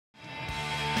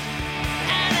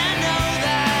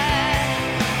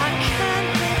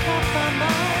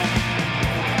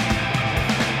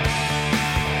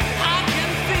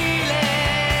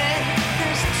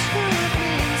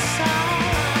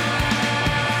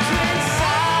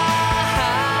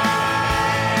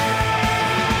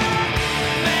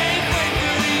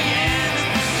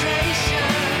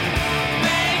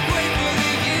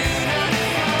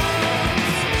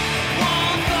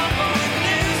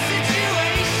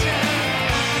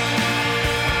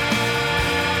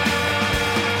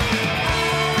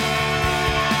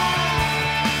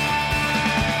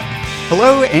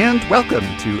Hello and welcome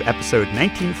to episode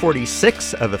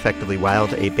 1946 of Effectively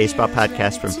Wild, a baseball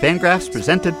podcast from Fangraphs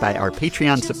presented by our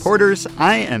Patreon supporters.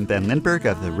 I am Ben Lindbergh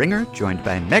of The Ringer, joined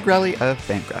by Meg Rowley of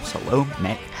Fangraphs. Hello,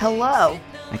 Meg. Hello.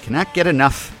 I cannot get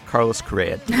enough Carlos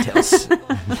Correa details.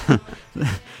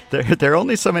 There are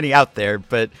only so many out there,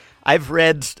 but I've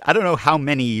read, I don't know how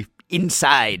many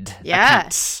inside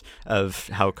accounts of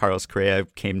how Carlos Correa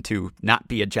came to not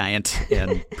be a Giant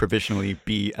and provisionally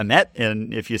be a Met.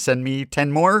 And if you send me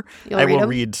 10 more, I will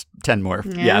read 10 more.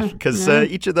 Yeah, because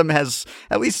each of them has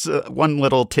at least one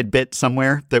little tidbit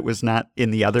somewhere that was not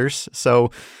in the others.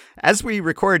 So as we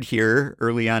record here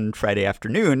early on Friday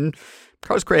afternoon,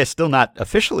 Carlos Correa is still not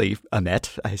officially a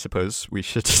Met, I suppose we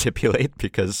should stipulate,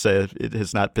 because it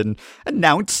has not been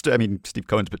announced. I mean, Steve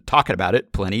Cohen's been talking about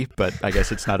it plenty, but I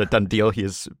guess it's not a done deal. He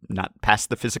has not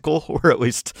passed the physical, or at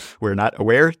least we're not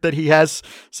aware that he has.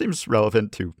 Seems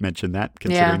relevant to mention that,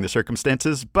 considering the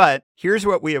circumstances. But here's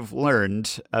what we have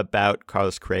learned about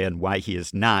Carlos Correa and why he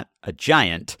is not a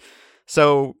Giant.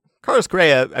 So Carlos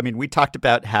Correa, I mean, we talked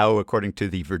about how, according to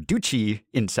the Verducci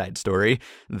inside story,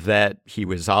 that he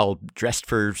was all dressed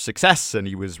for success and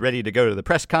he was ready to go to the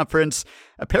press conference.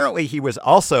 Apparently, he was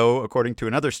also, according to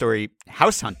another story,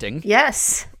 house hunting.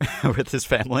 Yes. With his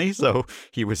family. So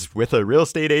he was with a real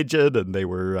estate agent and they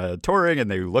were touring and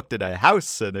they looked at a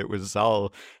house and it was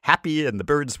all happy and the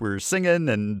birds were singing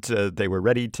and they were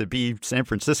ready to be San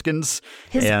Franciscans.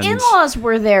 His in-laws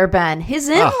were there, Ben. His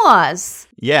in-laws.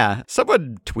 Yeah.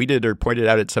 Someone tweeted or pointed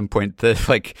out at some point that,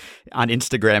 like, on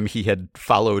Instagram, he had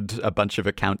followed a bunch of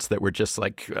accounts that were just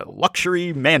like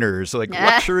luxury manors, like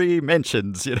luxury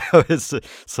mansions. You know, it's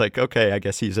like, okay, I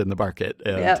guess he's in the market.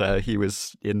 And he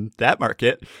was in that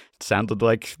market. It sounded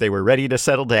like they were ready to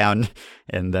settle down.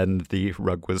 And then the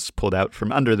rug was pulled out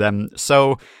from under them.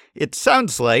 So it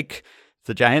sounds like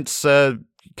the Giants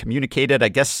communicated, I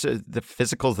guess the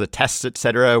physicals, the tests,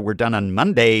 etc., were done on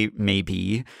Monday,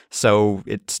 maybe. So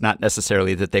it's not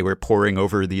necessarily that they were poring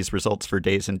over these results for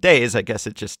days and days. I guess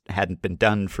it just hadn't been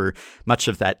done for much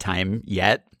of that time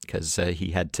yet, because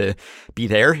he had to be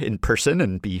there in person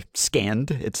and be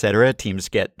scanned, etc. Teams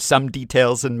get some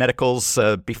details and medicals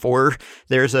before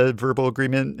there's a verbal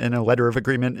agreement and a letter of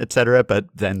agreement, etc. But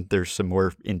then there's some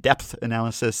more in-depth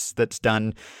analysis that's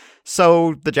done.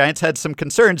 So the Giants had some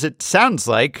concerns. It sounds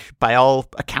like, by all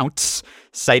accounts,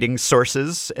 citing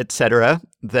sources, etc.,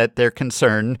 that their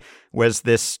concern was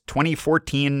this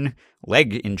 2014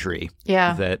 leg injury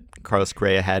that Carlos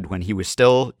Correa had when he was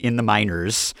still in the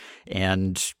minors,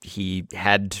 and he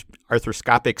had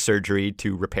arthroscopic surgery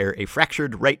to repair a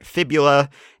fractured right fibula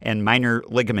and minor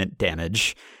ligament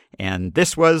damage. And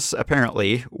this was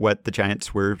apparently what the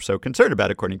Giants were so concerned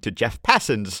about, according to Jeff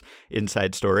Passan's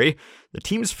inside story. The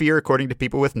team's fear, according to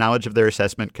people with knowledge of their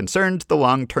assessment, concerned the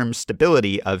long-term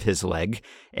stability of his leg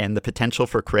and the potential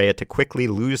for Correa to quickly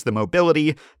lose the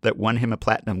mobility that won him a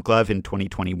Platinum Glove in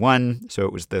 2021. So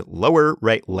it was the lower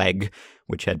right leg,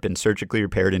 which had been surgically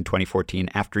repaired in 2014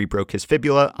 after he broke his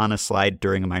fibula on a slide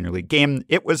during a minor league game.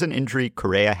 It was an injury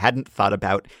Correa hadn't thought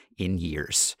about in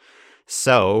years.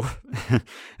 So,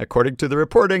 according to the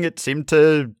reporting, it seemed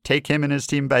to take him and his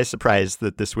team by surprise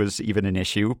that this was even an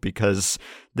issue, because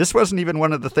this wasn't even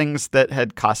one of the things that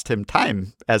had cost him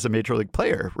time as a major league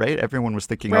player, right? Everyone was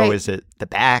thinking, oh, is it the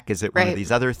back? Is it one of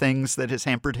these other things that has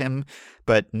hampered him?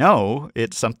 But no,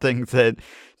 it's something that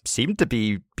seemed to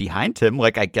be behind him.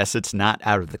 Like, I guess it's not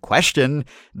out of the question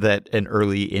that an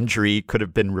early injury could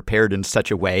have been repaired in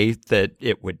such a way that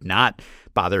it would not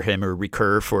bother him or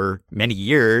recur for many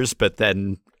years, but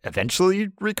then eventually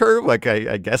recur. Like,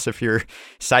 I guess if you're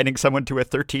signing someone to a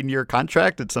 13-year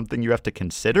contract, it's something you have to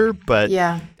consider. But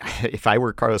if I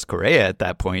were Carlos Correa at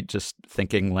that point, just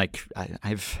thinking like,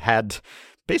 I've had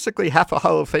basically half a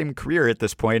Hall of Fame career at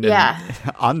this point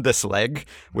on this leg,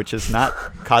 which has not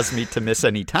caused me to miss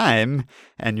any time.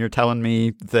 And you're telling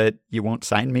me that you won't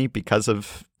sign me because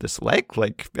of this leg?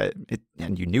 Like,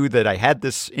 and you knew that I had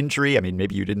this injury. I mean,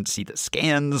 maybe you didn't see the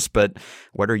scans, but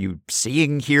what are you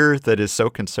seeing here that is so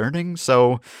concerning?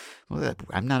 So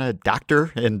I'm not a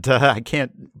doctor and I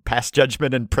can't pass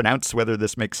judgment and pronounce whether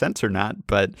this makes sense or not,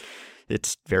 but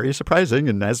it's very surprising.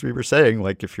 And as we were saying,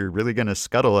 like, if you're really going to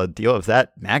scuttle a deal of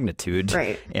that magnitude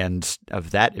and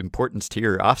of that importance to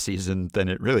your offseason, then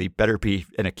it really better be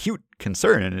an acute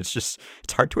concern. And it's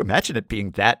hard to imagine it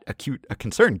being that acute a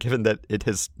concern, given that it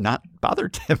has not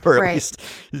bothered him, or at least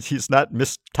he's not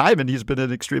missed time, and he's been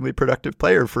an extremely productive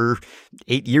player for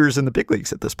 8 years in the big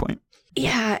leagues at this point.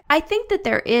 Yeah, I think that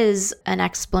there is an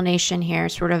explanation here,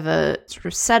 sort of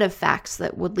set of facts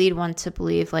that would lead one to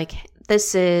believe, like,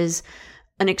 this is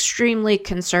an extremely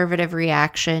conservative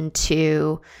reaction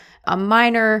to a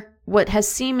minor what has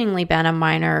seemingly been a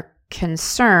minor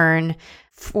concern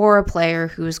for a player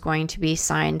who's going to be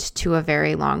signed to a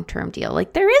very long-term deal.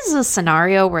 Like, there is a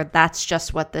scenario where that's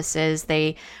just what this is.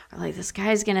 They are like, this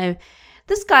guy's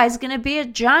gonna be a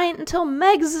Giant until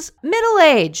Meg's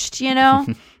middle-aged, you know?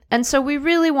 And so we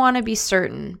really want to be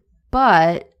certain.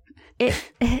 But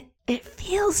it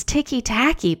feels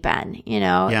ticky-tacky, Ben, you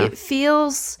know? Yeah. It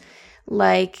feels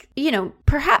like, you know,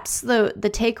 perhaps the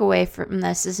takeaway from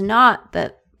this is not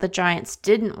that the Giants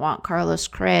didn't want Carlos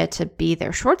Correa to be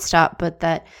their shortstop, but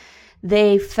that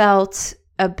they felt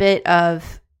a bit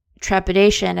of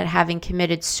trepidation at having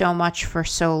committed so much for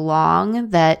so long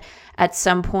that at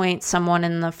some point someone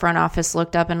in the front office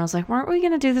looked up and was like, weren't we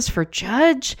going to do this for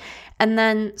Judge? And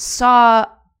then saw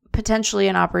potentially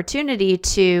an opportunity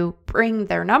to bring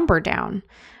their number down.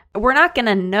 We're not going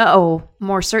to know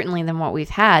more certainly than what we've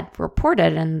had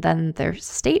reported and then their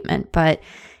statement, but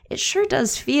it sure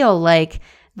does feel like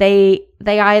they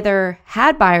either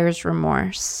had buyer's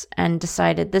remorse and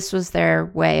decided this was their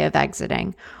way of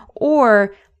exiting,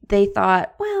 or they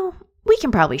thought, well, we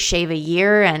can probably shave a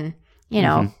year and, you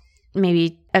know,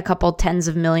 maybe a couple tens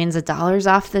of millions of dollars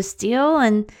off this deal.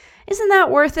 And isn't that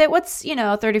worth it? What's, you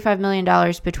know, $35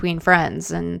 million between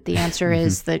friends? And the answer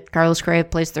is that Carlos Correa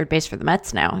plays third base for the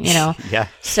Mets now, you know? Yeah.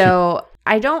 So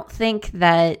I don't think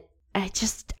that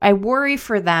I worry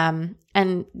for them.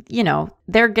 And, you know,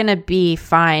 they're going to be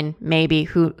fine, maybe.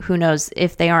 Who knows?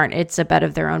 If they aren't, it's a bet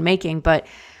of their own making. But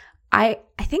I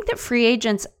think that free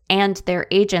agents and their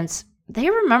agents, they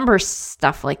remember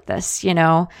stuff like this, you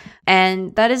know?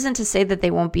 And that isn't to say that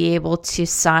they won't be able to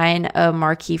sign a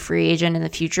marquee free agent in the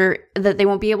future, that they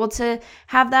won't be able to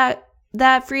have that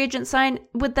free agent sign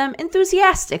with them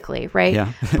enthusiastically, right?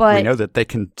 Yeah, but we know that they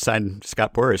can sign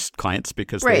Scott Boras clients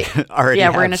because right. they already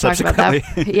we're going to talk about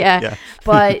that. Yeah.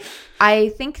 But I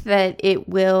think that it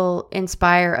will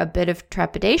inspire a bit of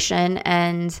trepidation.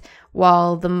 And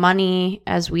while the money,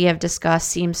 as we have discussed,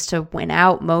 seems to win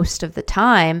out most of the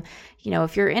time, you know,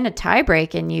 if you're in a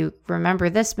tiebreak and you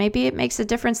remember this, maybe it makes a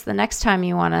difference the next time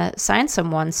you want to sign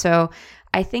someone. So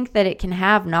I think that it can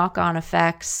have knock-on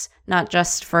effects, not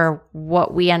just for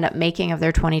what we end up making of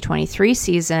their 2023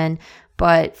 season,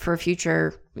 but for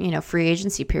future, you know, free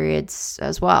agency periods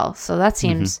as well. So that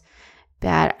seems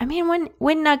bad. I mean,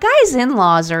 when a guy's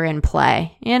in-laws are in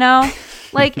play, you know,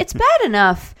 like it's bad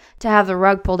enough to have the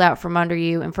rug pulled out from under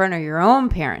you in front of your own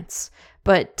parents,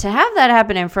 but to have that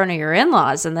happen in front of your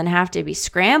in-laws and then have to be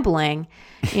scrambling,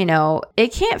 you know,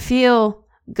 it can't feel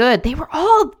good. They were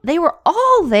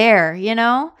all there, you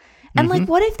know, and like,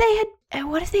 what if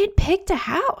they had picked a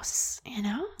house, you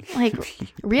know? Like,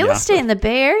 real estate in the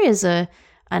Bay Area is a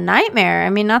nightmare. I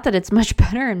mean, not that it's much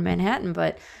better in Manhattan,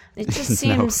 but it just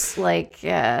seems like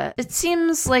a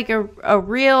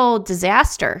real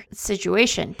disaster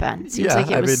situation, Ben. It seems like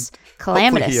it was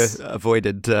calamitous. Hopefully he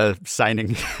avoided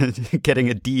signing, getting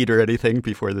a deed or anything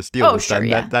before this deal was done.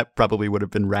 Yeah. That probably would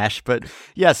have been rash. But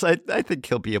yes, I think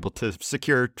he'll be able to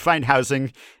find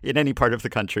housing in any part of the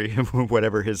country,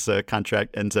 whatever his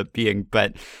contract ends up being.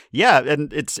 But yeah,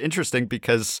 and it's interesting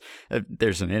because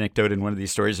there's an anecdote in one of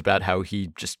these stories about how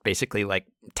he just basically like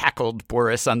tackled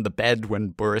Boras on the bed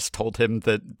when Boras told him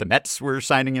that the Mets were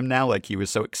signing him now. Like, he was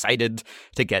so excited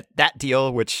to get that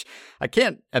deal, which I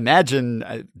can't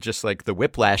imagine just like the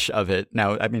whiplash of it.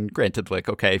 Now, I mean, granted, like,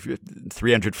 okay,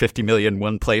 $350 million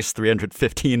one place,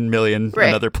 $315 million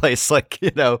another place. Like,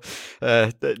 you know,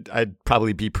 I'd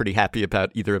probably be pretty happy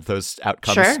about either of those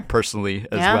outcomes personally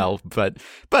as well.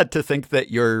 But to think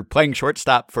that you're playing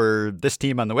shortstop for this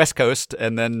team on the West Coast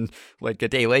and then like a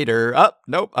day later,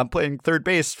 nope, I'm playing third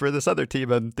base for this other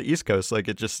team on the East Coast. Like,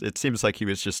 it seems like he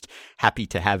was just happy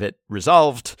to have it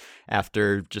resolved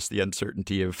after just the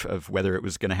uncertainty of whether it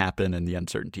was going to happen and the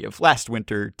uncertainty of last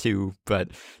winter too. But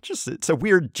just, it's a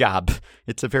weird job.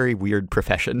 It's a very weird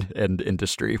profession and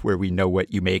industry where we know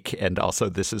what you make, and also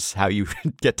this is how you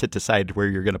get to decide where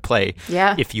you're going to play.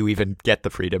 Yeah. If you even get the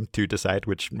freedom to decide,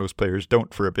 which most players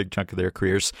don't for a big chunk of their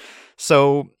careers.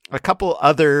 So a couple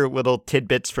other little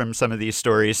tidbits from some of these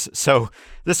stories. So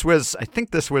I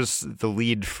think this was the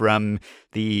lead from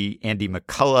the Andy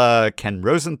McCullough, Ken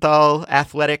Rosenthal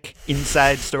Athletic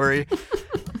inside story.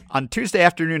 On Tuesday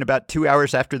afternoon, about 2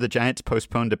 hours after the Giants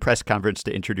postponed a press conference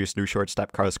to introduce new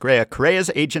shortstop Carlos Correa,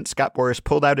 Correa's agent Scott Boras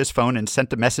pulled out his phone and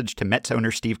sent a message to Mets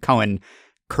owner Steve Cohen.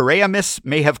 Correa miss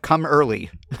may have come early.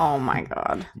 Oh, my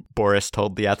God. Boras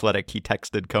told The Athletic. He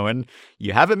texted Cohen,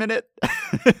 "You have a minute?"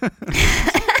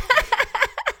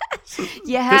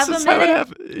 You have a minute?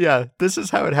 Yeah, this is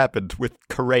how it happened with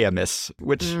Correamus,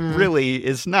 which really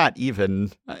is not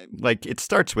even, like, it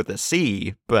starts with a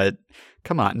C, but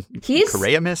come on.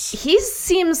 Correamus? He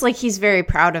seems like he's very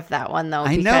proud of that one, though,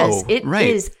 because it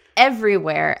is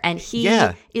everywhere, and he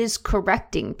is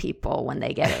correcting people when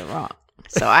they get it wrong.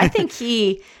 So I think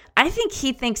he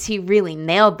thinks he really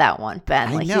nailed that one,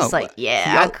 Ben. Like, he's like,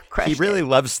 he really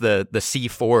loves the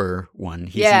C4 one.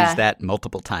 He's used that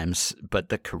multiple times. But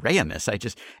the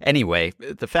Correamus, anyway,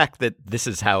 the fact that this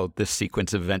is how this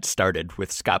sequence of events started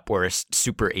with Scott Boras,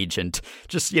 super agent,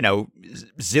 just,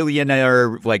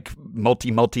 zillionaire, like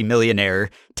multi-millionaire,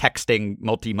 texting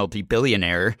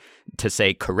multi-billionaire to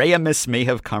say Correamus may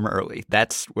have come early.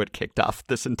 That's what kicked off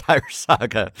this entire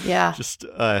saga. Yeah. Just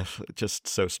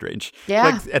so strange. Yeah.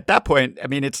 Like, at that point, I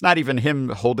mean, it's not even him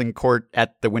holding court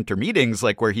at the winter meetings,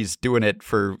 like where he's doing it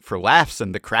for laughs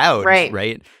and the crowd,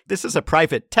 right? This is a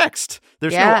private text.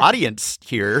 There's no audience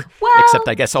here, except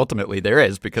I guess ultimately there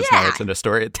is, because now it's in a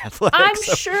story at Athletic.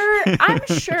 I'm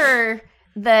sure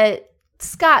that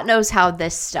Scott knows how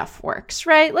this stuff works,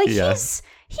 right? Like,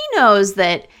 he knows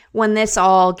that when this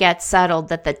all gets settled,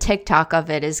 that the TikTok of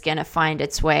it is going to find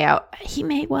its way out. He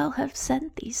may well have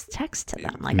sent these texts to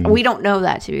them. Like, we don't know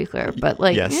that, to be clear, but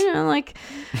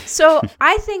so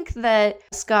I think that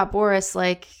Scott Boras,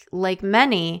 like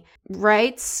many,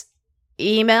 writes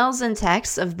emails and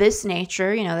texts of this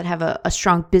nature, that have a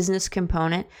strong business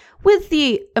component, with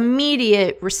the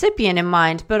immediate recipient in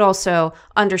mind, but also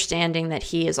understanding that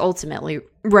he is ultimately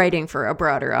writing for a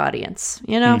broader audience,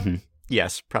 Mm-hmm.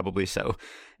 Yes, probably so.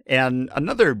 And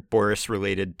another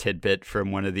Boras-related tidbit from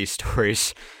one of these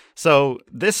stories. So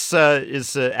this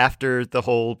is after the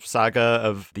whole saga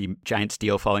of the Giants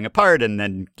deal falling apart and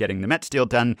then getting the Mets deal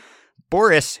done.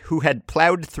 Boras, who had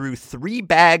plowed through 3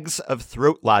 bags of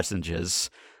throat lozenges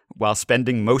while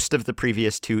spending most of the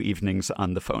previous 2 evenings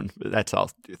on the phone. That's all.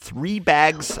 3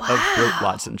 bags of throat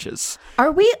lozenges.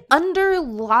 Are we under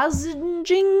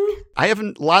lozenging? I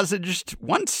haven't lozenged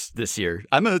once this year.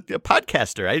 I'm a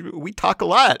podcaster. We talk a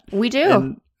lot. We do.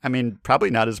 And, I mean, probably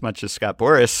not as much as Scott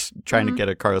Boras trying to get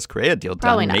a Carlos Correa deal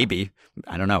probably done. Not. Maybe.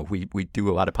 I don't know. We do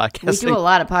a lot of podcasting. We do a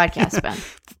lot of podcasts, Ben.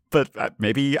 But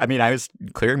maybe, I mean, I was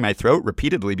clearing my throat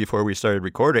repeatedly before we started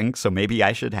recording, so maybe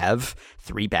I should have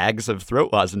 3 bags of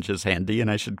throat lozenges handy,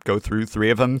 and I should go through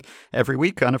 3 of them every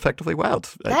week on Effectively Wild.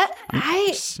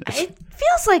 It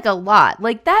feels like a lot.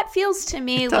 Like, that feels to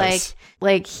me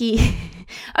like he,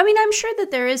 I mean, I'm sure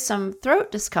that there is some throat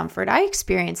discomfort. I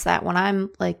experience that when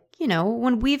I'm like,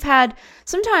 when we've had,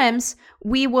 sometimes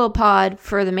we will pod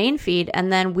for the main feed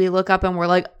and then we look up and we're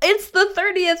like, it's the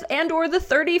 30th and or the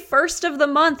 31st of the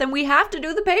month and we have to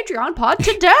do the Patreon pod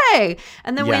today.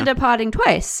 And then we end up podding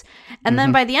twice. And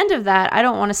then by the end of that, I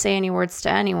don't want to say any words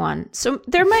to anyone. So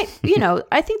there might,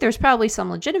 I think there's probably some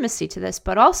legitimacy to this,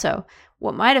 but also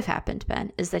what might have happened,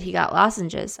 Ben, is that he got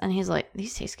lozenges and he's like,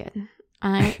 these taste good.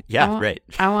 Right.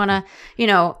 I want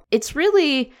to, it's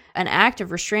really an act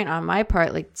of restraint on my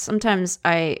part. Like, sometimes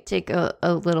I take a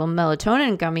little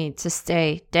melatonin gummy to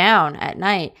stay down at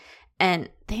night, and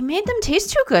they made them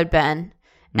taste too good, Ben.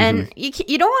 And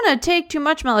you don't want to take too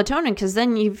much melatonin because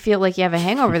then you feel like you have a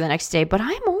hangover the next day. But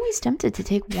I'm always tempted to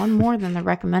take one more than the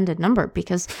recommended number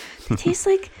because they taste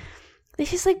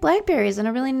like blackberries in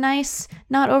a really nice,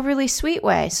 not overly sweet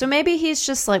way. So maybe he's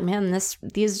just like, man,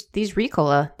 these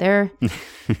Ricola,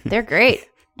 they're great.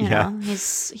 You know,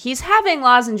 he's having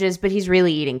lozenges, but he's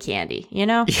really eating candy,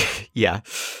 Yeah.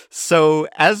 So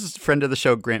as friend of the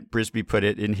show, Grant Brisbee, put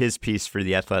it in his piece for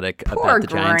The Athletic about the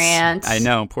Giants. Grant. I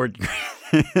know, poor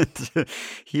Grant.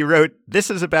 He wrote, "This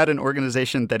is about an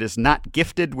organization that is not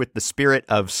gifted with the spirit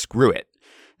of screw it."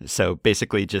 So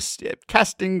basically just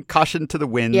casting caution to the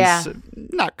winds,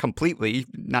 not completely,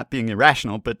 not being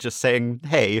irrational, but just saying,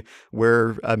 hey,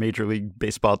 we're a Major League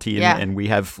Baseball team and we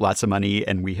have lots of money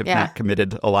and we have not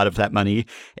committed a lot of that money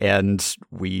and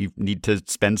we need to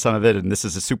spend some of it. And this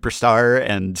is a superstar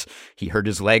and he hurt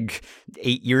his leg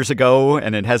 8 years ago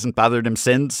and it hasn't bothered him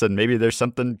since. And maybe there's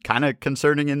something kind of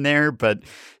concerning in there, but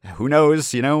who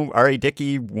knows? R.A.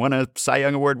 Dickey won a Cy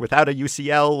Young Award without a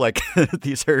UCL. Like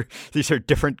these are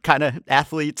different kind of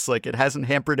athletes. Like, it hasn't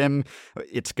hampered him.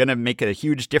 It's going to make a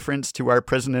huge difference to our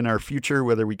present and our future,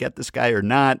 whether we get this guy or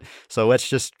not. So let's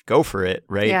just go for it,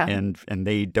 right? Yeah. And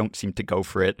they don't seem to go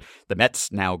for it. The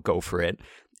Mets now go for it.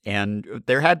 And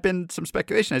there had been some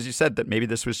speculation, as you said, that maybe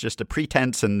this was just a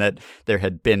pretense and that there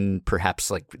had been perhaps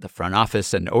like the front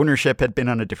office and ownership had been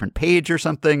on a different page or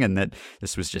something, and that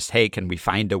this was just, hey, can we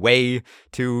find a way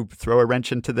to throw a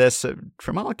wrench into this?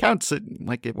 From all accounts,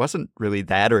 it wasn't really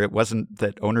that, or it wasn't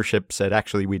that ownership said,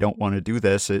 actually, we don't want to do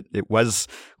this. It was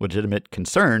legitimate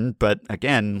concern. But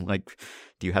again, like,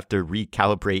 do you have to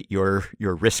recalibrate your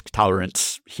risk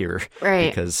tolerance here? Right.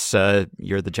 Because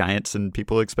you're the Giants and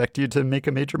people expect you to make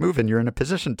a major move, and you're in a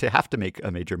position to have to make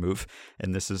a major move.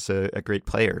 And this is a great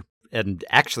player. And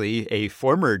actually, a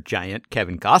former Giant,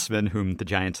 Kevin Gossman, whom the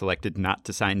Giants elected not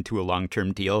to sign to a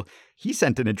long-term deal, he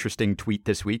sent an interesting tweet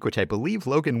this week, which I believe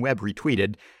Logan Webb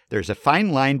retweeted. There's a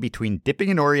fine line between dipping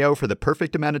an Oreo for the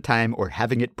perfect amount of time or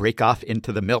having it break off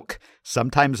into the milk.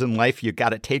 Sometimes in life, you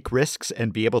gotta take risks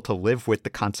and be able to live with the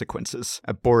consequences.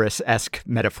 A Boris-esque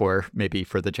metaphor, maybe,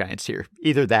 for the Giants here.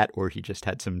 Either that, or he just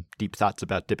had some deep thoughts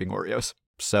about dipping Oreos.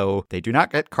 So they do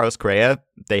not get Carlos Correa.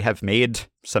 They have made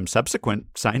some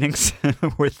subsequent signings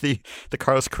with the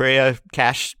Carlos Correa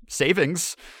cash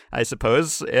savings, I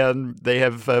suppose. And they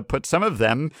have put some of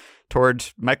them toward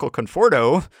Michael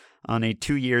Conforto on a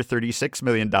 2-year, $36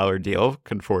 million deal.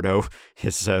 Conforto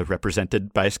is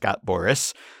represented by Scott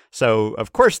Boras. So,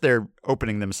 of course, they're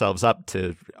opening themselves up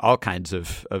to all kinds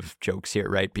of jokes here,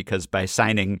 right? Because by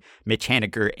signing Mitch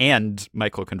Haniger and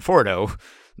Michael Conforto,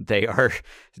 they are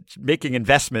making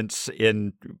investments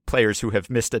in players who have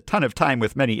missed a ton of time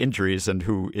with many injuries and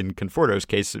who, in Conforto's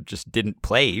case, just didn't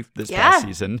play this past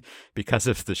season because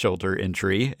of the shoulder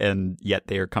injury, and yet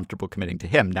they are comfortable committing to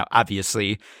him. Now,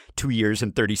 obviously, 2 years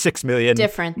and $36 million.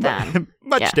 Different than.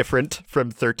 Much different from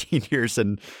 13 years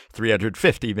and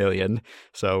 $350 million.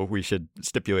 So we should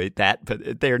stipulate that.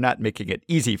 But they are not making it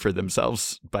easy for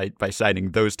themselves by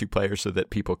signing those two players so that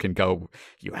people can go,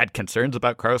 you had concerns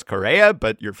about Carlos Correa,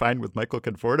 but you're fine with Michael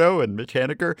Conforto and Mitch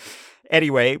Haniger.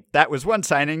 Anyway, that was one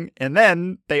signing. And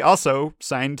then they also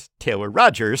signed Taylor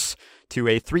Rogers to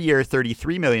a 3-year,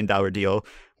 $33 million deal,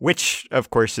 which, of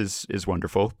course, is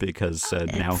wonderful because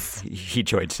now he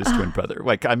joins his twin brother.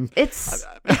 Like it's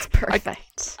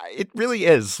perfect. It really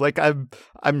is. Like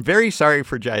I'm very sorry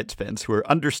for Giants fans who are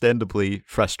understandably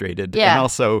frustrated and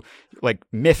also like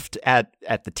miffed at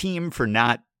the team for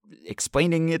not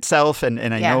explaining itself, and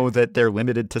I know that they're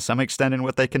limited to some extent in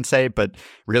what they can say, but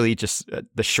really just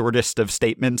the shortest of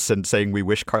statements and saying we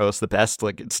wish Carlos the best,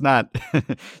 like it's not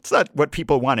it's not what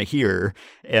people want to hear.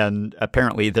 And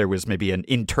apparently there was maybe an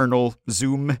internal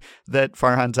Zoom that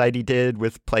Farhan Zaidi did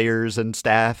with players and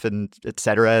staff and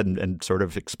etc. and sort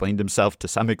of explained himself to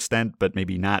some extent, but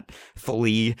maybe not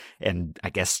fully, and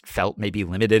I guess felt maybe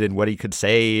limited in what he could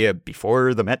say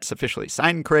before the Mets officially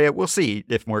signed Correa. We'll see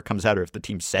if more comes out or if the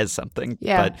team says something.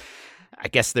 But I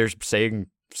guess they're saying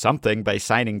something by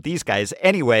signing these guys.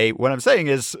 Anyway, what I'm saying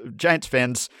is Giants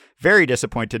fans very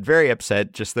disappointed, very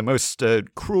upset, just the most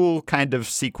cruel kind of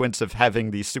sequence of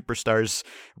having these superstars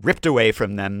ripped away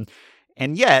from them.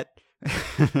 And yet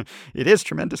it is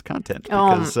tremendous content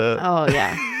because not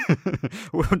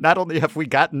only have we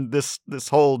gotten this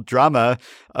whole drama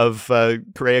of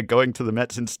Correa going to the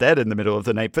Mets instead in the middle of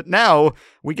the night, but now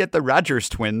we get the Rogers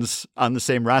twins on the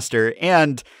same roster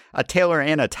and a Taylor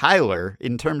and a Tyler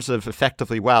in terms of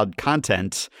effectively wild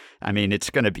content. I mean, it's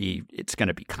going to be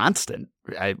constant.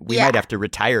 We might have to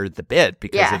retire the bit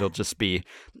because it'll just be,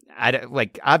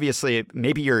 obviously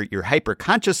maybe you're hyper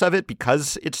conscious of it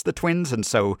because it's the twins. And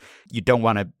so you don't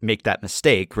want to make that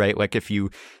mistake, right? Like if you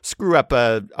screw up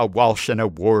a Walsh and a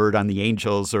Ward on the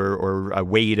Angels or a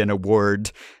Wade and a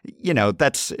Ward,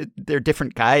 they're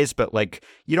different guys, but like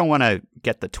you don't want to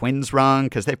get the twins wrong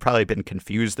because they've probably been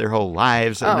confused their whole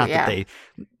lives. That they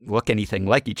look anything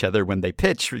like each other when they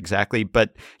pitch exactly,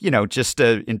 but just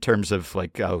in terms of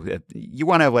you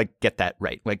want to get that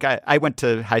right. Like I went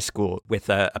to high school with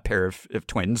a pair of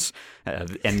twins,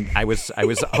 and I was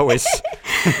always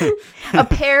a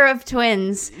pair of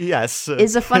twins. Yes,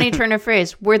 is a funny turn of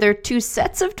phrase. Were there two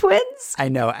sets of twins? I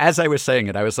know. As I was saying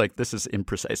it, I was like, "This is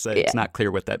imprecise. It's not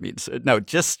clear what that means." No,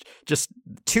 just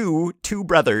two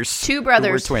brothers. Two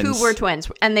brothers who were twins,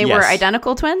 and they were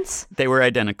identical twins. They were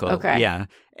identical. Okay. Yeah.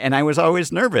 And I was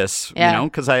always nervous,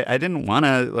 because I didn't want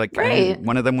to,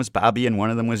 one of them was Bobby and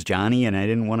one of them was Johnny, and I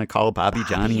didn't want to call Bobby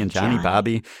Johnny and Johnny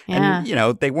Bobby. Yeah.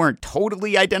 And, they weren't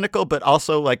totally identical, but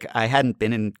also, I hadn't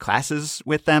been in classes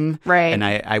with them. Right. And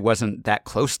I wasn't that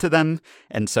close to them.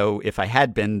 And so if I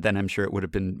had been, then I'm sure it would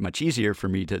have been much easier for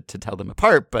me to tell them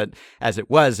apart. But as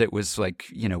it was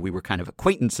we were kind of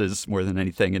acquaintances more than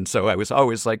anything. And so I was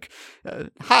always like,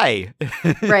 hi.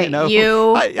 Right.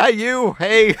 You. Hi, you.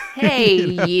 Hey.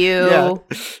 Hey, you.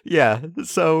 Yeah.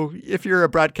 So if you're a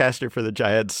broadcaster for the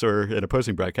Giants or an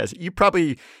opposing broadcaster, you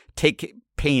probably take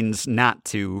pains not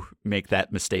to make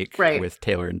that mistake with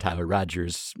Taylor and Tyler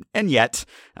Rogers. And yet,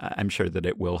 I'm sure that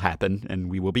it will happen, and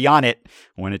we will be on it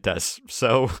when it does.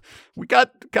 So we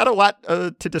got a lot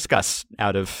to discuss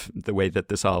out of the way that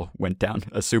this all went down,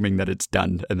 assuming that it's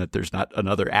done and that there's not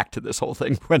another act to this whole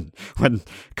thing when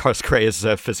Carlos Correa's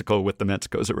physical with the Mets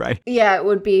goes awry. Yeah, it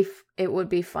would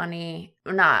be funny.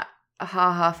 Not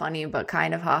ha-ha funny, but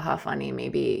kind of ha-ha funny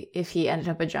maybe if he ended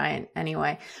up a Giant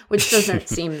anyway, which doesn't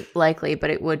seem likely,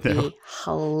 but it would be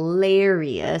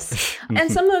hilarious.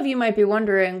 And some of you might be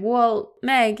wondering, well,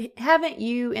 Meg, haven't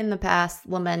you in the past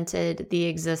lamented the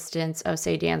existence of,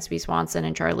 say, Dansby Swanson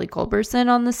and Charlie Culberson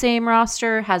on the same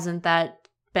roster? Hasn't that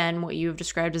been what you have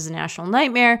described as a national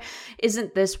nightmare?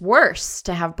 Isn't this worse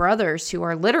to have brothers who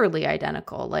are literally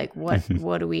identical? Like, what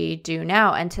do we do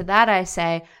now? And to that I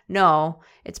say, no,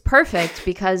 it's perfect,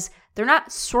 because they're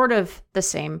not sort of the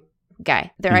same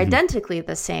guy. They're identically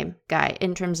the same guy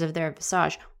in terms of their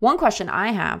visage. One question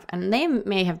I have, and they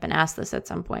may have been asked this at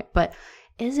some point, but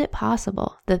is it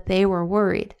possible that they were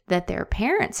worried that their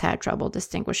parents had trouble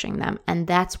distinguishing them, and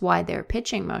that's why their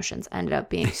pitching motions ended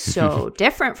up being so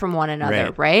different from one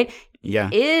another, right? Yeah.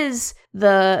 Is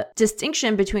the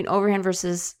distinction between overhand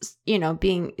versus,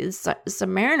 being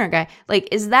some Mariner guy, like,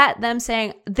 is that them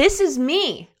saying, this is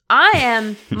me, I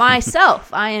am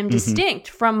myself, I am distinct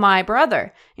from my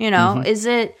brother? Is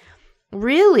it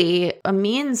really a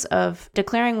means of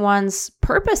declaring one's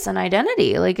purpose and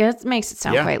identity? Like, it makes it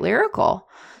sound quite lyrical.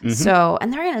 So,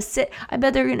 and they're going to sit, I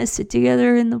bet they're going to sit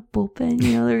together in the bullpen,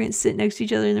 they're going to sit next to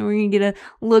each other, and then we're going to get a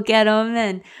look at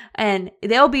them, and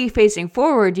they'll be facing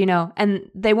forward, and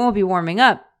they won't be warming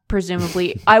up,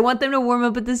 presumably. I want them to warm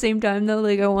up at the same time, though.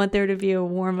 Like, I want there to be a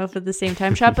warm up at the same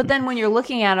time shot. But then when you're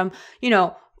looking at them,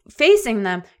 facing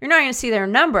them, you're not going to see their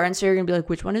number, and so you're going to be like,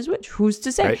 which one is which? Who's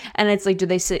to say? Right. And it's like, do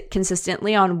they sit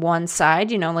consistently on one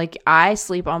side? Like, I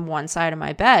sleep on one side of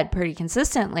my bed pretty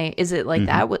consistently. Is it like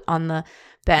that on the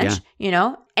bench?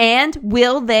 And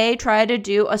will they try to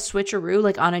do a switcheroo,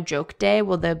 like on a joke day?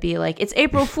 Will they be like, it's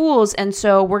April Fool's, and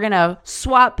so we're gonna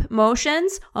swap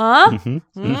motions? Ben,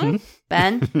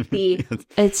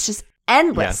 it's just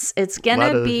endless. It's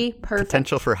gonna be perfect.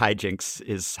 Potential for hijinks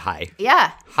is high.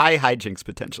 Yeah. High hijinks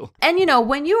potential. And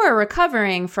when you are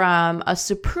recovering from a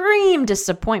supreme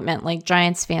disappointment like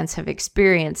Giants fans have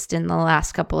experienced in the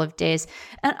last couple of days,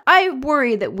 and I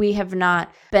worry that we have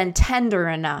not been tender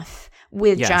enough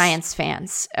with Giants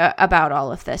fans about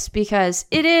all of this, because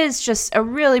it is just a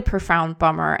really profound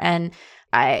bummer. And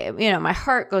my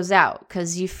heart goes out,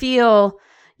 because you feel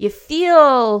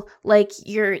like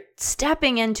you're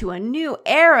stepping into a new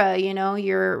era.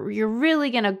 You're really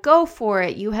gonna go for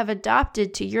it. You have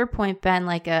adopted, to your point, Ben,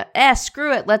 like a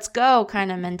screw it, let's go kind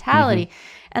of mentality,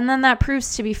 and then that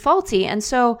proves to be faulty. And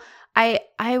so I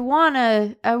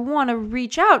wanna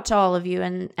reach out to all of you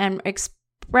and express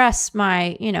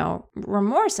my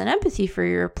remorse and empathy for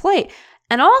your plight,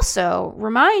 and also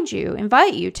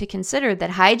invite you to consider that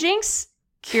hijinks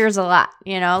cures a lot.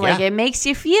 Like, it makes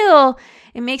you feel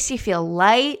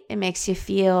light. It makes you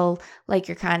feel like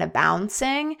you're kind of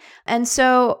bouncing. And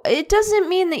so it doesn't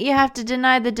mean that you have to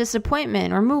deny the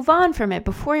disappointment or move on from it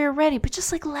before you're ready, but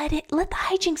just like let the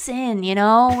hijinks in,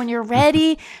 when you're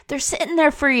ready, they're sitting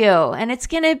there for you. And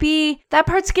that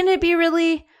part's going to be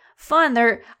really fun.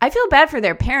 I feel bad for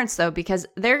their parents, though, because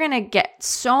they're going to get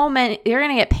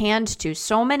panned to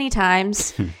so many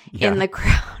times in the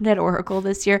crowd at Oracle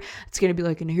this year. It's going to be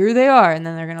like, and here they are. And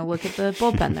then they're going to look at the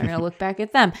bullpen. They're going to look back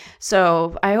at them.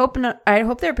 So I hope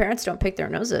their parents don't pick their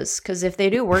noses, because if they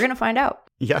do, we're going to find out.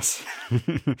 Yes.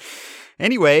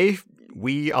 Anyway,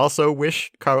 we also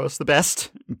wish Carlos the best,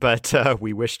 but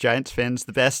we wish Giants fans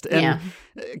the best. And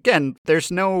again, there's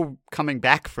no coming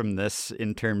back from this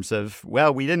in terms of,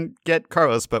 well, we didn't get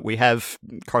Carlos, but we have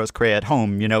Carlos Correa at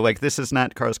home. This is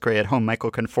not Carlos Correa at home.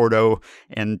 Michael Conforto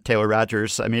and Taylor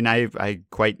Rogers. I mean, I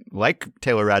quite like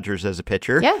Taylor Rogers as a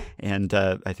pitcher. Yeah. And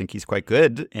I think he's quite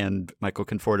good. And Michael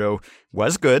Conforto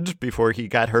was good before he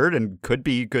got hurt and could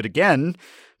be good again.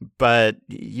 But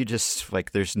you just,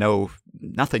 like, there's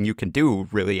nothing you can do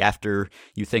really after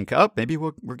you think, oh, maybe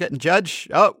we're getting Judge.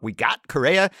 Oh, we got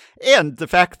Correa. And the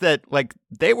fact that, like,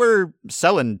 they were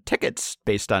selling tickets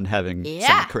based on having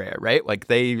Sandy Correa, right? Like,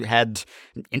 they had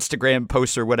Instagram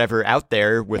posts or whatever out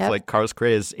there with like Carlos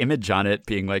Correa's image on it,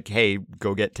 being like, hey,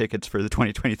 go get tickets for the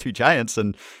 2023 Giants.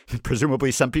 And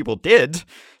presumably some people did.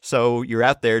 So you're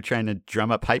out there trying to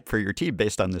drum up hype for your team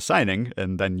based on the signing,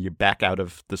 and then you back out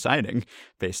of the signing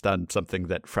based on something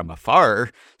that from afar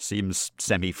seems is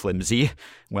semi-flimsy,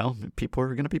 well, people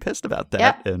are going to be pissed about that.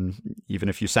 Yep. And even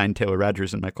if you sign Taylor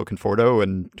Rogers and Michael Conforto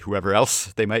and whoever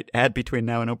else they might add between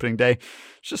now and opening day,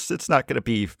 it's not going to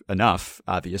be enough,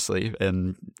 obviously.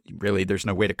 And really, there's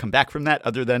no way to come back from that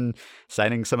other than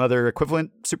signing some other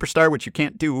equivalent superstar, which you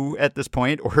can't do at this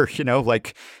point. Or,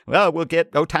 well, we'll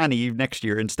get Ohtani next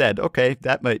year instead. Okay,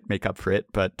 that might make up for it,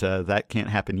 but that can't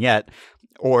happen yet.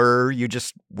 Or you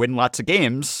just win lots of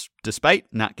games despite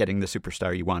not getting the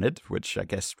superstar you wanted, which I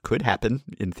guess could happen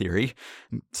in theory.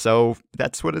 So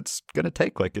that's what it's going to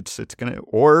take. It's going to,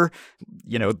 or,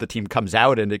 the team comes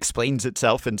out and explains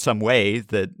itself in some way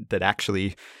that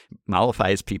actually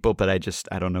mollifies people. But I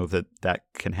don't know that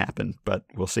can happen, but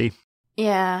we'll see.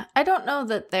 Yeah. I don't know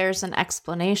that there's an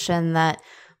explanation that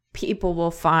people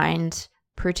will find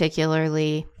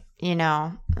particularly,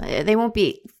 they won't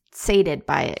be sated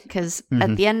by it, because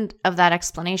at the end of that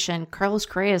explanation, Carlos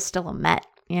Correa is still a Met,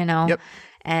 Yep.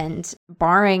 And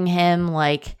barring him,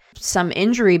 some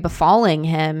injury befalling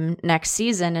him next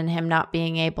season and him not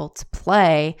being able to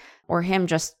play, or him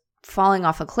just falling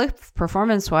off a cliff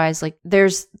performance-wise,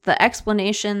 there's the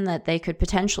explanation that they could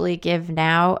potentially give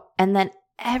now, and then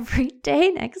every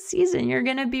day next season you're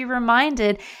going to be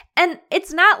reminded. And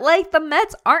it's not like the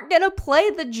Mets aren't going to play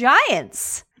the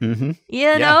Giants, you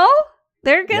know?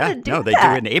 They're going to do that. They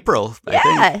do in April, I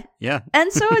think. Yeah.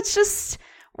 And so it's just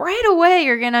right away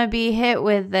you're going to be hit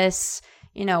with this,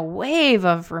 wave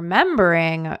of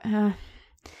remembering. And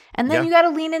then you got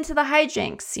to lean into the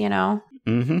hijinks,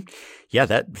 Mm-hmm. Yeah,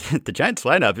 the Giants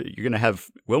lineup, you're going to have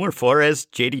Wilmer Flores,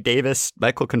 J.D. Davis,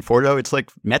 Michael Conforto. It's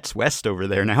like Mets West over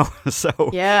there now.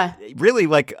 So really,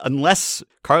 unless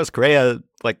Carlos Correa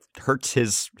hurts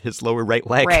his lower right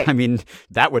leg, right. I mean,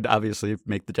 that would obviously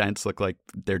make the Giants look like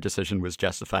their decision was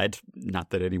justified. Not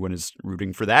that anyone is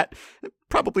rooting for that.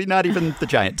 Probably not even the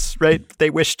Giants, right? They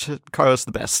wished Carlos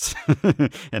the best.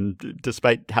 And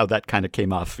despite how that kind of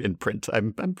came off in print,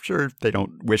 I'm sure they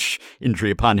don't wish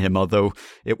injury upon him, although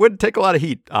it would take a lot of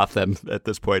heat off them at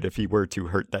this point if he were to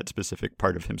hurt that specific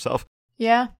part of himself.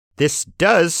 Yeah. This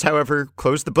does, however,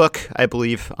 close the book, I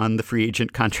believe, on the free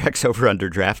agent contracts over-under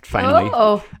draft, finally.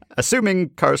 Oh. Assuming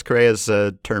Carlos Correa's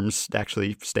terms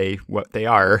actually stay what they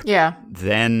are. Yeah.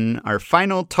 Then our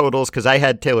final totals, because I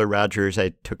had Taylor Rogers, I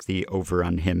took the over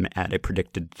on him at a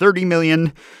predicted $30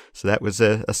 million. So that was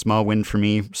a small win for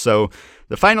me. So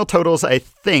the final totals, I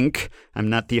think, I'm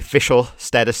not the official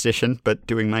statistician, but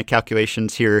doing my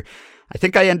calculations here, I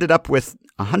think I ended up with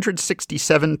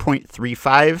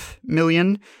 167.35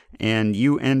 million, and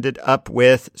you ended up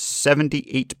with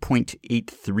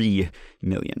 78.83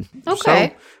 million. Okay.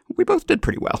 So we both did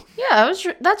pretty well. Yeah,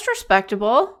 that's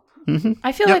respectable. Mm-hmm.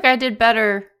 I feel like I did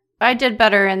better. I did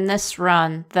better in this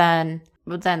run than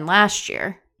last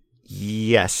year.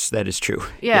 Yes, that is true.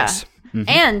 Yeah. Yes. Mm-hmm.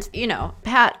 And,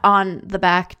 pat on the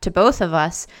back to both of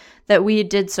us that we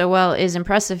did so well is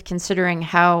impressive, considering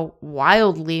how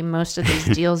wildly most of these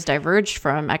deals diverged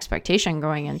from expectation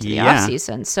going into the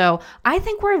offseason. So I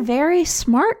think we're very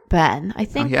smart, Ben. I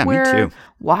think we're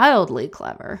wildly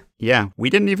clever. Yeah, we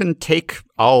didn't even take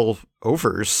all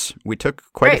overs. We took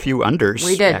quite a few unders,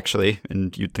 we did. Actually,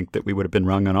 and you'd think that we would have been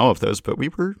wrong on all of those, but we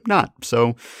were not.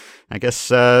 So I guess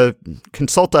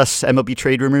consult us, MLB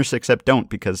Trade Rumors, except don't,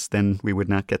 because then we would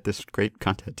not get this great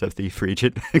content of the free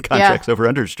agent contracts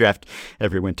over unders draft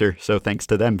every winter. So thanks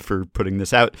to them for putting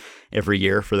this out every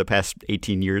year for the past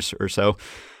 18 years or so.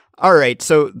 All right,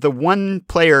 so the one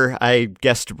player I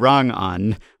guessed wrong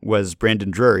on was Brandon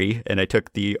Drury, and I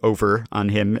took the over on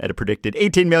him at a predicted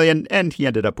 18 million, and he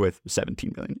ended up with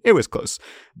 17 million. It was close,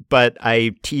 but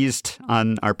I teased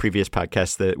on our previous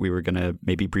podcast that we were going to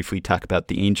maybe briefly talk about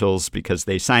the Angels because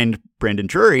they signed Brandon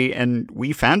Drury, and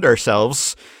we found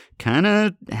ourselves kind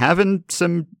of having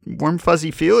some warm, fuzzy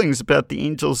feelings about the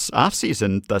Angels'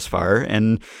 offseason thus far,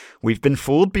 and we've been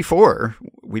fooled before.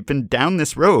 We've been down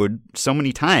this road so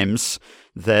many times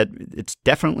that it's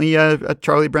definitely a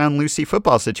Charlie Brown, Lucy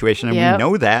football situation, and we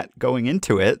know that going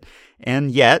into it.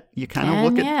 And yet, you kind of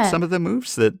look at some of the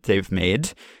moves that they've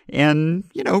made, and,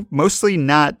 mostly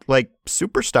not like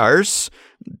superstars,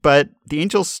 but the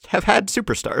Angels have had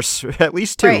superstars, at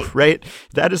least two, right?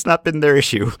 That has not been their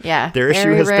issue. Yeah, their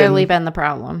issue has rarely been the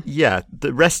problem. Yeah,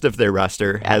 the rest of their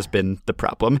roster has been the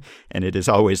problem, and it is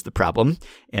always the problem.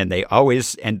 And they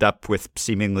always end up with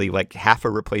seemingly like half a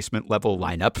replacement level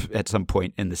lineup at some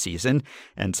point in the season.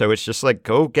 And so it's just like,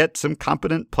 go get some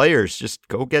competent players. Just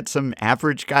go get some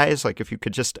average guys. Like if you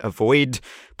could just avoid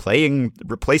playing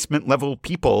replacement level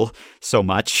people so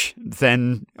much,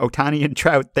 then Ohtani and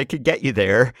Trout, they could get you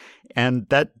there. And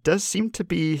that does seem to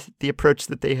be the approach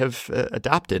that they have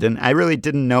adopted. And I really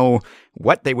didn't know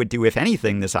what they would do, if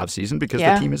anything, this offseason because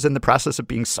the team is in the process of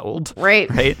being sold.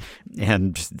 Right.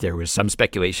 And there was some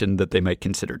speculation that they might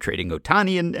consider trading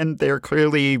Ohtani, and they're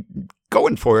clearly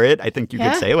going for it. I think you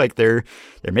could say like they're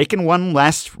making one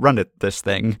last run at this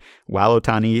thing while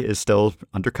Ohtani is still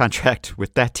under contract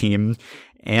with that team.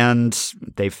 And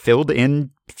they've filled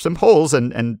in some holes,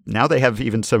 and now they have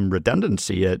even some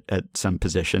redundancy at some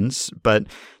positions. But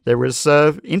there was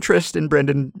interest in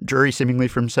Brandon Drury seemingly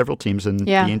from several teams, and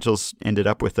the Angels ended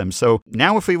up with them. So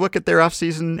now if we look at their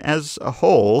offseason as a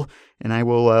whole, and I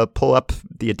will pull up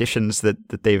the additions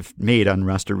that they've made on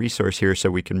Roster Resource here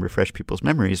so we can refresh people's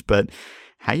memories. But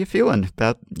how you feeling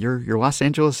about your Los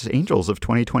Angeles Angels of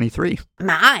 2023?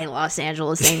 My Los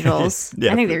Angeles Angels.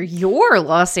 I think they're your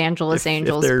Los Angeles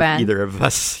Angels, if they're Ben. Either of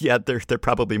us. Yeah, they're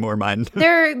probably more mine.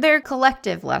 They're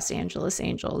collective Los Angeles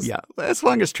Angels. Yeah, as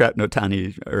long as Trout and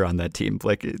Ohtani are on that team,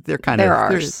 like they're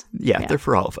ours. They're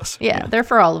for all of us. Yeah, they're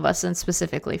for all of us, and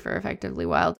specifically for Effectively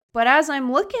Wild. But as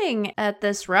I'm looking at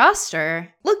this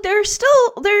roster, look, there's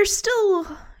still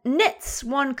nits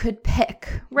one could pick,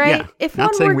 right? Yeah, if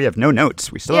not saying we have no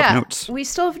notes. We still have notes. We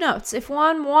still have notes. If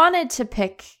one wanted to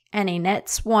pick any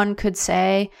nits, one could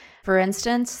say, for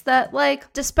instance, that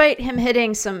like despite him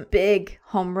hitting some big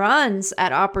home runs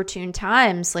at opportune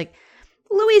times, like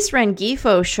Luis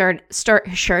Rengifo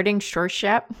sharding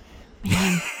shortstop.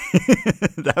 Man.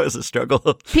 That was a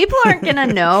struggle. People aren't going to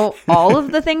know all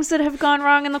of the things that have gone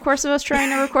wrong in the course of us trying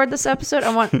to record this episode.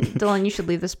 Dylan, you should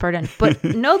leave this part in. But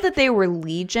know that they were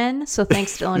legion. So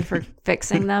thanks, Dylan, for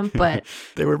fixing them. But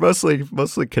they were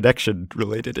mostly connection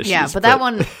related issues. Yeah, but that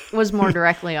one was more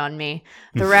directly on me.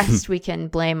 The rest we can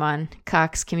blame on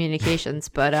Cox Communications.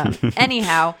 But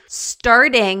anyhow,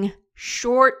 starting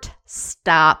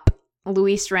shortstop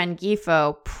Luis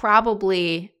Rengifo,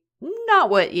 probably not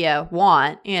what you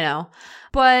want,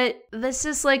 but this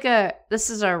is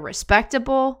a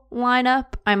respectable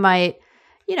lineup. I might,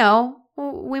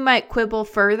 we might quibble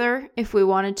further if we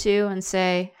wanted to and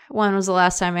say, when was the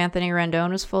last time Anthony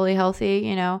Rendon was fully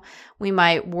healthy? We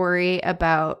might worry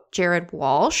about Jared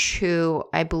Walsh, who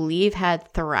I believe had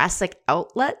thoracic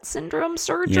outlet syndrome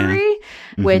surgery,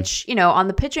 which, on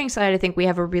the pitching side, I think we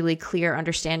have a really clear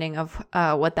understanding of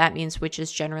what that means, which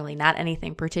is generally not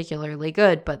anything particularly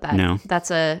good, but that's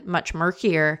a much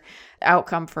murkier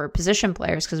outcome for position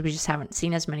players because we just haven't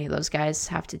seen as many of those guys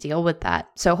have to deal with that.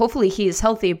 So hopefully he is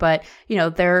healthy, but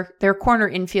their corner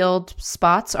infield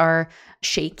spots are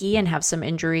shaky and have some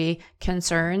injury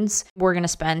concerns. We're going to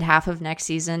spend half of next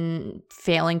season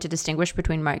failing to distinguish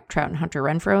between Mike Trout and Hunter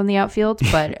Renfroe in the outfield,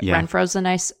 but Renfroe's a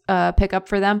nice pickup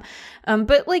for them.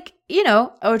 But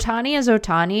Ohtani is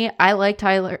Ohtani. I like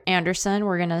Tyler Anderson.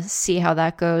 We're going to see how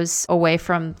that goes away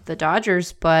from the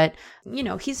Dodgers, but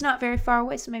he's not very far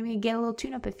away, so maybe he can get a little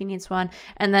tune-up if he needs one.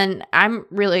 And then I'm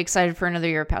really excited for another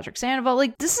year of Patrick Sandoval.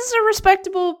 Like, this is a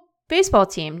respectable baseball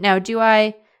team. Now, do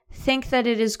I think that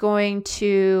it is going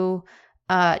to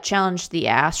challenge the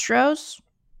Astros?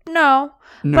 No.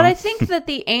 But I think that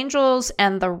the Angels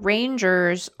and the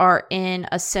Rangers are in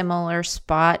a similar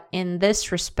spot in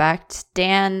this respect.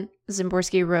 Dan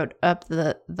Szymborski wrote up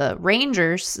the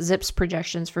Rangers Zips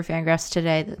projections for Fangraphs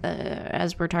today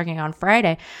as we're talking on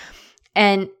Friday.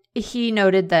 And he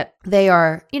noted that they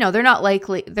are,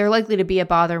 they're likely to be a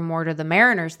bother more to the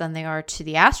Mariners than they are to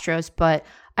the Astros, but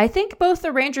I think both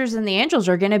the Rangers and the Angels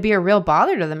are going to be a real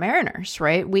bother to the Mariners,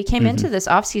 right? We came into this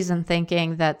offseason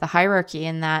thinking that the hierarchy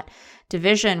in that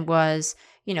division was,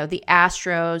 the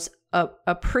Astros,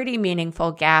 a pretty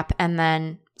meaningful gap, and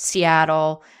then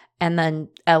Seattle, and then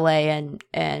LA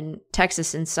and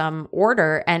Texas in some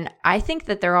order. And I think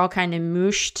that they're all kind of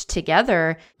mooshed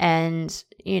together. And,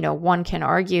 one can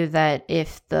argue that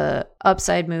if the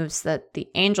upside moves that the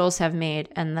Angels have made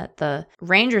and that the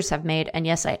Rangers have made, and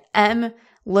yes, I am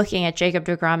looking at Jacob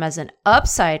deGrom as an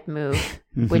upside move,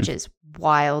 which is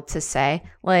wild to say.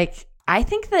 Like, I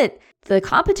think that the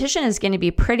competition is going to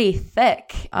be pretty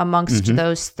thick amongst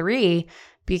those three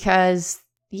because,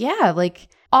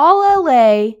 all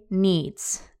LA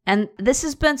needs, and this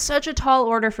has been such a tall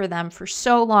order for them for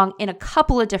so long in a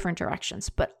couple of different directions,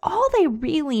 but all they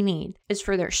really need is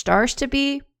for their stars to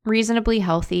be reasonably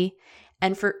healthy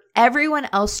and for everyone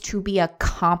else to be a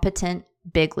competent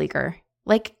big leaguer.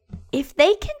 Like, if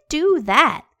they can do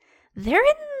that, they're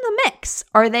in the mix.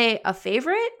 Are they a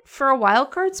favorite for a wild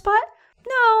card spot?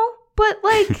 No, but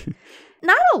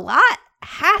not a lot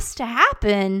has to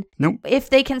happen if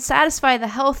they can satisfy the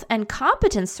health and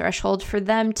competence threshold for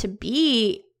them to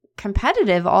be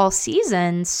competitive all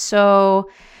season. So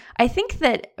I think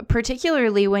that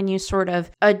particularly when you sort of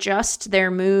adjust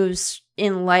their moves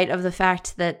in light of the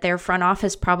fact that their front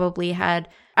office probably had,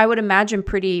 I would imagine,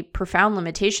 pretty profound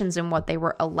limitations in what they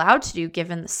were allowed to do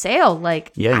given the sale.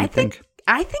 Like, I think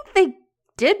they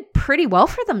did pretty well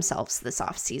for themselves this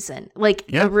offseason. Like,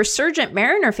 a resurgent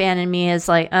Mariner fan in me is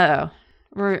like, uh-oh.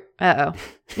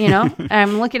 You know,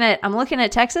 I'm looking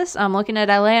at Texas, I'm looking at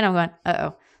LA, and I'm going,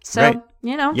 uh-oh. So, right.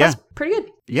 That's pretty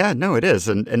good. Yeah, no, it is.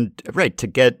 And right, to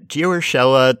get Gio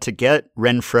Urshela, to get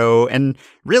Renfroe, and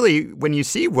really, when you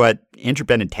see what Andrew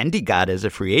Benintendi got as a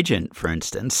free agent, for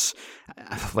instance,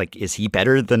 like, is he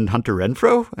better than Hunter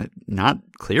Renfroe? Not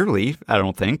clearly, I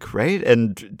don't think, right?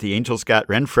 And the Angels got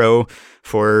Renfroe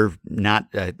for not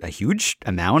a huge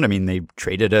amount. I mean, they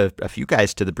traded a few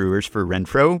guys to the Brewers for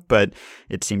Renfroe, but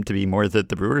it seemed to be more that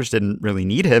the Brewers didn't really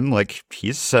need him. Like,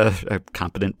 he's a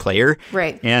competent player.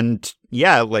 Right. And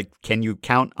yeah, like, can you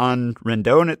count on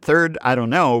Rendon at third? I don't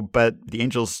know, but the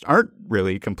Angels aren't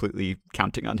really completely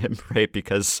counting on him, right?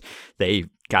 Because they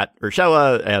got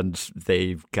Urshela and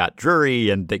they got Drury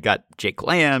and they got Jake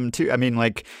Lamb too. I mean,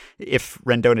 like, if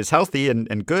Rendon is healthy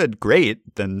and good,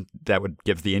 great, then that would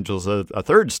give the Angels a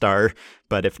third star.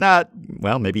 But if not,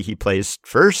 well, maybe he plays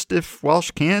first if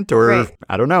Walsh can't, or right.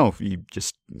 I don't know, you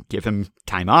just give him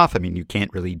time off. I mean, you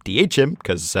can't really DH him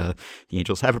because the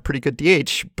Angels have a pretty good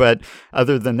DH. But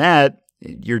other than that,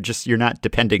 you're not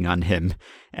depending on him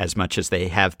as much as they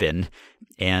have been.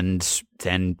 And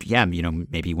then, yeah,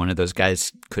 maybe one of those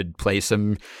guys could play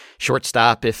some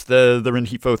shortstop if the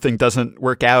Rengifo thing doesn't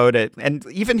work out. And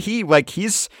even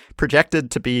he's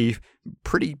projected to be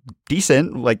pretty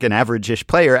decent, like an average-ish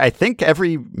player. I think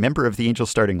every member of the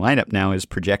Angels starting lineup now is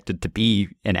projected to be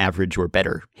an average or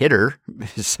better hitter.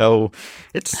 So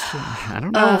it's, I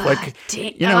don't know,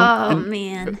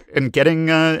 man. And getting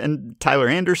and Tyler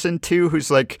Anderson too, who's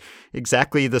like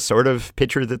exactly the sort of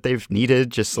pitcher that they've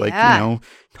needed, just like,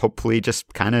 hopefully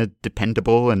just kind of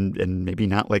dependable and maybe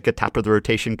not like a top of the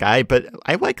rotation guy, but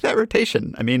I like that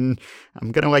rotation. I mean,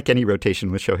 I'm going to like any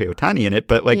rotation with Shohei Ohtani in it,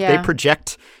 but they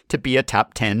project to be a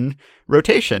top 10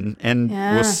 rotation, and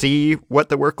we'll see what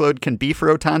the workload can be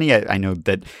for Ohtani. I know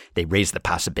that they raised the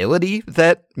possibility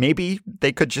that maybe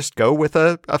they could just go with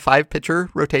a 5-pitcher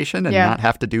rotation and not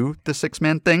have to do the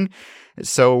 6-man thing.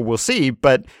 So we'll see.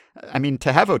 But I mean,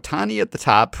 to have Ohtani at the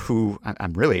top, who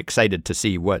I'm really excited to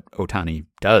see what Ohtani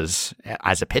does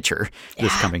as a pitcher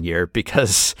this coming year,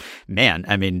 because, man,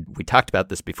 I mean, we talked about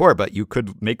this before, but you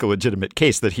could make a legitimate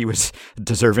case that he was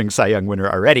deserving Cy Young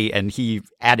winner already, and he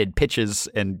added pitches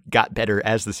and got better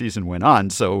as the season went on.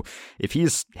 So if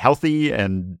he's healthy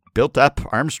and built up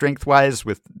arm strength wise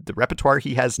with the repertoire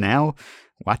he has now,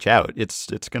 watch out. It's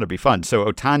going to be fun. So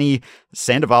Ohtani,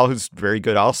 Sandoval, who's very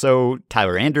good also,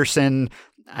 Tyler Anderson.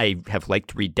 I have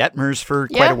liked Reed Detmers for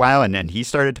quite a while, and then he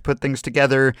started to put things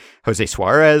together. Jose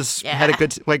Suarez had a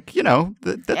good,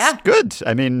 that's good.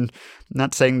 I mean, I'm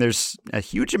not saying there's a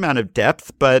huge amount of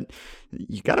depth, but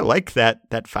you got to like that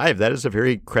 5. That is a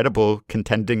very credible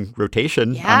contending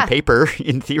rotation on paper,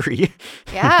 in theory.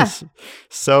 Yeah.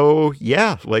 So,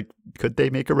 could they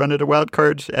make a run at a wild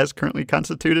card as currently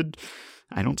constituted?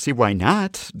 I don't see why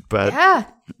not, but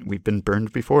we've been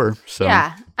burned before. So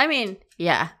yeah, I mean,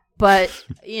 but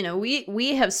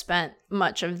we have spent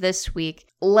much of this week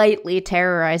lightly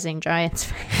terrorizing Giants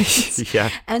fans.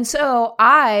 And so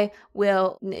I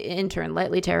will in turn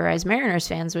lightly terrorize Mariners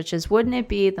fans, which is, wouldn't it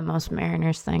be the most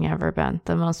Mariners thing ever been?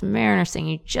 The most Mariners thing.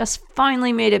 You just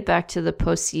finally made it back to the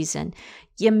postseason.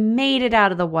 You made it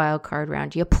out of the wild card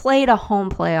round. You played a home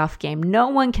playoff game. No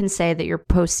one can say that your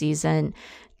postseason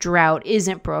drought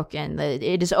isn't broken.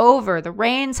 It is over. The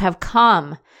rains have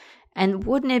come. And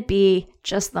wouldn't it be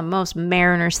just the most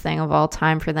Mariners thing of all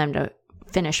time for them to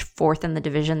finish 4th in the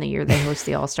division the year they host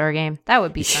the All-Star game? That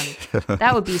would be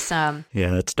some.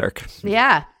 Yeah, that's dark.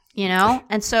 Yeah,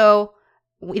 And so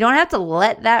we don't have to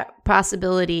let that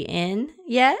possibility in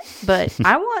yet, but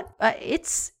I want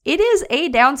it is a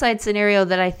downside scenario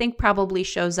that I think probably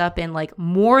shows up in like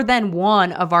more than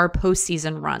one of our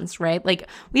postseason runs, right? Like,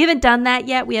 we haven't done that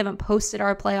yet. We haven't posted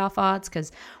our playoff odds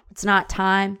because it's not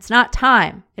time. It's not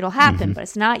time. It'll happen, but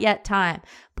it's not yet time.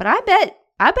 But I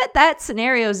bet that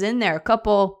scenario's in there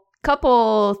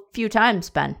a few times,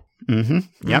 Ben.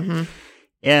 Mm-hmm. Yep. Mm-hmm.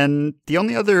 And the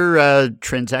only other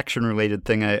transaction-related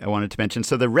thing I wanted to mention,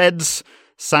 so the Reds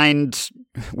signed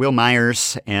Will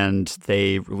Myers, and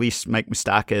they released Mike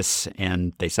Moustakas,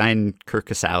 and they signed Kirk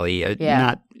Casale.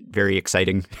 Not very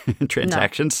exciting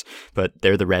transactions, but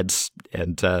they're the Reds,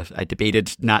 and I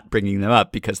debated not bringing them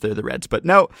up because they're the Reds. But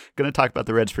no, going to talk about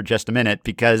the Reds for just a minute,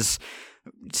 because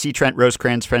C. Trent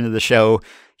Rosecrans, friend of the show,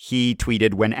 he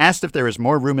tweeted, when asked if there was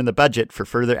more room in the budget for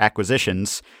further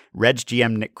acquisitions, Reds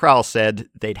GM Nick Krall said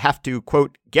they'd have to,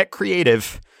 quote, get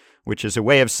creative, which is a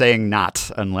way of saying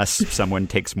not unless someone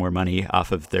takes more money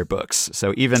off of their books.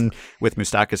 So even with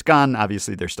Moustakas gone,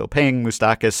 obviously they're still paying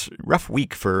Moustakas. Rough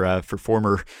week for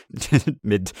former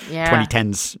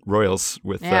mid-2010s Royals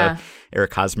with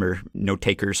Eric Hosmer. No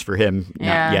takers for him,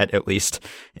 not yet at least.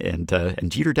 And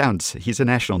Jeter Downs, he's a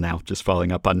national now, just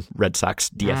following up on Red Sox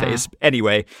DFAs.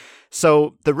 Anyway,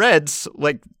 so the Reds,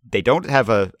 they don't have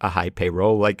a high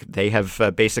payroll. They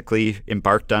have basically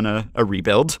embarked on a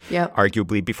rebuild,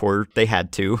 arguably before they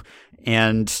had to.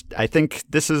 And I think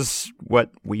this is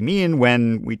what we mean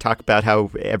when we talk about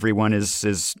how everyone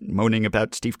is moaning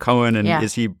about Steve Cohen and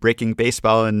is he breaking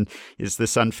baseball and is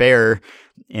this unfair?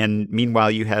 And meanwhile,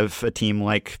 you have a team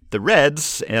like the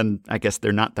Reds, and I guess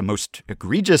they're not the most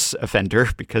egregious offender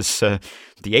because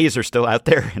the A's are still out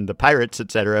there and the Pirates,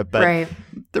 et cetera. But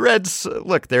the Reds,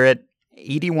 look, they're at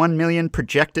 81 million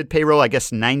projected payroll, I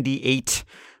guess 98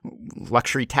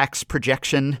 luxury tax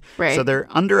projection. So they're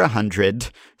under 100.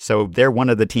 So they're one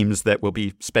of the teams that will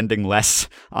be spending less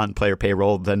on player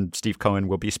payroll than Steve Cohen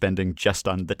will be spending just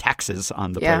on the taxes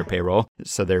on the player payroll.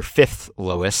 So they're fifth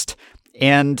lowest.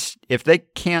 And if they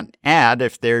can't add,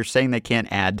 if they're saying they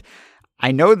can't add,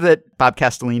 I know that Bob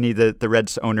Castellini, the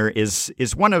Reds owner, is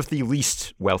one of the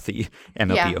least wealthy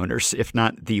MLB owners, if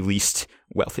not the least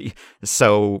wealthy.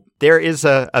 So there is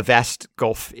a vast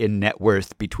gulf in net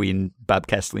worth between Bob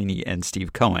Castellini and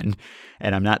Steve Cohen.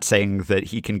 And I'm not saying that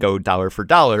he can go dollar for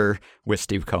dollar with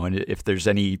Steve Cohen. If there's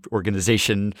any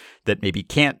organization that maybe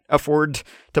can't afford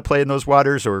to play in those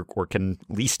waters or can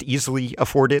least easily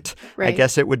afford it, I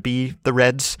guess it would be the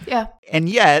Reds. And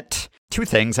yet, two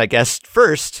things, I guess.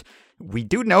 First, we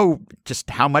do know just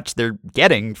how much they're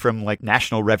getting from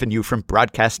national revenue from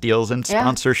broadcast deals and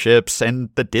sponsorships and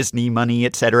the Disney money,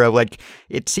 et cetera.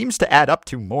 It seems to add up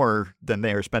to more than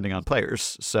they are spending on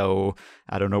players. So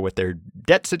I don't know what their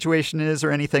debt situation is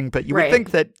or anything, but you would think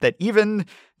that even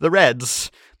the Reds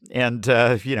and,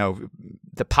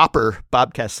 the pauper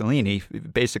Bob Castellini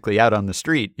basically out on the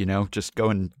street, just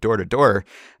going door to door.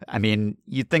 I mean,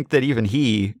 you'd think that even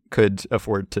he could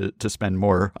afford to spend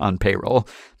more on payroll.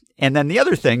 And then the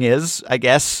other thing is, I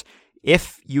guess,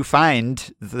 if you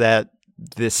find that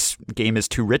this game is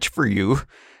too rich for you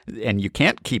and you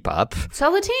can't keep up,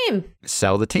 sell the team.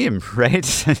 Sell the team,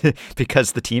 right?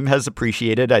 Because the team has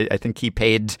appreciated. I think he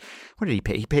paid, what did he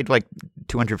pay? He paid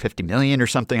 $250 million or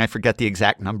something. I forget the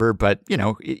exact number, but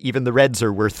even the Reds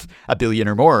are worth $1 billion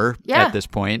or more at this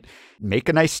point. Make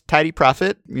a nice tidy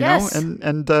profit, you know,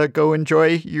 and go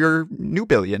enjoy your new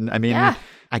billion. I mean,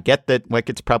 I get that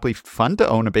it's probably fun to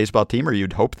own a baseball team, or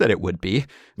you'd hope that it would be.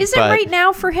 Is it right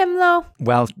now for him though?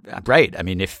 Well, right. I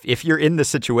mean, if you're in the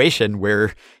situation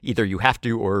where either you have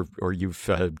to or you've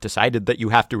decided that you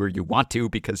have to or you want to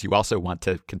because you also want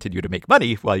to continue to make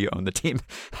money while you own the team,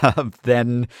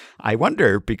 then I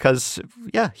wonder because,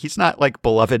 he's not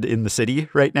beloved in the city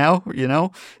right now,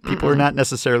 People are not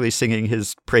necessarily singing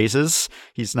his praises.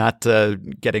 He's not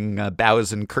getting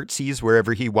bows and curtsies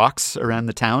wherever he walks around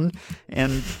the town.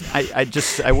 And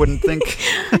I wouldn't think.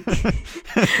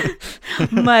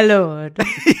 My lord.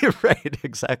 Right,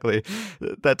 exactly.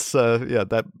 That's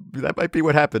that might be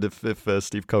what happened if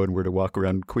Steve Cohen were to walk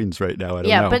around Queens right now. I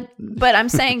don't know. but I'm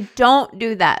saying don't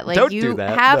do that. Don't do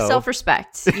that. Have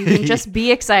self-respect. You can just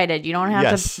be excited. You don't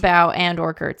have to bow and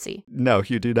or curtsy. No,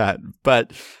 you do not.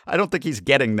 But I don't think he's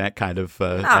getting that kind of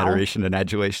adoration and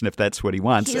adulation if that's what he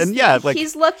wants.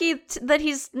 He's lucky that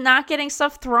he's not getting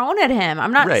stuff thrown at him.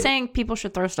 I'm not saying people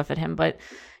should throw stuff at him, but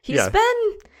he's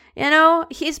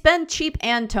been cheap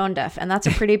and tone deaf, and that's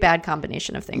a pretty bad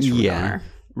combination of things for an owner.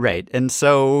 Right. And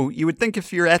so you would think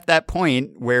if you're at that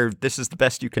point where this is the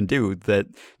best you can do, that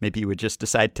maybe you would just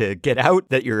decide to get out,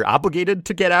 that you're obligated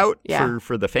to get out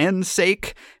for the fans'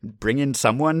 sake, bring in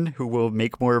someone who will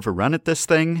make more of a run at this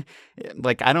thing.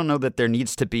 I don't know that there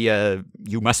needs to be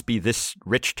you must be this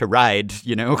rich to ride,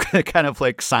 kind of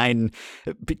sign,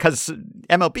 because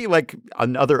MLB,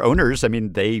 on other owners, I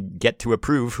mean, they get to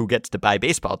approve who gets to buy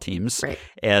baseball teams. Right.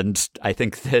 And I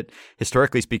think that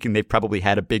historically speaking, they've probably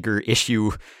had a bigger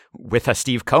issue with a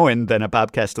Steve Cohen than a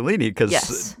Bob Castellini,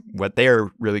 because what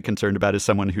they're really concerned about is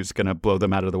someone who's going to blow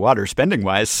them out of the water spending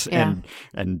wise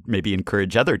and maybe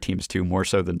encourage other teams to, more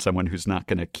so than someone who's not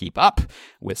going to keep up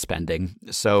with spending.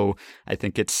 So I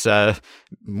think it's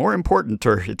more important,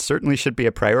 or it certainly should be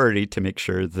a priority, to make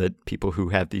sure that people who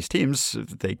have these teams,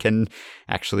 they can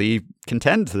actually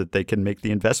contend that they can make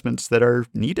the investments that are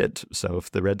needed. So if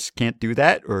the Reds can't do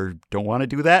that or don't want to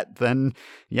do that, then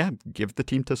give the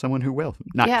team to someone who will.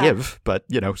 Not give, but,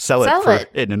 sell it for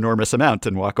an enormous amount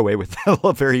and walk away with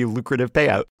a very lucrative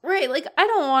payout. Right. Like, I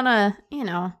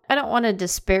don't want to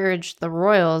disparage the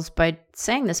Royals by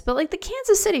saying this, but like the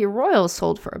Kansas City Royals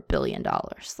sold for $1 billion.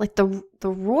 Like the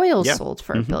Royals sold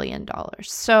for $1 billion.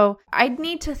 So I'd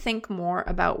need to think more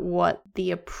about what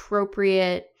the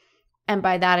appropriate, and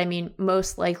by that I mean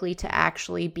most likely to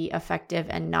actually be effective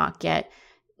and not get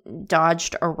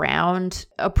dodged around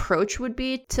approach would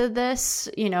be to this.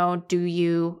 Do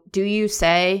you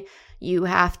say you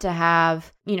have to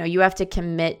have, you have to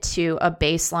commit to a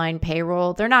baseline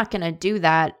payroll? They're not going to do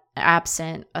that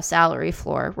absent a salary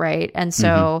floor, right? And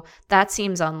so that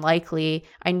seems unlikely.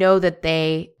 I know that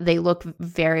they look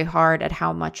very hard at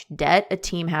how much debt a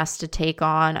team has to take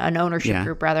on, an ownership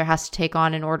group rather has to take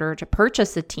on in order to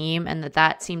purchase a team, and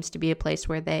that seems to be a place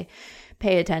where they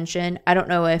pay attention. I don't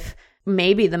know if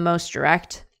maybe the most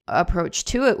direct approach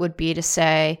to it would be to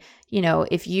say,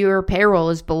 if your payroll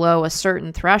is below a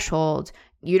certain threshold,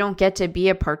 you don't get to be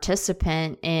a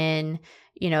participant in,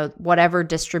 whatever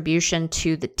distribution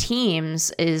to the teams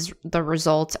is the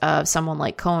result of someone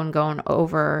like Cohen going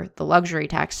over the luxury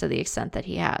tax to the extent that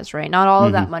he has, right? Not all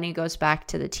of that money goes back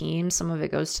to the team. Some of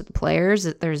it goes to the players.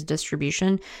 There's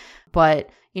distribution,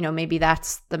 but, maybe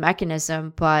that's the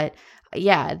mechanism. But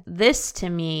yeah, this to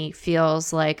me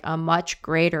feels like a much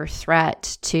greater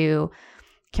threat to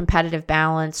competitive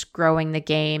balance, growing the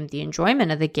game, the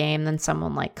enjoyment of the game than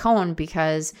someone like Cohen,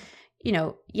 because,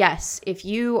 yes, if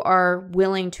you are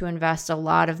willing to invest a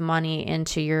lot of money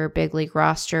into your big league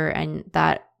roster and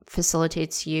that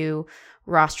facilitates you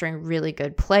rostering really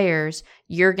good players,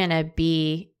 you're going to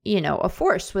be, a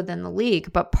force within the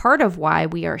league. But part of why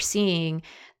we are seeing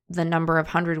the number of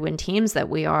 100-win teams that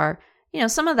we are,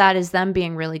 some of that is them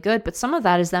being really good, but some of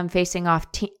that is them facing off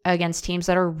against teams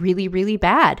that are really, really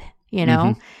bad,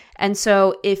 And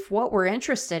so if what we're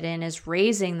interested in is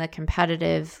raising the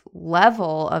competitive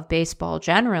level of baseball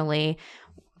generally,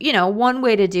 one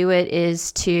way to do it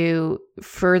is to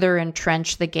further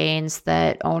entrench the gains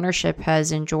that ownership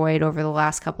has enjoyed over the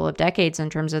last couple of decades in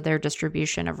terms of their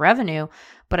distribution of revenue.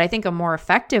 But I think a more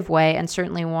effective way, and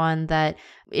certainly one that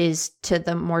is to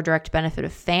the more direct benefit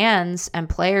of fans and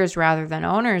players rather than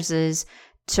owners, is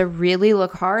to really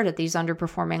look hard at these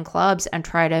underperforming clubs and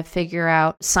try to figure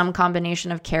out some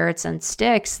combination of carrots and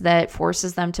sticks that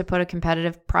forces them to put a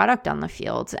competitive product on the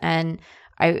field. And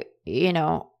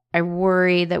I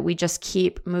worry that we just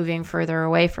keep moving further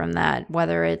away from that,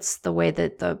 whether it's the way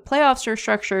that the playoffs are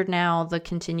structured now, the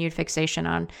continued fixation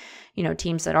on,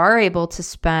 teams that are able to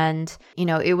spend.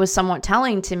 It was somewhat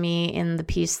telling to me in the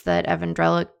piece that Evan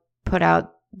Drellich put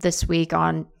out this week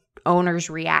on owners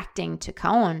reacting to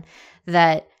Cohen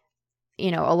that,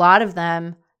 a lot of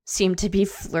them seem to be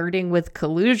flirting with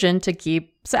collusion to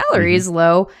keep salaries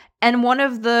low. And one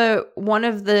of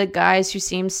the guys who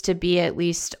seems to be at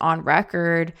least on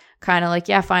record kind of like,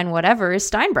 yeah, fine, whatever, is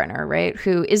Steinbrenner, right?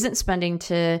 Who isn't spending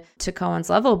to Cohen's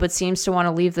level, but seems to want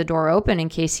to leave the door open in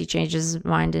case he changes his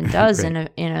mind and does right.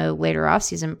 in a later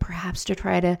offseason, perhaps to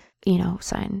try to,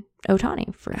 sign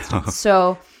Ohtani, for instance.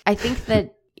 So I think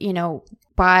that,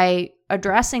 by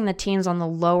addressing the teams on the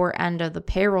lower end of the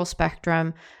payroll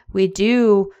spectrum, we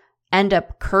do end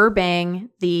up curbing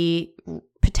the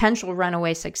potential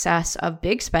runaway success of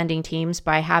big spending teams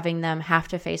by having them have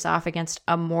to face off against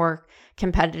a more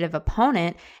competitive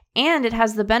opponent. And it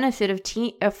has the benefit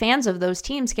of fans of those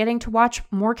teams getting to watch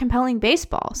more compelling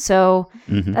baseball. So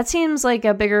that seems like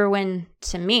a bigger win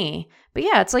to me. But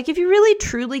yeah, it's like if you really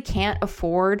truly can't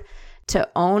afford to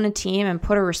own a team and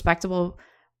put a respectable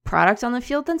product on the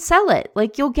field, then sell it.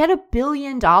 Like, you'll get $1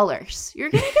 billion. You're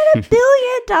going to get $1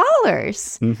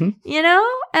 billion,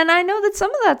 And I know that some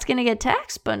of that's going to get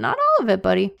taxed, but not all of it,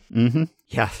 buddy.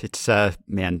 Yeah, it's,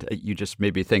 man, you just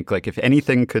made me think, like, if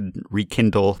anything could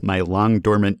rekindle my long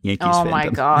dormant Yankees fandom. Oh my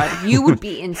God, you would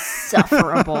be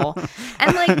insufferable.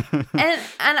 And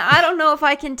I don't know if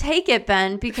I can take it,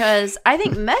 Ben, because I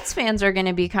think Mets fans are going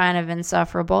to be kind of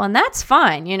insufferable, and that's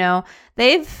fine.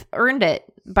 They've earned it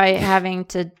by having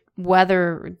to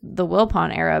weather the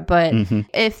Wilpon era. But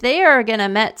if they are going to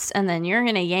Mets and then you're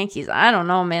going to Yankees, I don't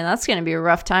know, man, that's going to be a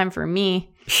rough time for me.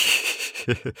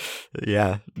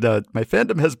 Yeah, no, my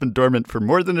fandom has been dormant for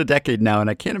more than a decade now, and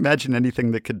I can't imagine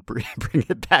anything that could bring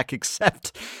it back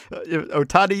except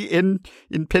Ohtani in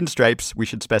pinstripes. We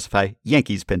should specify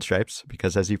Yankees pinstripes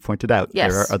because, as you pointed out,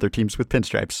 there are other teams with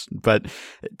pinstripes. But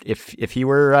if he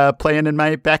were playing in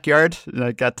my backyard, and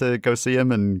I got to go see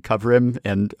him and cover him,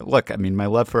 and look, I mean, my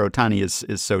love for Ohtani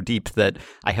is so deep that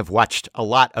I have watched a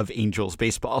lot of Angels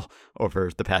baseball over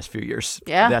the past few years.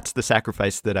 Yeah, that's the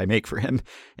sacrifice that I make for him.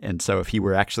 And so if he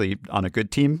were actually on a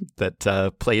good team that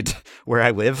played where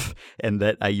I live and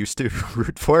that I used to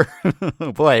root for.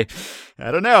 Boy,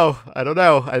 I don't know.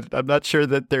 I'm not sure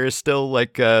that there is still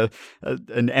like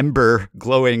an ember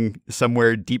glowing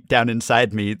somewhere deep down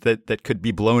inside me that could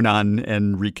be blown on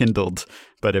and rekindled.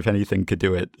 But if anything could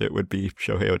do it, it would be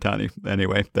Shohei Ohtani.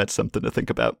 Anyway, that's something to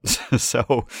think about.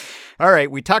 So, all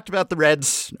right, we talked about the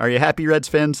Reds. Are you happy, Reds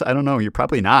fans? I don't know. You're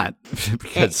probably not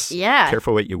because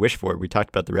careful what you wish for. We talked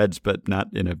about the Reds, but not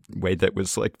in a way that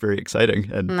was like very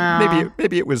exciting. And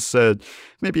maybe it was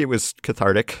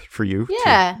cathartic for you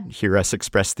to hear us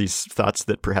express these thoughts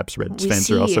that perhaps Reds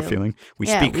fans are also feeling. We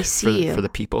speak for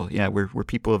the people. Yeah, we're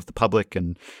people of the public,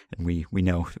 and we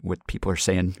know what people are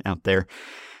saying out there.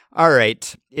 All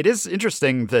right. It is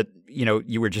interesting that,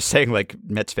 you were just saying like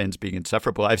Mets fans being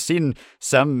insufferable. I've seen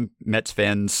some Mets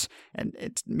fans, and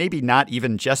it's maybe not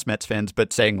even just Mets fans,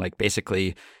 but saying like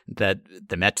basically that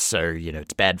the Mets are,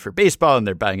 it's bad for baseball and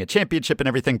they're buying a championship and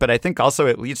everything. But I think also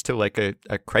it leads to like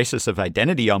a crisis of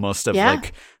identity almost of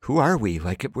like, who are we?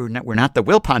 Like we're not the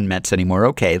Wilpon Mets anymore.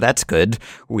 Okay, that's good.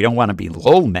 We don't want to be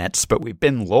Lowell Mets, but we've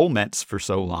been Lowell Mets for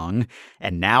so long.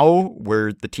 And now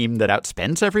we're the team that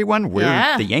outspends everyone.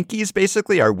 We're the Yankees,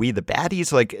 basically. Are we the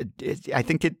baddies? Like, I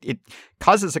think it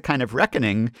causes a kind of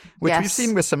reckoning, which we've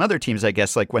seen with some other teams, I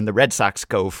guess, like when the Red Sox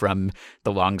go from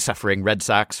the long-suffering Red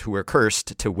Sox who are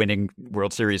cursed to winning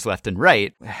World Series left and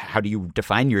right. How do you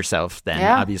define yourself then?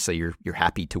 Obviously, you're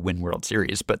happy to win World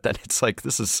Series, but then it's like,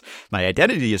 this is, my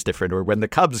identity is different. Or when the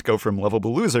Cubs go from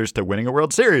lovable losers to winning a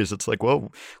World Series, it's like,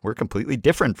 well, we're completely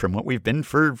different from what we've been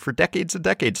for decades and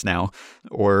decades now.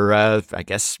 Or I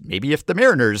guess maybe if the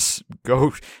Mariners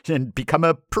go and become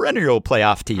a perennial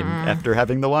playoff team after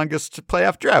having the longest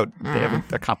playoff drought. They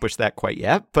haven't accomplished that quite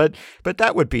yet, but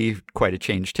that would be quite a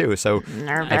change too. So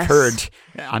I've heard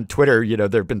on Twitter,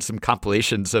 there have been some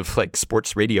compilations of like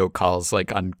sports radio calls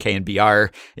like on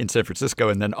KNBR in San Francisco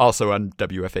and then also on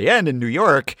WFAN in New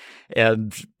York,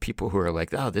 and people who are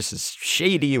like, oh, this is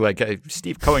shady, like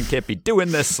Steve Cohen can't be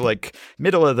doing this, like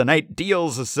middle of the night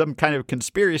deals is some kind of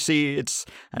conspiracy. It's,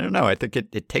 I don't know, I think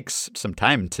it takes some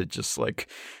time to just like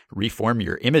reform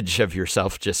your image of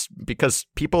yourself, just because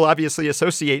people obviously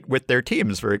associate with their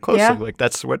teams very closely. Like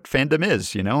that's what fandom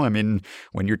is, I mean,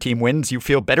 when your team wins, you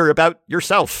feel better about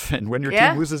yourself, and when your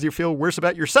team loses, you feel worse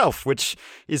about yourself, which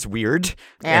is weird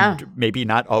and maybe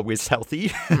not always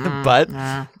healthy,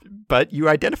 but you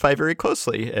identify very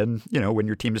closely. And, when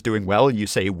your team is doing well, you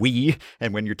say we,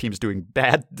 and when your team's doing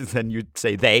bad, then you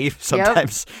say they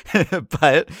sometimes.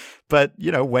 But,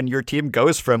 when your team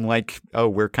goes from like, oh,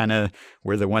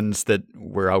 we're the ones that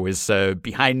we're always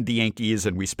behind the Yankees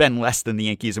and we spend less than the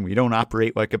Yankees and we don't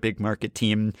operate like a big market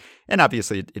team. And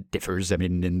obviously it differs. I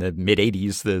mean, in the mid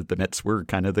 80s, the Mets were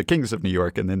kind of the kings of New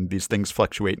York, and then these things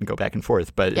fluctuate and go back and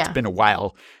forth. But it's been a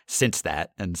while since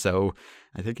that. And so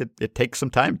I think it takes some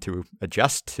time to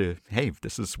adjust to, hey,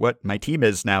 this is what my team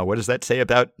is now. What does that say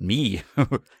about me?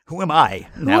 Who am I?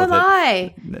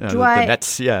 Do I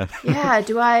Mets,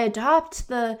 do I adopt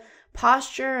the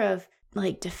posture of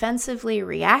like defensively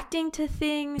reacting to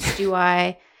things? Do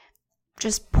I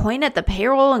just point at the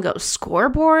payroll and go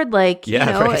scoreboard? Like,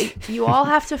 right. You all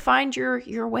have to find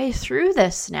your way through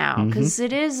this now, because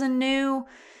it's a new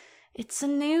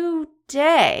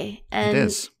day. And, it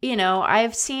is.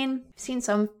 I've seen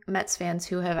some Mets fans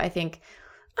who have, I think,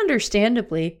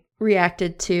 understandably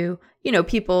reacted to,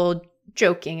 people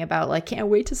joking about like, can't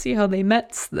wait to see how they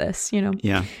Mets this,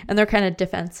 Yeah. And they're kind of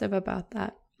defensive about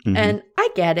that. And I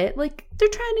get it. Like, they're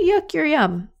trying to yuck your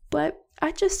yum. But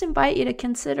I just invite you to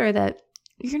consider that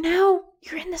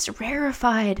you're in this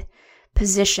rarefied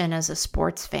position as a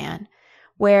sports fan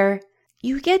where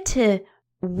you get to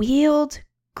wield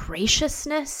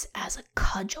graciousness as a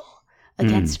cudgel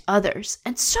against others.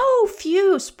 And so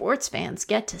few sports fans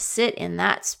get to sit in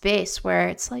that space where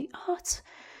it's like, oh, it's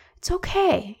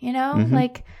okay,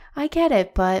 like, I get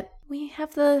it, but we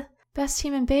have the best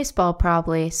team in baseball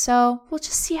probably, so we'll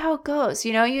just see how it goes.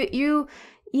 You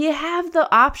have the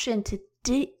option to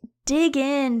dig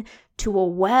in to a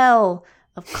well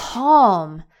of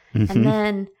calm and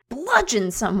then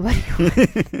bludgeon somebody with.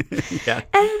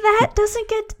 And that doesn't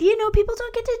get, people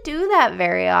don't get to do that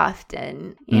very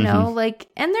often, like,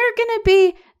 and there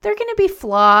are gonna be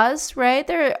flaws, right?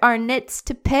 There are nits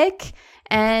to pick.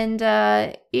 And,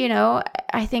 I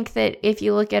think that if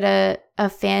you look at a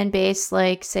fan base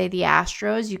like, say, the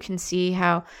Astros, you can see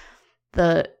how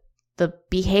the the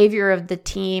behavior of the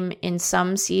team in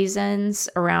some seasons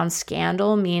around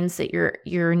scandal means that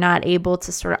you're not able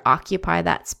to sort of occupy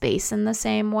that space in the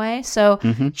same way. So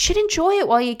you should enjoy it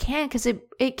while you can, because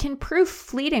it can prove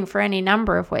fleeting for any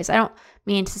number of ways. I don't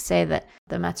mean to say that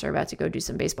the Mets are about to go do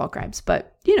some baseball crimes,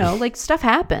 but like stuff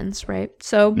happens, right?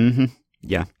 So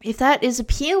yeah, if that is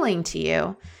appealing to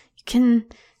you, you can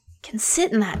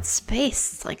sit in that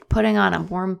space. It's like putting on a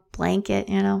warm blanket,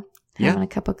 having a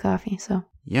cup of coffee. So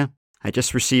yeah. I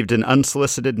just received an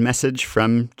unsolicited message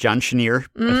from John Chenier,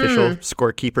 official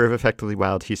scorekeeper of Effectively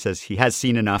Wild. He says he has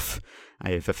seen enough.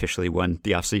 I have officially won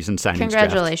the offseason signings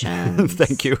Congratulations. draft.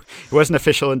 Thank you. It wasn't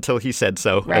official until he said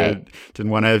so. Right. I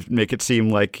didn't want to make it seem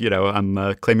like,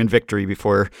 I'm claiming victory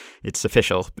before it's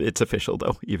official. It's official,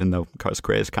 though, even though Carlos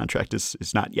Correa's contract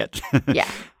is not yet. Yeah.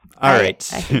 All right.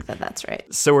 I think that's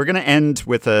right. So we're going to end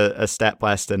with a stat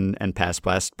blast and pass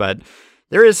blast, but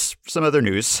there is some other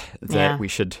news that we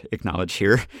should acknowledge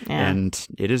here, and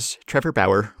it is Trevor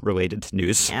Bauer related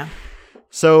news. Yeah.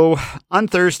 So on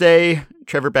Thursday,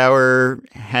 Trevor Bauer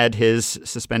had his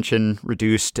suspension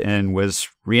reduced and was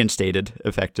reinstated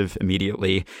effective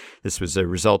immediately. This was a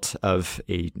result of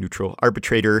a neutral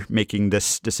arbitrator making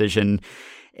this decision.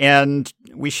 And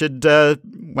we should,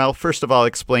 first of all,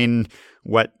 explain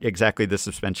what exactly the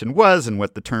suspension was and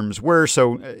what the terms were.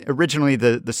 So originally,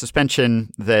 the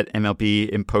suspension that MLB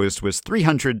imposed was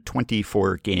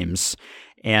 324 games.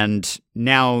 And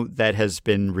now that has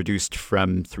been reduced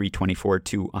from 324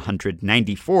 to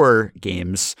 194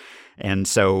 games. And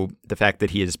so the fact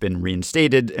that he has been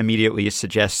reinstated immediately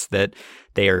suggests that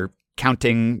they are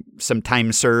counting some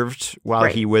time served while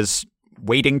he was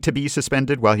waiting to be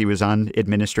suspended, while he was on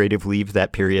administrative leave,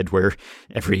 that period where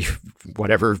every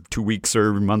 2 weeks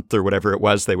or month or whatever it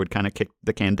was, they would kind of kick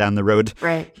the can down the road.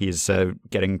 Right. He's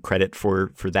getting credit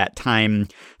for that time.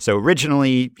 So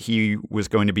originally he was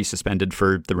going to be suspended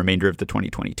for the remainder of the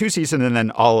 2022 season and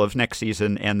then all of next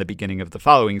season and the beginning of the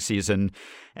following season.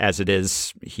 As it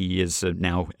is, he is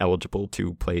now eligible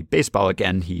to play baseball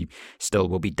again. He still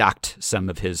will be docked some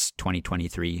of his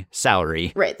 2023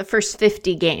 salary. Right, the first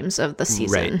 50 games of the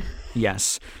season. Right,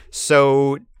 yes.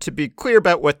 So to be clear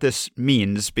about what this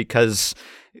means, because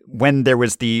when there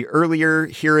was the earlier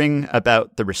hearing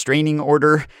about the restraining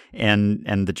order and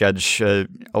the judge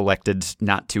elected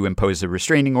not to impose a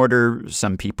restraining order,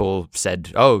 some people said,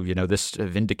 this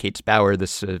vindicates Bauer.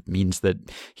 This means that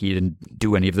he didn't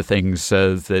do any of the things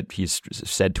that he's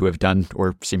said to have done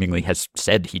or seemingly has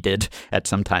said he did at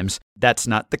some times. That's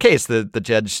not the case. The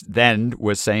judge then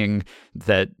was saying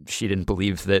that she didn't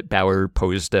believe that Bauer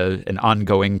posed an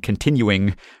ongoing,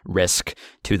 continuing risk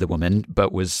to the woman,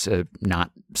 but was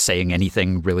not saying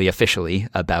anything really officially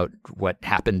about what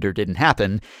happened or didn't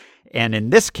happen. And in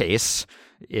this case,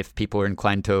 if people are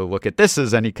inclined to look at this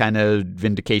as any kind of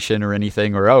vindication or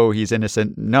anything, or, he's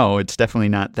innocent, no, it's definitely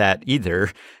not that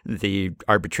either. The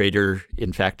arbitrator,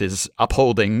 in fact, is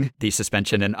upholding the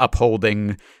suspension and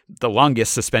upholding the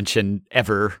longest suspension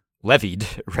ever levied,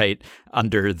 right,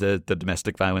 under the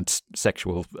domestic violence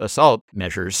sexual assault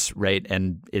measures, right,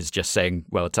 and is just saying,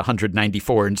 well, it's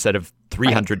 194 instead of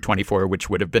 324, which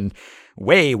would have been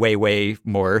way, way, way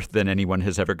more than anyone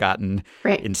has ever gotten.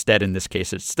 Right. Instead, in this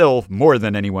case, it's still more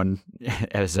than anyone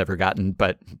has ever gotten,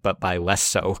 but by less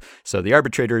so. So the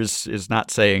arbitrator is not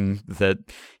saying that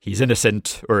he's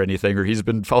innocent or anything, or he's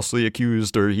been falsely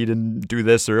accused, or he didn't do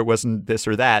this, or it wasn't this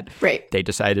or that. Right. They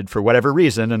decided for whatever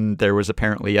reason, and there was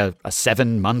apparently a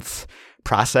 7-month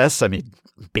process. I mean,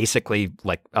 basically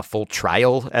like a full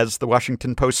trial, as the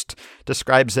Washington Post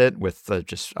describes it, with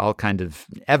just all kind of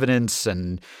evidence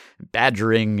and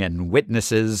badgering and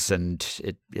witnesses, and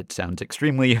it sounds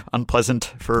extremely unpleasant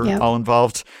for all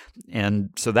involved. And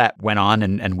so that went on,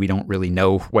 and we don't really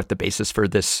know what the basis for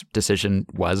this decision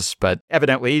was, but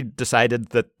evidently decided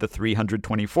that the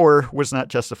 324 was not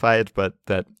justified, but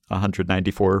that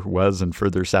 194 was, and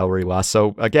further salary loss.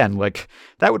 So again, like,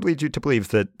 that would lead you to believe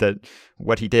that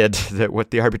what he did, that what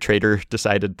the arbitrator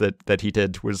decided that he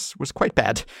did was quite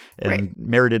bad and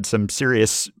merited some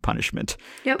serious punishment.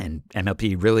 Yep. And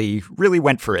MLB really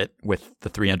went for it with the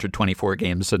 324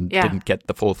 games and didn't get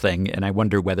the full thing. And I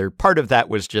wonder whether part of that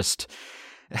was just,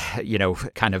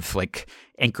 kind of like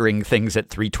anchoring things at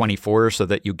 324 so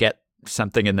that you get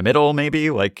something in the middle, maybe,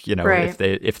 like,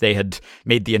 if they had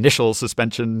made the initial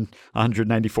suspension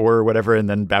 194 or whatever, and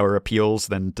then Bauer appeals,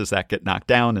 then does that get knocked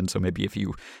down? And so maybe if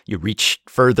you reach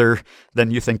further than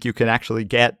you think you can actually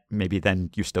get, maybe then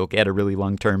you still get a really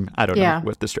long term. I don't know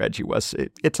what the strategy was.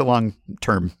 It's a long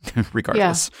term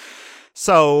regardless.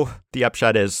 So the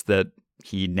upshot is that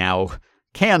he now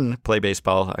can play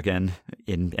baseball again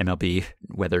in MLB.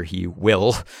 Whether he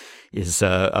will is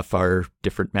a far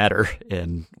different matter,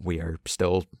 and we are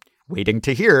still waiting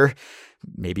to hear,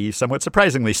 maybe somewhat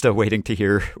surprisingly still waiting to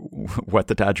hear what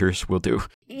the Dodgers will do.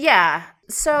 Yeah.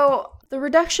 So the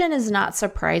reduction is not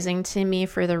surprising to me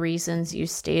for the reasons you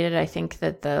stated. I think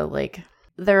that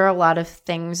there are a lot of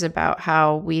things about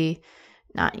how we,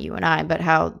 not you and I, but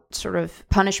how sort of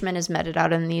punishment is meted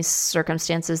out in these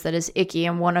circumstances that is icky.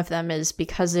 And one of them is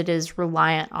because it is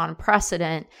reliant on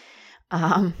precedent.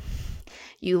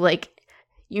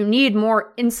 You need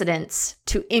more incidents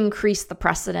to increase the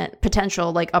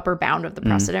potential upper bound of the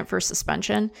precedent for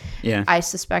suspension. Yeah. I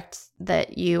suspect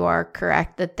that you are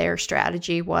correct that their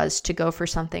strategy was to go for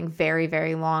something very,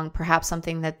 very long, perhaps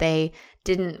something that they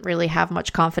didn't really have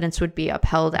much confidence would be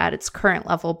upheld at its current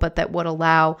level, but that would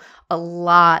allow a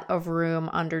lot of room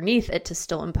underneath it to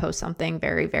still impose something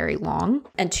very, very long.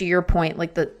 And to your point,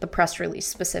 the press release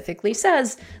specifically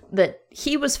says that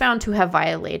he was found to have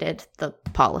violated the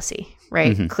policy,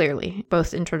 right? Mm-hmm. Clearly,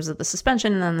 both in terms of the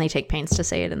suspension, and then they take pains to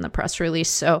say it in the press release.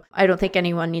 So I don't think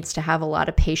anyone needs to have a lot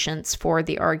of patience for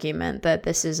the argument that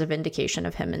this is a vindication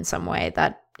of him in some way.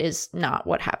 That is not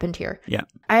what happened here. Yeah.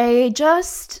 I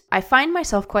find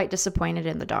myself quite disappointed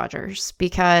in the Dodgers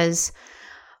because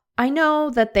I know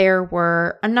that there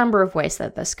were a number of ways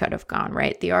that this could have gone,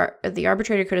 right? The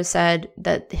arbitrator could have said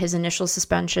that his initial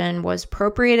suspension was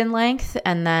appropriate in length,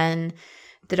 and then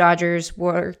the Dodgers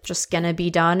were just going to be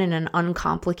done in an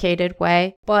uncomplicated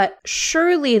way. But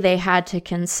surely they had to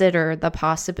consider the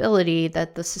possibility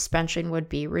that the suspension would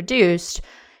be reduced.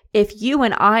 If you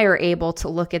and I are able to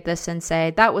look at this and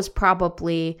say that was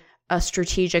probably a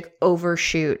strategic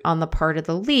overshoot on the part of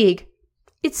the league,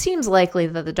 it seems likely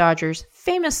that the Dodgers,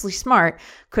 famously smart,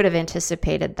 could have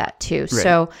anticipated that too. Right.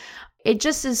 So it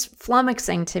just is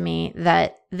flummoxing to me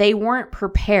that they weren't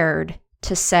prepared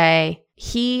to say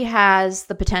he has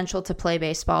the potential to play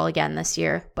baseball again this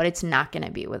year, but it's not going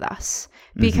to be with us.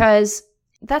 Mm-hmm. Because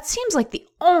that seems like the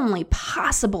only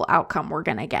possible outcome we're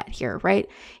going to get here, right?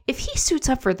 If he suits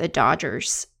up for the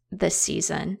Dodgers this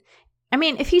season, I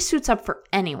mean, if he suits up for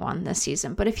anyone this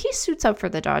season, but if he suits up for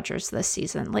the Dodgers this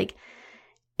season,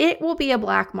 it will be a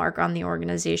black mark on the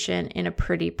organization in a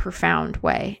pretty profound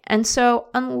way. And so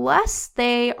unless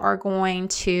they are going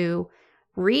to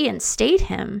reinstate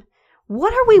him,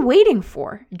 what are we waiting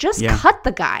for? Just cut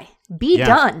the guy. Be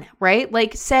done,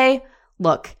 right? Say,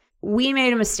 look, we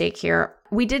made a mistake here.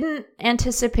 We didn't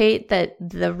anticipate that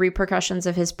the repercussions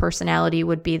of his personality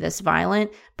would be this violent,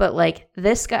 but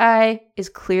this guy is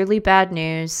clearly bad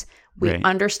news. We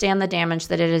understand the damage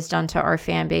that it has done to our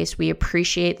fan base. We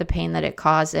appreciate the pain that it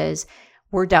causes.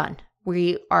 We're done.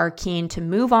 We are keen to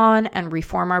move on and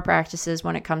reform our practices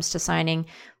when it comes to signing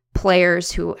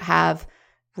players who have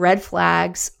red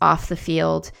flags off the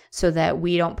field so that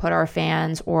we don't put our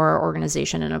fans or our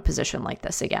organization in a position like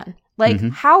this again.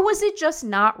 How was it just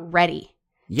not ready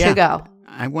to go?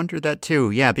 I wonder that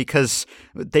too. Yeah, because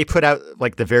they put out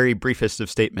the very briefest of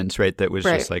statements, right? That was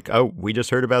just oh, we just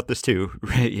heard about this too,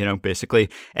 right? Basically.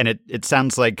 And it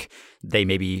sounds like they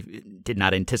maybe did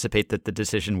not anticipate that the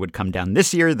decision would come down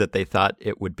this year, that they thought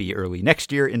it would be early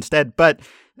next year instead. But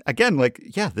again,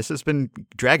 this has been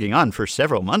dragging on for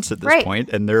several months at this point,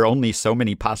 and there are only so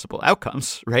many possible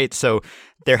outcomes, right? So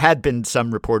there had been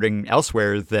some reporting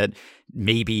elsewhere that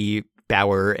maybe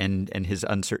Bauer and his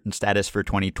uncertain status for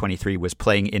 2023 was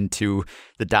playing into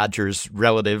the Dodgers'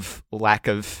 relative lack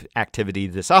of activity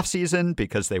this offseason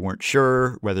because they weren't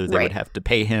sure whether they would have to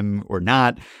pay him or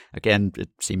not. Again, it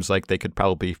seems like they could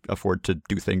probably afford to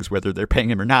do things whether they're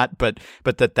paying him or not, but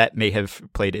that may have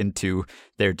played into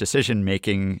their decision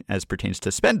making as pertains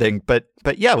to spending. But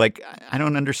yeah, I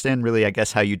don't understand really, I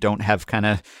guess, how you don't have kind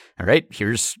of, all right,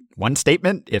 here's one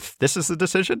statement if this is the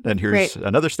decision, and here's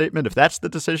another statement if that's the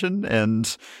decision,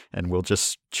 and we'll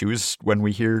just choose when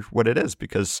we hear what it is.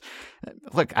 Because,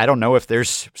 look, I don't know if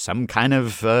there's some kind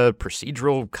of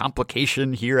procedural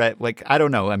complication here. I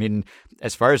don't know. I mean,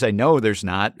 as far as I know, there's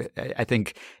not. I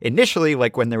think initially,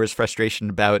 when there was frustration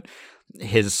about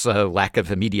his lack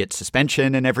of immediate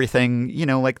suspension and everything,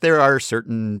 there are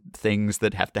certain things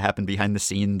that have to happen behind the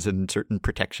scenes and certain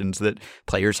protections that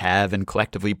players have and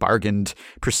collectively bargained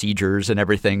procedures and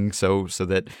everything. So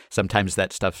that sometimes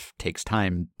that stuff takes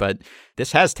time, but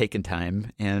this has taken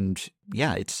time. And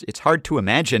yeah, it's hard to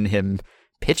imagine him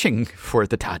pitching for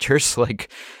the Dodgers.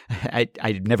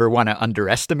 I never want to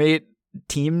underestimate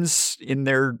teams in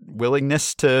their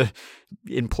willingness to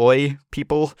employ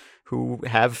people who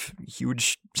have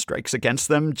huge strikes against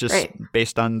them just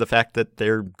based on the fact that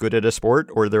they're good at a sport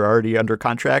or they're already under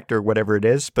contract or whatever it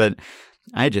is. But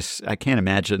I can't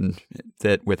imagine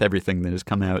that with everything that has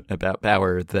come out about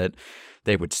Bauer that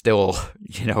they would still,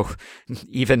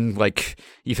 even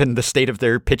the state of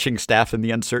their pitching staff and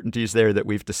the uncertainties there that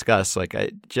we've discussed, I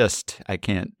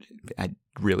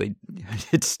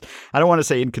don't want to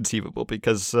say inconceivable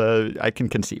because I can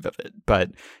conceive of it, but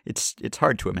it's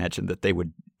hard to imagine that they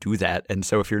would do that. And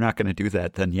so if you're not going to do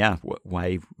that, then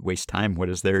why waste time? What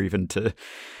is there even to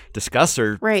discuss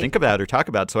or think about or talk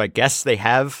about? So I guess they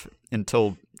have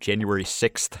until January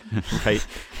 6th, right,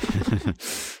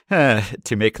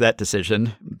 to make that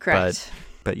decision. Correct.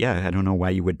 But yeah, I don't know why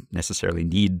you would necessarily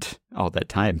need all that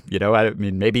time. I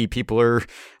mean, maybe people are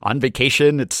on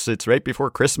vacation. It's right before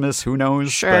Christmas. Who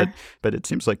knows? Sure. But it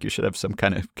seems like you should have some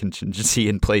kind of contingency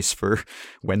in place for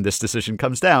when this decision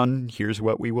comes down. Here's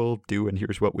what we will do and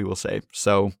here's what we will say.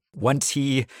 So once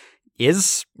he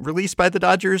is released by the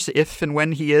Dodgers, if and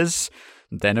when he is,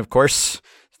 then of course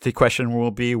the question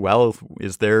will be, well,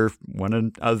 is there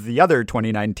one of the other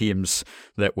 29 teams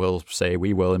that will say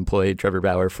we will employ Trevor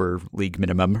Bauer for league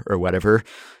minimum or whatever?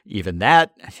 Even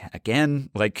that,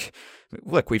 again,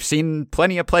 look, we've seen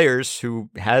plenty of players who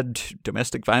had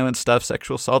domestic violence stuff,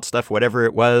 sexual assault stuff, whatever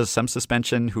it was, some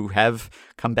suspension, who have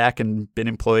come back and been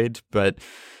employed. But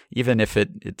even if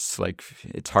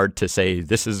it's hard to say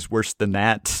this is worse than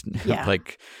that. Yeah.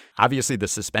 Obviously the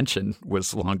suspension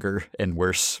was longer and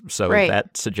worse. So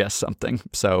that suggests something.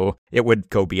 So it would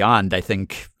go beyond, I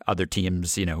think, other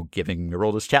teams, giving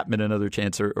Aroldis Chapman another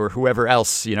chance or whoever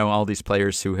else, all these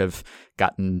players who have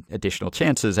gotten additional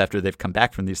chances after they've come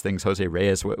back from these things, Jose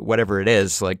Reyes, whatever it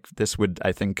is, this would,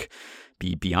 I think,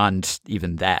 be beyond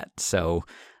even that. So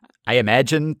I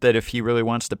imagine that if he really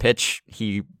wants to pitch,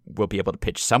 he will be able to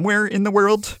pitch somewhere in the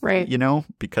world, right?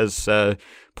 Because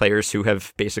players who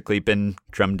have basically been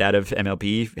drummed out of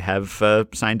MLB have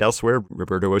signed elsewhere.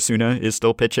 Roberto Osuna is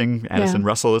still pitching. Addison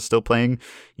Russell is still playing.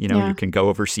 You can go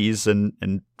overseas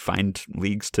and find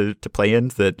leagues to play in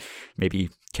that maybe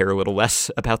care a little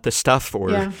less about this stuff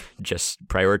or just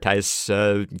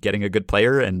prioritize getting a good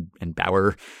player, and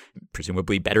Bauer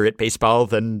presumably better at baseball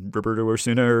than Roberto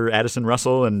Osuna or Addison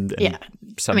Russell, and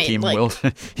some team will.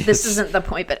 This isn't the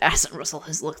point, but Addison Russell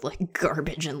has looked like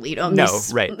garbage in Lido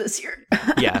this year.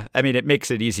 Yeah, I mean, it makes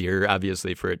it easier,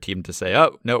 obviously, for a team to say,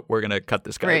 oh, no, we're going to cut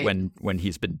this guy when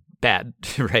he's been bad,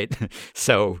 right?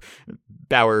 So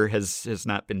Bauer has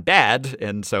not been bad,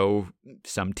 and so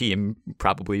some team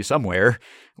probably somewhere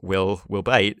will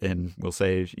bite and will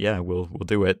say, yeah, we'll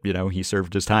do it. He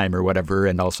served his time or whatever,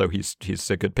 and also he's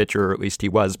a good pitcher, or at least he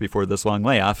was before this long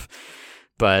layoff.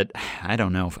 But I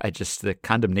don't know. The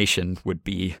condemnation would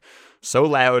be so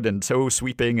loud and so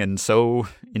sweeping and so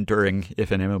enduring if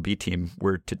an MLB team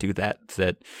were to do that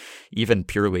even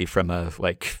purely from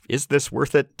is this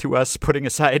worth it to us, putting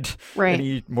aside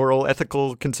any moral,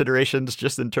 ethical considerations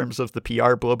just in terms of the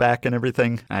PR blowback and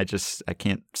everything, I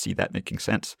can't see that making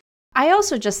sense. I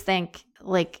also just think,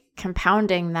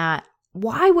 compounding that,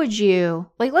 why would you,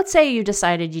 let's say you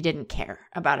decided you didn't care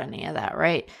about any of that,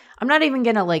 right? I'm not even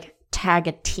going to, tag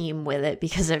a team with it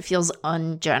because it feels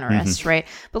ungenerous, right?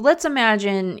 But let's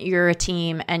imagine you're a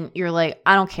team and you're like,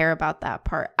 I don't care about that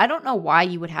part. I don't know why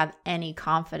you would have any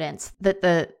confidence that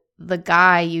the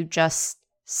guy you just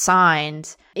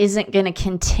signed isn't going to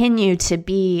continue to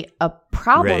be a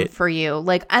problem for you.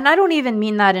 And I don't even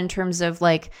mean that in terms of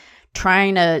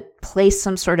trying to place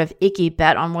some sort of icky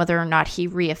bet on whether or not he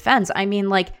reoffends. I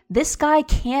mean, this guy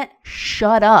can't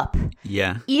shut up.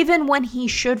 Yeah. Even when he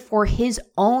should for his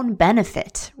own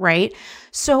benefit, right?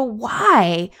 So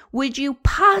why would you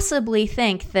possibly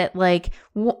think that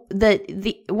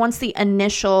once the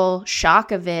initial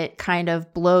shock of it kind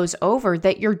of blows over,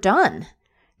 that you're done?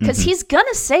 Because he's going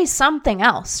to say something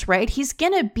else, right? He's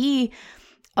going to be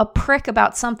a prick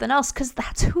about something else because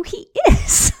that's who he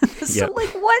is. So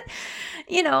what,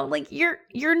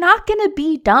 you're not going to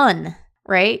be done,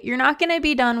 right? You're not going to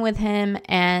be done with him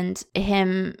and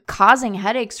him causing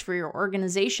headaches for your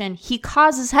organization. He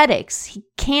causes headaches. He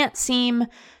can't seem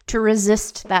to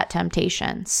resist that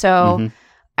temptation. So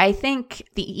I think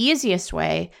the easiest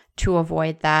way to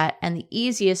avoid that, and the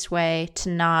easiest way to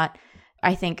not,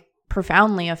 I think,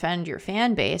 profoundly offend your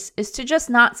fan base, is to just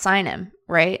not sign him,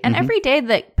 right? And every day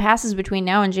that passes between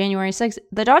now and January 6th,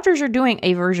 the Dodgers are doing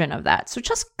a version of that. So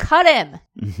just cut him.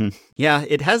 Yeah,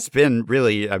 it has been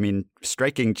really,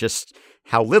 striking just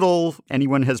how little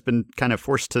anyone has been kind of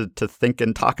forced to think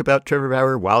and talk about Trevor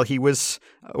Bauer while he was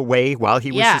away, while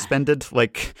he was suspended.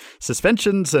 Like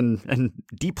suspensions and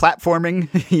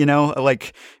deplatforming,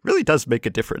 like really does make a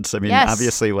difference. I mean,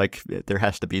 obviously, like there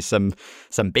has to be some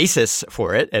basis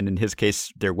for it. And in his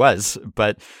case, there was.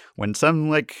 But when some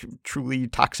like truly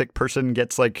toxic person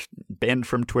gets like banned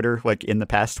from Twitter, like in the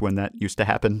past when that used to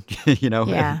happen,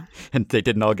 and they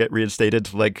didn't all get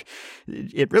reinstated, like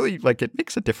it really like it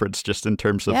makes a difference just in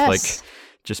terms of like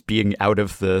just being out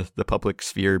of the public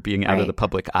sphere, being out of the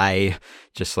public eye,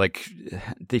 just like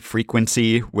the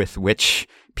frequency with which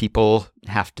people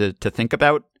have to think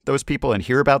about those people and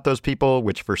hear about those people,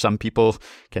 which for some people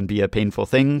can be a painful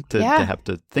thing to have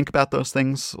to think about those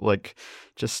things. Like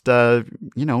just,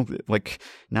 like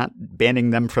not banning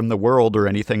them from the world or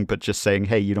anything, but just saying,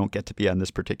 hey, you don't get to be on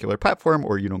this particular platform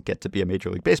or you don't get to be a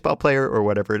Major League Baseball player or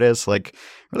whatever it is, like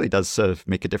really does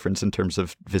make a difference in terms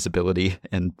of visibility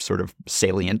and sort of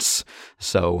salience.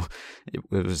 So it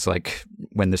was like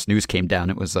when this news came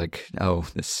down, it was like, oh,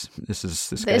 this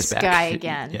guy's back. Guy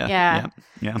again. Yeah.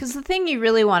 Because the thing you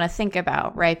really want to think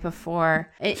about right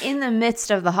before, in the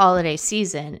midst of the holiday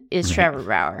season, is Trevor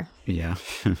Bauer. Yeah.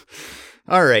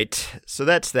 All right. So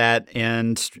that's that.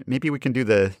 And maybe we can do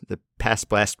the Pass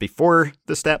Blast before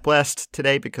the Stat Blast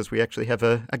today because we actually have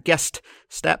a guest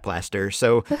Stat Blaster.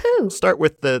 So start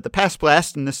with the Pass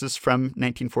Blast. And this is from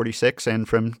 1946 and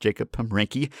from Jacob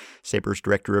Pomrenke, Sabres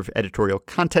Director of Editorial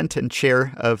Content and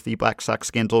Chair of the Black Sox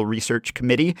Scandal Research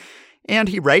Committee. And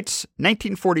he writes,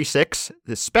 1946,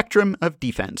 the spectrum of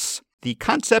defense. The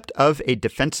concept of a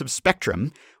defensive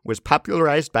spectrum was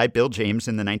popularized by Bill James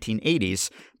in the 1980s,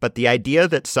 but the idea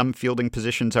that some fielding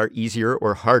positions are easier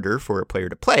or harder for a player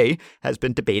to play has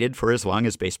been debated for as long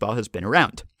as baseball has been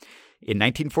around. In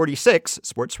 1946,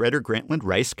 sports writer Grantland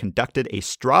Rice conducted a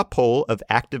straw poll of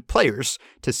active players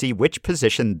to see which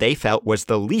position they felt was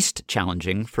the least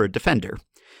challenging for a defender.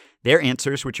 Their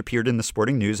answers, which appeared in the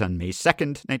Sporting News on May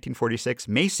 2nd, 1946,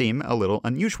 may seem a little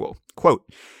unusual. Quote,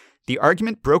 the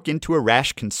argument broke into a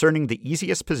rash concerning the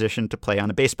easiest position to play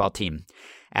on a baseball team.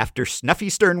 After Snuffy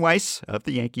Sternweiss of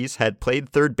the Yankees had played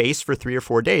third base for 3 or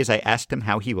 4 days, I asked him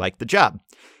how he liked the job.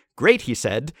 Great, he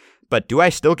said, but do I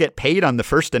still get paid on the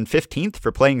 1st and 15th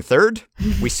for playing third?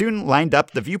 We soon lined up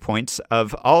the viewpoints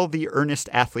of all the earnest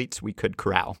athletes we could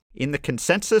corral. In the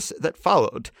consensus that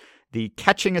followed, the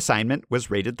catching assignment was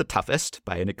rated the toughest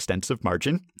by an extensive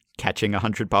margin. Catching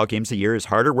 100 ball games a year is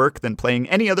harder work than playing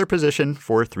any other position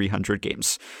for 300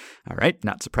 games. All right,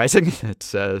 not surprising.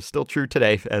 It's still true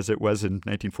today as it was in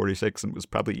 1946 and was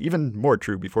probably even more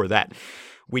true before that.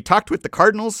 We talked with the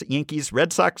Cardinals, Yankees,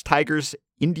 Red Sox, Tigers,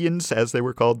 Indians, as they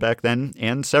were called back then,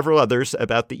 and several others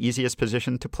about the easiest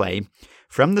position to play.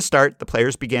 From the start, the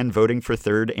players began voting for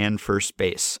third and first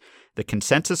base. The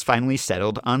consensus finally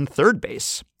settled on third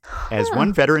base. As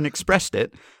one veteran expressed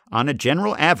it, on a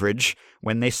general average,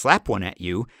 when they slap one at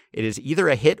you, it is either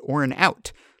a hit or an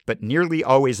out, but nearly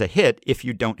always a hit if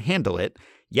you don't handle it.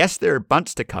 Yes, there are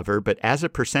bunts to cover, but as a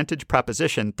percentage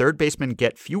proposition, third basemen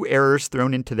get few errors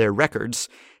thrown into their records.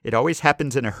 It always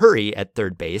happens in a hurry at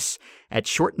third base. At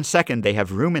short and second, they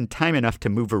have room and time enough to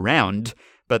move around,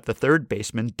 but the third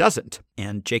baseman doesn't.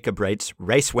 And Jacob writes,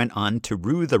 Rice went on to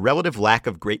rue the relative lack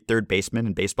of great third basemen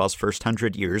in baseball's first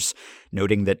 100 years,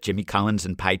 noting that Jimmy Collins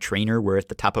and Pie Traynor were at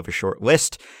the top of a short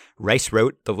list. Rice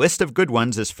wrote, the list of good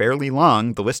ones is fairly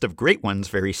long, the list of great ones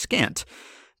very scant.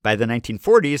 By the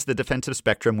 1940s, the defensive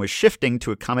spectrum was shifting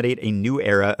to accommodate a new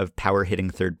era of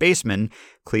power-hitting third basemen,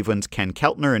 Cleveland's Ken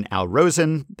Keltner and Al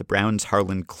Rosen, the Browns'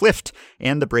 Harlan Clift,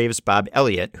 and the Braves' Bob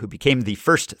Elliott, who became the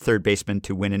first third baseman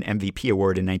to win an MVP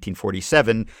award in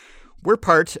 1947, were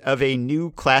part of a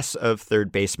new class of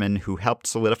third basemen who helped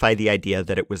solidify the idea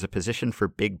that it was a position for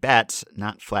big bats,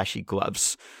 not flashy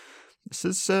gloves. This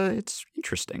is, it's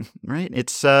interesting, right?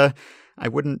 It's, I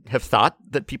wouldn't have thought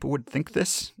that people would think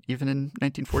this even in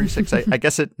 1946. I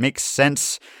guess it makes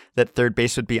sense that third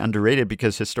base would be underrated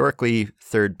because historically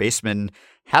third basemen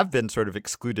have been sort of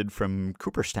excluded from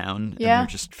Cooperstown. Yeah. And there are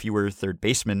just fewer third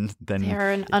basemen than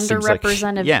they're an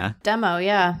underrepresented demo.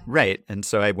 Yeah. Right. And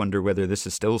so I wonder whether this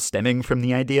is still stemming from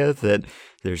the idea that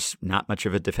there's not much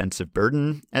of a defensive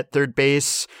burden at third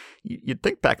base. You'd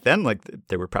think back then, like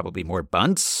there were probably more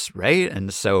bunts, right?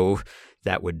 And so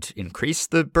that would increase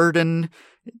the burden.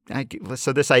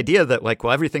 So this idea that like,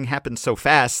 well, everything happens so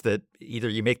fast that either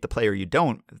you make the play or you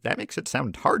don't, that makes it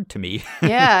sound hard to me.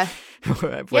 Yeah.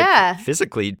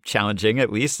 Physically challenging,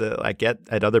 at least. I get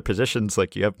at other positions,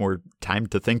 like you have more time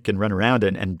to think and run around.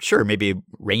 And sure, maybe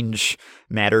range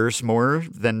matters more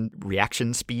than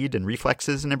reaction speed and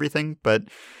reflexes and everything. But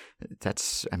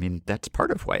that's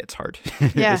part of why it's hard,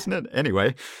 Yeah. isn't it?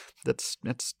 Anyway, that's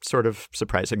sort of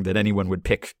surprising that anyone would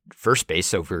pick first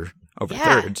base over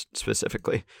third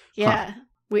specifically. Yeah. Huh.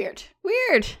 Weird.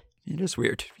 It is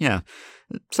weird. Yeah.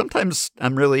 Sometimes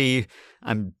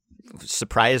I'm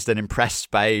surprised and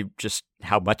impressed by just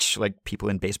how much like people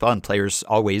in baseball and players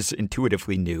always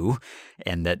intuitively knew,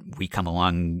 and that we come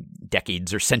along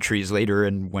decades or centuries later,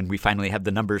 and when we finally have the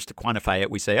numbers to quantify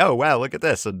it, we say, oh, wow, look at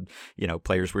this. And,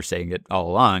 players were saying it all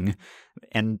along.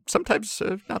 And sometimes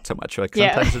not so much. Like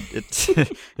sometimes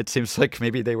it seems like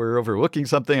maybe they were overlooking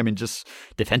something. I mean, just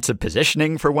defensive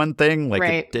positioning for one thing. Like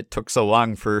right. it took so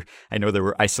long I know there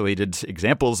were isolated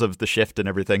examples of the shift and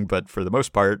everything, but for the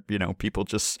most part, people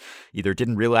just either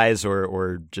didn't realize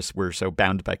or just were so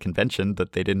bound by convention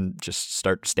that they didn't just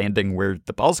start standing where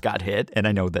the balls got hit. And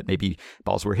I know that maybe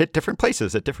balls were hit different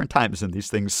places at different times, and these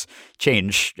things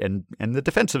change, and the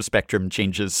defensive spectrum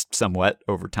changes somewhat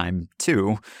over time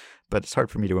too. But it's hard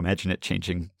for me to imagine it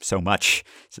changing so much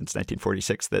since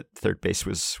 1946 that third base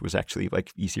was actually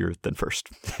like easier than first.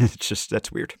 That's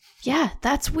weird. Yeah,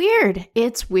 that's weird.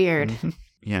 It's weird. Mm-hmm.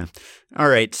 Yeah. All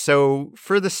right. So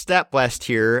for the Stat Blast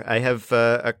here, I have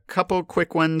a couple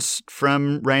quick ones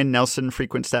from Ryan Nelson,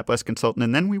 frequent Stat Blast consultant,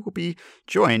 and then we will be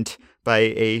joined by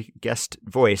a guest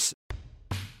voice.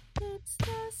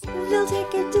 They'll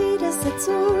take a data set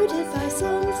sorted by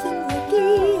something like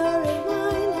ERA-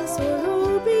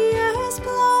 or OBS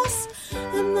plus,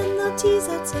 and then they'll tease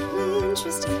out some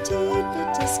interesting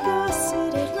tidbit, discuss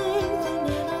it at length,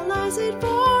 and analyze it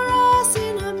for us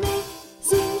in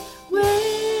amazing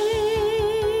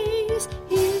ways.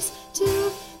 Here's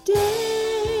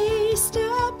today's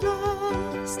Stat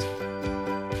Blast.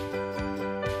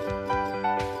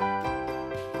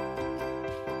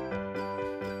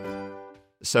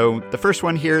 So the first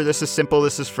one here, this is simple.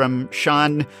 This is from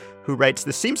Sean, who writes,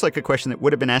 this seems like a question that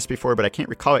would have been asked before, but I can't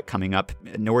recall it coming up,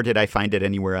 nor did I find it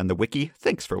anywhere on the wiki.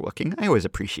 Thanks for looking. I always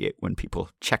appreciate when people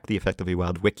check the Effectively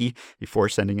Wild wiki before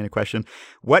sending in a question.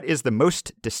 What is the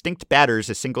most distinct batters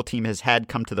a single team has had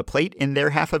come to the plate in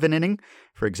their half of an inning?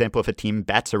 For example, if a team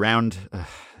bats around...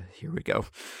 here we go.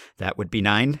 That would be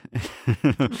 9.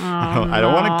 I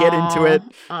don't want to get into it.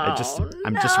 I'm just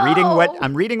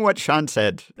reading what Sean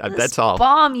said. That's all.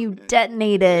 Bomb you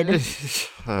detonated.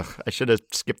 I should have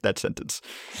skipped that sentence.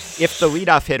 If the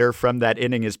leadoff hitter from that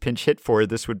inning is pinch hit for,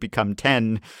 this would become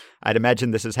 10. I'd imagine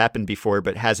this has happened before,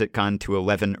 but has it gone to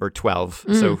 11 or 12?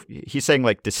 So he's saying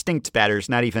like distinct batters,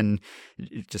 not even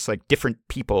just like different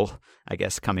people, I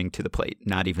guess, coming to the plate.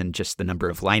 Not even just the number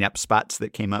of lineup spots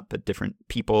that came up, but different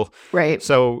people. Right.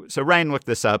 So Ryan looked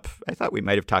this up. I thought we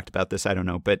might have talked about this. I don't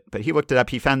know. But he looked it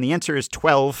up. He found the answer is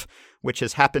 12, which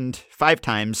has happened 5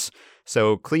 times.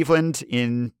 So Cleveland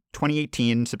in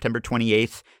 2018, September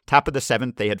 28th, top of the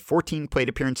 7th, they had 14 plate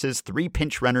appearances, 3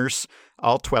 pinch runners,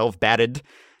 all 12 batted.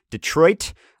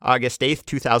 Detroit, August 8th,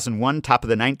 2001, top of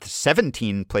the 9th,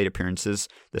 17 plate appearances.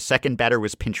 The second batter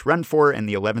was pinch run for, and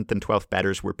the 11th and 12th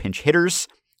batters were pinch hitters.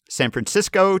 San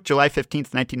Francisco, July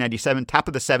 15th, 1997, top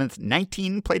of the 7th,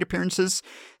 19 plate appearances.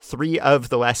 3 of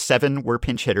the last 7 were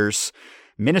pinch hitters.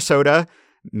 Minnesota,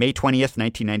 May 20th,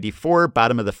 1994,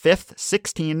 bottom of the 5th,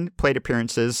 16 plate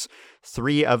appearances.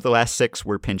 3 of the last 6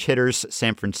 were pinch hitters.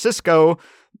 San Francisco,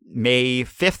 May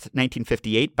 5th,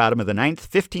 1958, bottom of the 9th,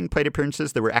 15 plate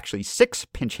appearances. There were actually 6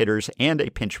 pinch hitters and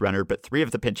a pinch runner, but 3 of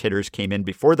the pinch hitters came in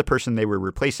before the person they were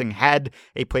replacing had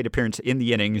a plate appearance in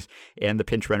the innings, and the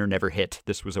pinch runner never hit.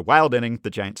 This was a wild inning.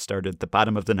 The Giants started the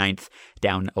bottom of the 9th,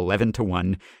 down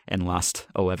 11-1, and lost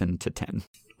 11-10.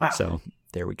 Wow. So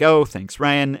there we go. Thanks,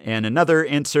 Ryan. And another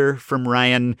answer from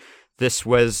Ryan. This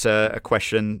was a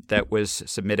question that was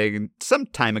submitted some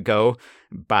time ago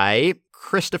by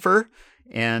Christopher.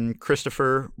 And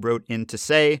Christopher wrote in to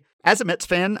say, as a Mets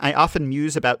fan, I often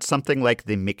muse about something like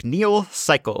the McNeil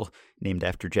cycle, named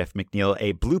after Jeff McNeil,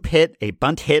 a bloop hit, a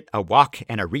bunt hit, a walk,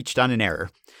 and a reached on an error.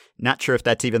 Not sure if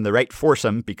that's even the right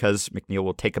foursome, because McNeil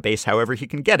will take a base however he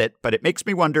can get it, but it makes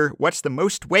me wonder what's the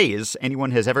most ways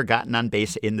anyone has ever gotten on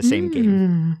base in the same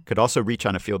game. Could also reach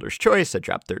on a fielder's choice, a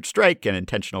drop third strike, an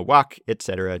intentional walk,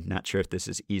 etc. Not sure if this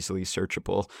is easily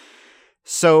searchable.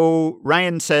 So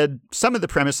Ryan said some of the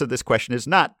premise of this question is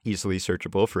not easily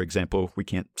searchable. For example, we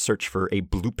can't search for a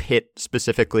bloop hit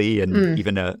specifically, and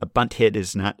even a bunt hit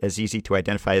is not as easy to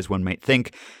identify as one might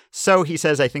think. So he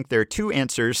says, I think there are 2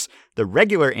 answers. The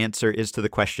regular answer is to the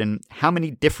question, how many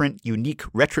different unique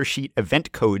RetroSheet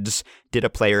event codes did a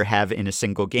player have in a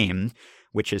single game,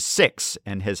 which is 6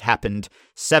 and has happened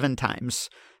 7 times.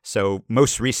 So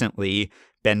most recently,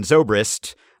 Ben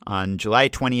Zobrist on July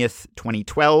 20th,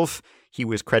 2012, he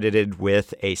was credited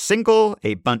with a single,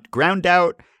 a bunt ground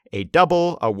out, a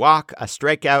double, a walk, a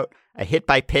strikeout, a hit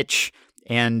by pitch,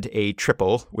 and a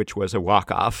triple, which was a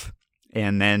walk-off.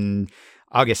 And then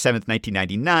August 7th,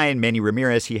 1999, Manny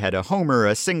Ramirez, he had a homer,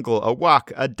 a single, a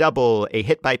walk, a double, a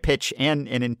hit by pitch, and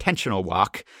an intentional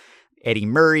walk. Eddie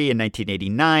Murray in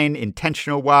 1989,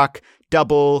 intentional walk,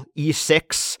 double,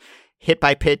 E6, hit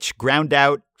by pitch, ground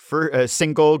out, for a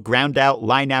single, ground out,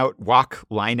 line out, walk,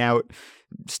 line out.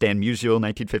 Stan Musial,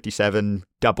 1957,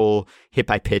 double, hit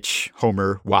by pitch,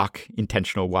 homer, walk,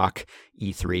 intentional walk,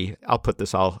 E3. I'll put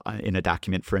this all in a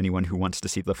document for anyone who wants to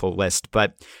see the full list.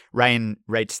 But Ryan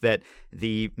writes that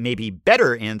the maybe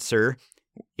better answer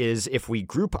is if we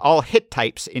group all hit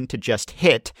types into just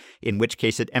hit, in which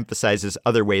case it emphasizes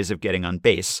other ways of getting on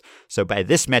base. So by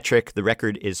this metric, the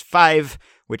record is 5,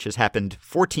 which has happened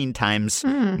 14 times,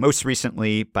 most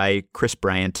recently by Chris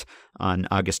Bryant on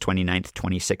August 29th,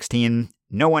 2016.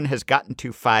 No one has gotten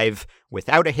to 5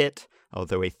 without a hit,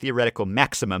 although a theoretical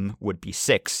maximum would be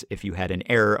 6 if you had an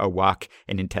error, a walk,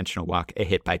 an intentional walk, a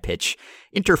hit by pitch,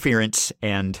 interference,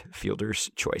 and fielder's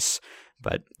choice.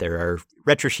 But there are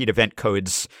RetroSheet event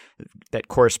codes that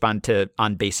correspond to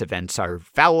on-base events are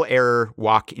foul, error,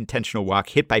 walk, intentional walk,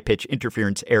 hit by pitch,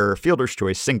 interference, error, fielder's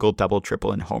choice, single, double,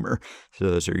 triple, and homer. So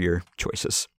those are your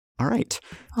choices. All right.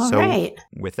 All right.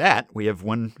 With that, we have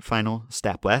one final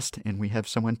Stat Blast, and we have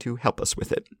someone to help us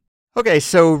with it. Okay,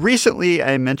 so recently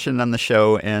I mentioned on the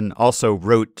show and also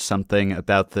wrote something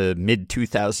about the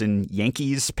mid-2000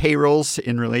 Yankees payrolls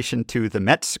in relation to the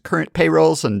Mets' current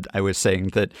payrolls, and I was saying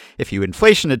that if you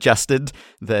inflation adjusted,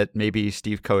 that maybe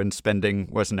Steve Cohen's spending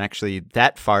wasn't actually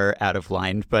that far out of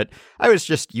line, but I was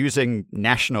just using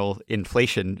national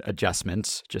inflation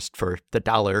adjustments just for the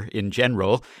dollar in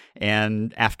general,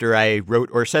 and after I wrote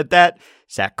or said that,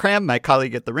 Zach Cram, my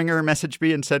colleague at The Ringer, messaged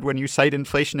me and said, when you cite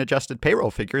inflation-adjusted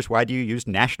payroll figures, why do you use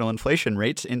national inflation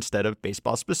rates instead of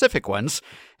baseball-specific ones?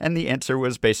 And the answer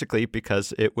was basically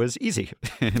because it was easy,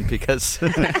 because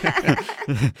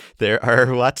there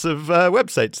are lots of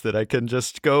websites that I can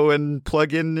just go and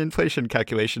plug in inflation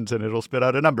calculations and it'll spit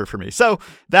out a number for me. So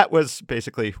that was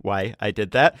basically why I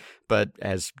did that. But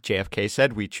as JFK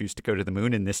said, we choose to go to the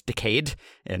moon in this decade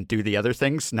and do the other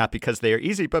things, not because they are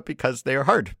easy, but because they are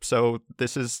hard. So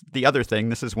this is the other thing.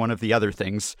 This is one of the other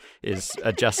things, is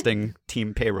adjusting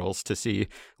team payrolls to see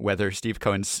whether Steve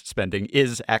Cohen's spending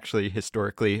is actually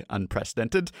historically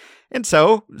unprecedented. And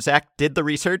so Zach did the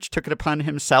research, took it upon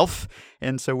himself.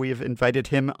 And so we have invited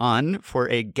him on for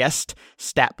a guest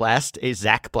Stat Blast, a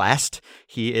Zach Blast.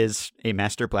 He is a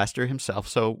master blaster himself.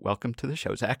 So welcome to the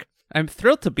show, Zach. I'm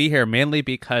thrilled to be here, mainly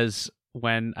because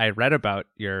when I read about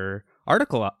your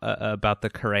article about the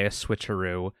Correa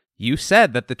switcheroo, you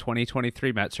said that the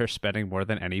 2023 Mets are spending more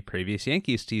than any previous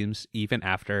Yankees teams, even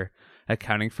after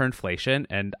accounting for inflation,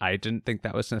 and I didn't think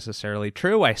that was necessarily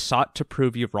true. I sought to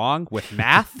prove you wrong with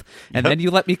math, and then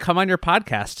you let me come on your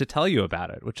podcast to tell you about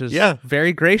it, which is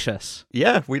very gracious.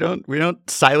 Yeah, we don't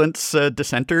silence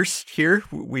dissenters here.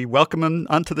 We welcome them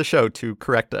onto the show to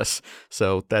correct us.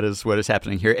 So that is what is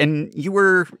happening here. And you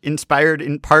were inspired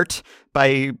in part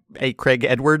by a Craig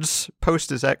Edwards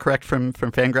post, is that correct, from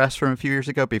Fangraphs from a few years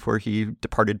ago before he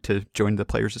departed to join the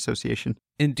Players Association?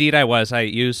 Indeed, I was.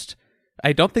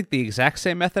 I don't think the exact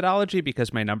same methodology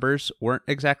because my numbers weren't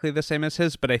exactly the same as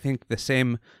his, but I think the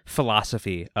same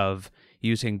philosophy of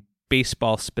using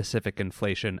baseball-specific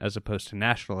inflation as opposed to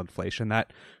national inflation.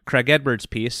 That Craig Edwards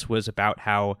piece was about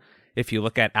how if you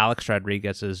look at Alex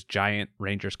Rodriguez's giant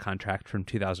Rangers contract from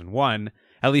 2001,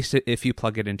 at least if you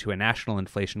plug it into a national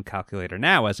inflation calculator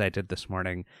now, as I did this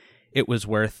morning, it was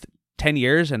worth 10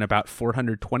 years and about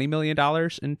 $420 million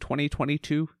in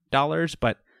 2022 dollars,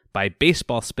 but by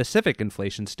baseball-specific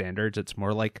inflation standards, it's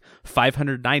more like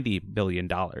 $590 million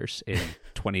in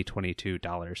 2022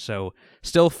 dollars. So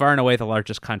still far and away the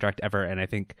largest contract ever, and I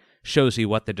think shows you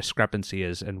what the discrepancy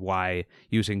is and why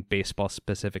using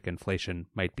baseball-specific inflation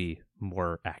might be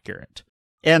more accurate.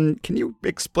 And can you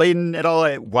explain at all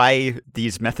why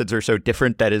these methods are so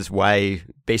different? That is why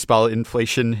baseball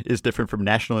inflation is different from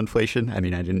national inflation. I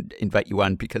mean, I didn't invite you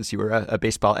on because you were a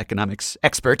baseball economics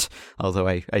expert, although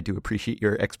I do appreciate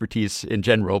your expertise in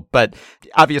general. But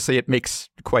obviously it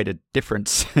makes quite a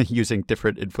difference using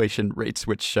different inflation rates,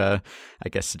 which I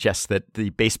guess suggests that the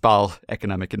baseball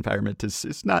economic environment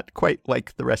is not quite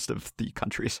like the rest of the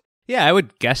countries. Yeah, I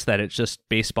would guess that it's just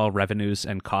baseball revenues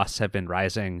and costs have been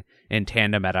rising in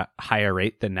tandem at a higher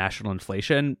rate than national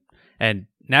inflation. And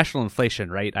national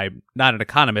inflation, right? I'm not an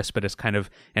economist, but it's kind of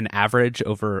an average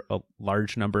over a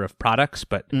large number of products.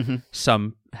 But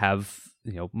some have,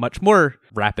 much more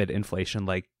rapid inflation,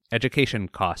 like education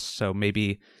costs. So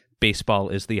maybe baseball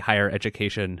is the higher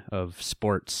education of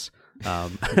sports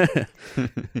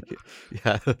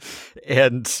Yeah.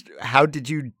 And how did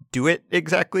you do it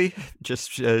exactly?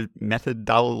 Just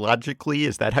methodologically?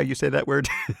 Is that how you say that word?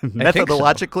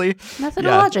 Methodologically? So.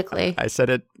 Methodologically. Yeah, I said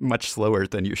it much slower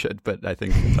than you should, but I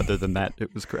think other than that,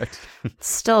 it was correct.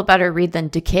 Still a better read than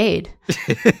Decade.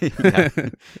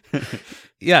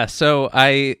 Yeah, so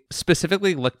I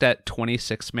specifically looked at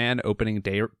 26-man opening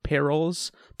day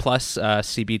payrolls plus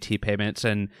CBT payments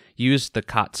and used the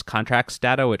COTS contracts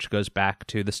data, which goes back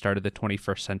to the start of the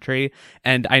 21st century.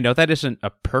 And I know that isn't a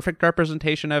perfect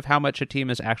representation of how much a team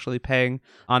is actually paying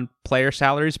on player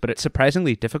salaries, but it's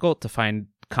surprisingly difficult to find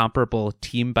comparable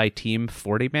team-by-team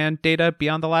 40-man data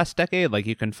beyond the last decade. Like,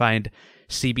 you can find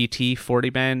CBT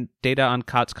 40-man data on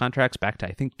COTS contracts back to,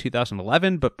 I think,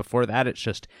 2011, but before that, it's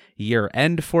just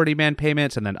year-end 40-man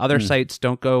payments, and then other sites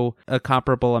don't go a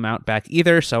comparable amount back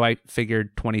either, so I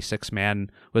figured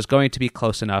 26-man was going to be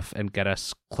close enough and get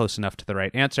us close enough to the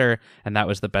right answer, and that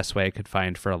was the best way I could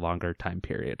find for a longer time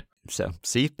period. So,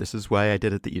 see, this is why I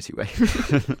did it the easy way.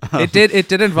 It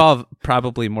did involve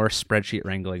probably more spreadsheet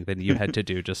wrangling than you had to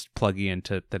do just plugging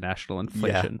into the National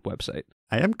Inflation website.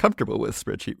 I am comfortable with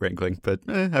spreadsheet wrangling, but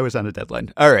I was on a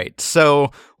deadline. All right,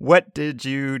 so what did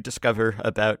you discover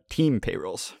about team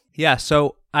payrolls? Yeah,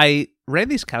 so I ran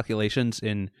these calculations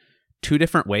in two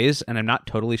different ways, and I'm not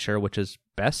totally sure which is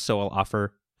best, so I'll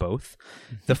offer both.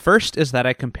 The first is that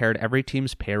I compared every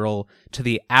team's payroll to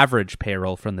the average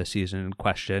payroll from the season in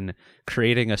question,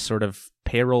 creating a sort of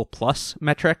payroll plus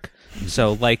metric.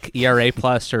 So like ERA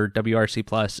plus or WRC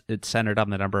plus, it's centered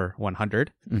on the number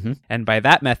 100. And by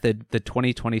that method, the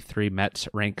 2023 Mets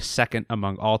rank second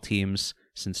among all teams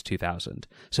since 2000.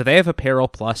 So they have a payroll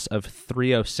plus of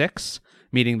 306,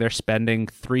 meaning they're spending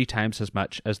 3 times as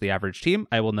much as the average team.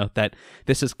 I will note that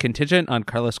this is contingent on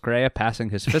Carlos Correa passing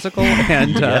his physical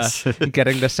and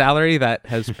getting the salary that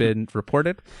has been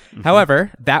reported.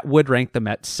 However, that would rank the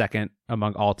Mets second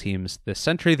among all teams this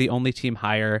century. The only team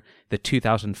higher, the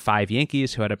 2005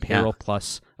 Yankees, who had a payroll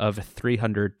plus of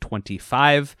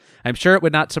 325. I'm sure it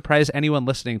would not surprise anyone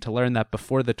listening to learn that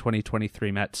before the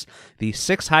 2023 Mets, the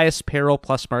 6 highest payroll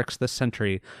plus marks this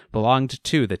century belonged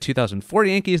to the 2004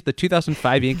 Yankees, the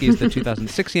 2005 Yankees, the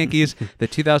 2006 Yankees, the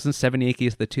 2007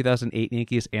 Yankees, the 2008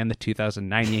 Yankees, and the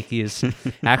 2009 Yankees.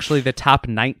 Actually, the top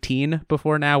 19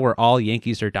 before now were all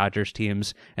Yankees or Dodgers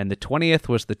teams, and the 20th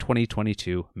was the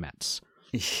 2022 Mets.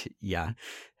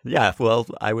 Yeah, well,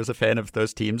 I was a fan of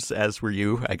those teams, as were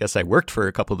you. I guess I worked for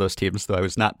a couple of those teams, though I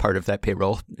was not part of that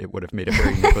payroll. It would have made a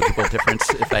very negligible difference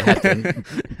if I had been.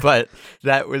 But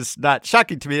that was not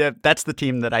shocking to me. That's the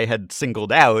team that I had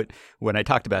singled out when I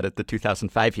talked about it, the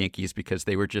 2005 Yankees, because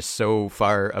they were just so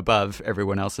far above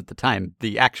everyone else at the time.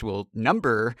 The actual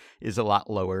number is a lot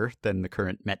lower than the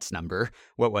current Mets number.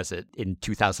 What was it? In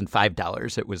 2005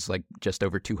 dollars, it was like just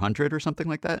over 200 or something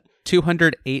like that?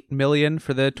 $208 million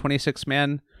for the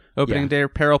 26-man opening day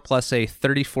payroll plus a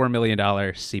 $34 million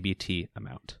CBT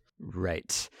amount.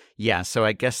 Right. Yeah. So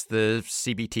I guess the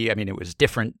CBT, I mean, it was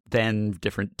different then,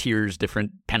 different tiers,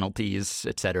 different penalties,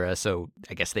 et cetera. So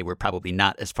I guess they were probably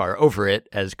not as far over it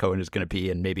as Cohen is going to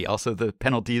be. And maybe also the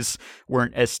penalties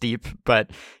weren't as steep. But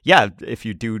yeah, if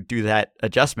you do that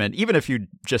adjustment, even if you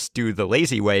just do the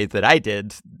lazy way that I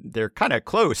did, they're kind of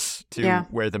close to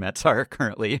where the Mets are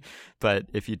currently. But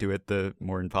if you do it the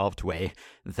more involved way,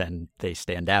 then they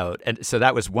stand out. And so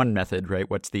that was one method, right?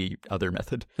 What's the other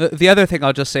method? The other thing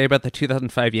I'll just say about the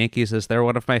 2005 Yankees is they're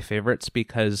one of my favorites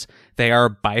because they are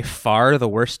by far the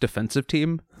worst defensive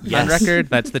team on record.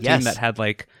 That's the team that had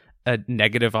like a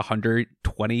negative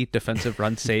 120 defensive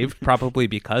runs saved, probably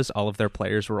because all of their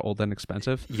players were old and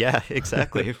expensive. Yeah,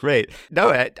 exactly. Right. No,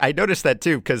 I noticed that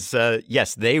too, because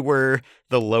yes, they were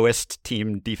the lowest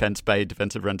team defense by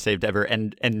defensive runs saved ever.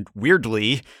 And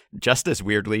weirdly, just as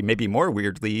weirdly, maybe more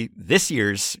weirdly, this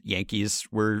year's Yankees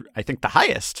were, I think, the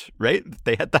highest, right?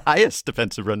 They had the highest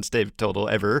defensive runs saved total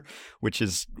ever, which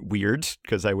is weird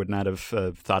because I would not have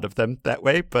thought of them that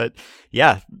way. But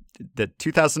yeah, the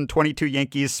 2022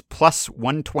 Yankees plus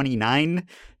 129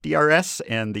 DRS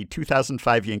and the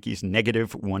 2005 Yankees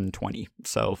negative 120.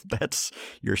 So that's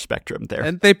your spectrum there.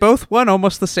 And they both won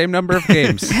almost the same number of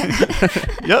games.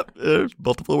 Yep.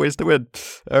 Multiple ways to win.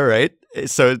 All right.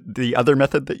 So the other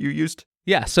method that you used?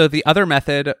 Yeah. So the other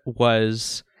method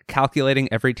was calculating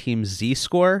every team's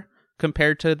Z-score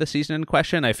compared to the season in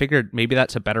question. I figured maybe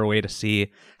that's a better way to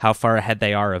see how far ahead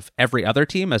they are of every other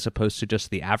team as opposed to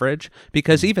just the average.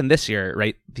 Because even this year,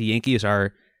 right, the Yankees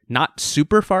are not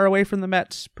super far away from the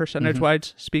Mets,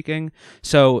 percentage-wise speaking.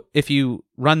 So if you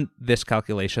run this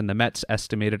calculation, the Mets'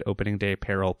 estimated opening day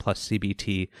payroll plus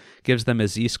CBT gives them a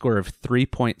Z-score of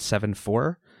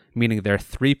 3.74, meaning they're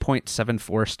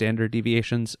 3.74 standard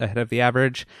deviations ahead of the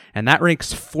average, and that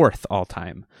ranks 4th all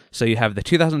time. So you have the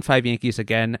 2005 Yankees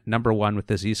again, number 1 with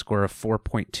the Z-score of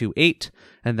 4.28,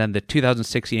 and then the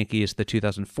 2006 Yankees, the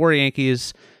 2004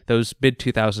 Yankees. Those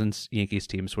mid-2000s Yankees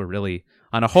teams were really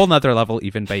on a whole nother level,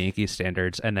 even by Yankees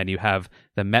standards, and then you have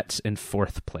the Mets in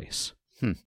 4th place.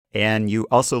 And you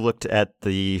also looked at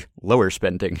the lower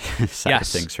spending side of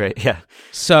things, right? Yeah.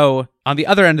 So on the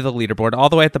other end of the leaderboard, all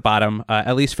the way at the bottom,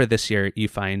 at least for this year, you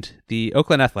find the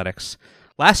Oakland Athletics.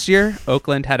 Last year,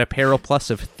 Oakland had a payroll plus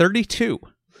of 32.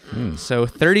 So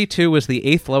 32 was the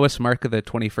 8th lowest mark of the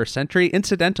 21st century.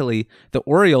 Incidentally, the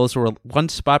Orioles were 1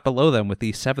 spot below them with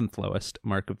the 7th lowest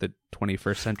mark of the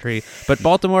 21st century. But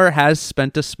Baltimore has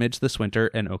spent a smidge this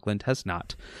winter, and Oakland has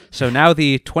not. So now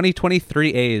the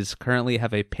 2023 A's currently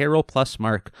have a payroll plus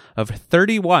mark of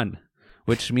 31,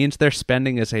 which means their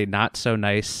spending is a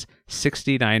not-so-nice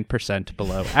 69%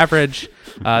 below average.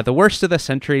 The worst of the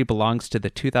century belongs to the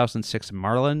 2006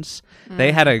 Marlins.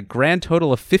 They had a grand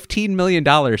total of $15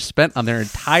 million spent on their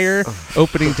entire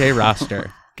opening day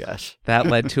roster. Gosh. That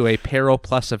led to a payroll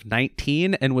plus of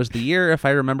 19 and was the year, if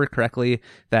I remember correctly,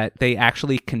 that they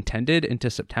actually contended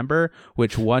into September,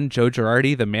 which won Joe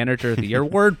Girardi the Manager of the Year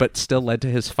award, but still led to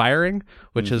his firing,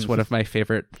 which is one of my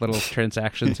favorite little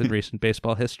transactions in recent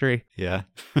baseball history. Yeah.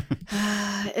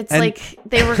 It's like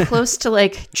they were close to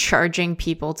like charging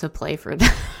people to play for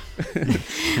them.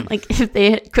 Like if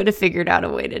they could have figured out a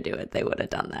way to do it, they would have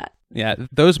done that. Yeah,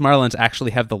 those Marlins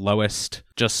actually have the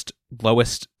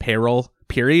lowest payroll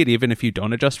period, even if you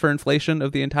don't adjust for inflation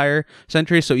of the entire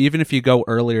century. So even if you go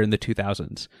earlier in the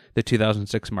 2000s, the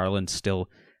 2006 Marlins still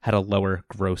had a lower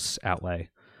gross outlay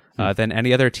than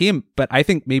any other team. But I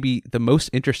think maybe the most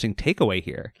interesting takeaway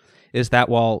here is that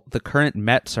while the current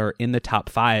Mets are in the top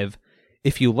 5,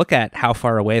 if you look at how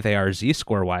far away they are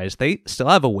Z-score wise, they still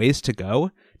have a ways to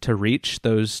go to reach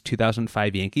those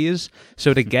 2005 Yankees.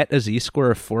 So to get a Z-score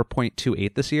of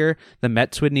 4.28 this year, the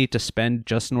Mets would need to spend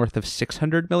just north of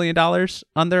 $600 million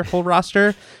on their whole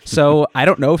roster. So I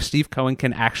don't know if Steve Cohen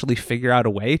can actually figure out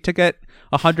a way to get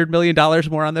 $100 million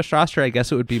more on this roster. I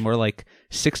guess it would be more like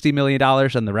 $60 million,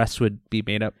 and the rest would be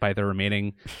made up by the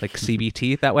remaining like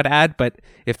CBT that would add. But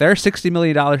if there are $60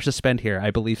 million to spend here, I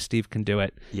believe Steve can do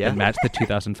it and match the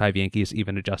 2005 Yankees,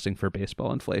 even adjusting for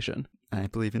baseball inflation. I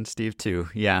believe in Steve too.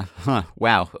 Yeah. Huh.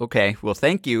 Wow. Okay. Well,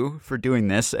 thank you for doing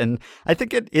this. And I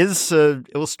think it is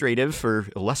illustrative or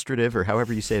illustrative or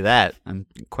however you say that. I'm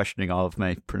questioning all of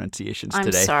my pronunciations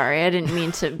today. I'm sorry. I didn't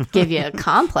mean to give you a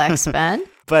complex, Ben.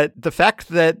 But the fact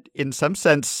that in some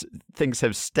sense things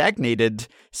have stagnated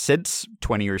since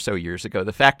 20 or so years ago,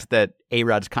 the fact that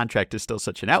A-Rod's contract is still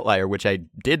such an outlier, which I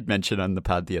did mention on the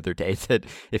pod the other day, that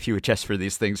if you adjust for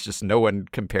these things, just no one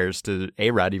compares to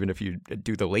A-Rod, even if you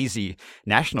do the lazy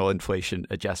national inflation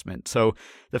adjustment. So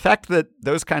the fact that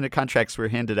those kind of contracts were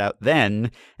handed out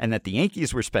then and that the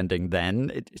Yankees were spending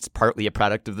then, it's partly a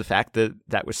product of the fact that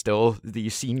that was still the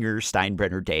senior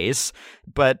Steinbrenner days.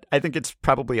 But I think it's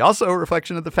probably also a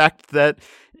reflection of the fact that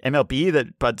MLB,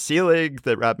 that Bud Selig,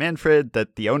 that Rob Manfred,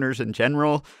 that the owners in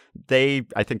general, they,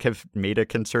 I think, have made a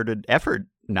concerted effort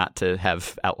not to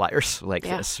have outliers like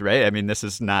this, right? I mean, this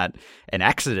is not an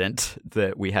accident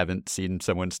that we haven't seen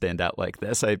someone stand out like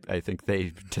this. I think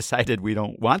they decided we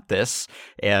don't want this,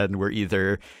 and we're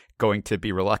either going to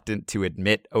be reluctant to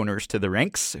admit owners to the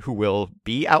ranks who will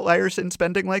be outliers in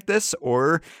spending like this,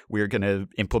 or we're going to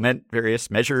implement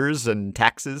various measures and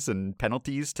taxes and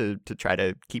penalties to try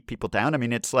to keep people down. I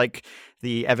mean, it's like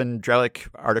the Evan Drellich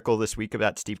article this week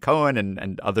about Steve Cohen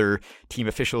and other team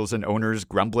officials and owners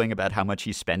grumbling about how much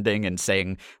he's spending and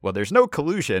saying, well, there's no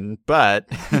collusion, but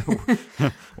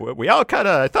we all kind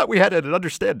of, I thought we had an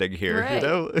understanding here, right. You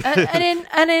know?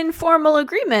 an informal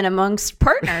agreement amongst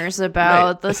partners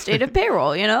about the state of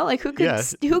payroll, you know, like who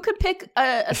could pick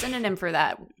a synonym for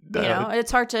that? You know,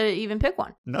 it's hard to even pick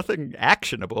one. Nothing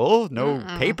actionable, no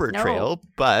paper trail,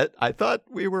 but I thought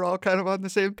we were all kind of on the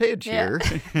same page here.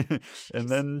 And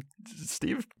then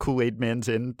Steve Kool-Aid Man's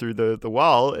in through the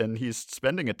wall, and he's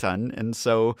spending a ton. And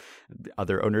so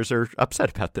other owners are upset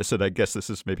about this. And I guess this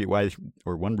is maybe why,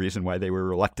 or one reason why they were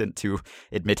reluctant to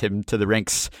admit him to the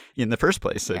ranks in the first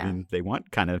place. I mean, they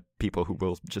want kind of people who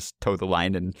will just toe the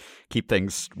line and keep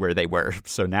things where they were.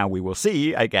 So now we will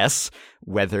see, I guess,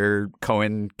 whether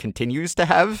Cohen continues to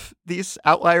have these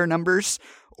outlier numbers,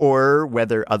 or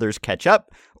whether others catch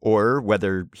up, or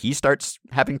whether he starts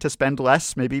having to spend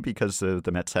less, maybe because the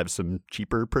Mets have some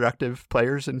cheaper productive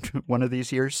players in one of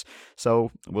these years. So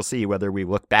we'll see whether we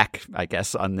look back, I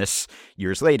guess, on this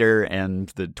years later and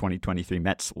the 2023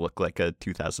 Mets look like a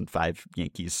 2005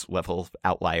 Yankees level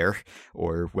outlier,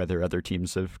 or whether other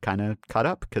teams have kind of caught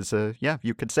up. Because,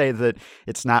 you could say that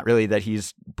it's not really that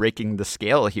he's breaking the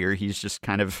scale here. He's just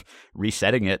kind of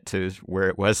resetting it to where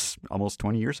it was almost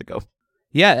 20 years ago.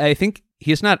 Yeah, I think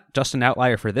he's not just an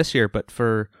outlier for this year, but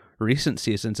for recent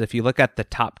seasons. If you look at the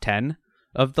top 10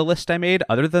 of the list I made,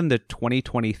 other than the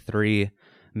 2023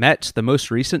 Mets, the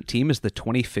most recent team is the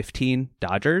 2015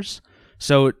 Dodgers.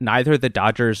 So neither the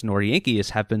Dodgers nor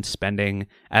Yankees have been spending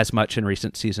as much in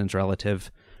recent seasons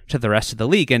relative to the rest of the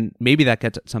league. And maybe that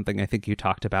gets at something I think you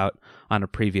talked about on a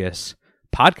previous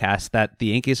podcast, that the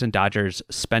Yankees and Dodgers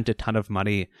spent a ton of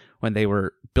money when they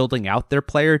were building out their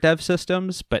player dev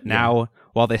systems. But now,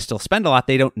 while they still spend a lot,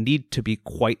 they don't need to be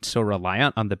quite so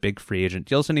reliant on the big free agent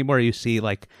deals anymore. You see,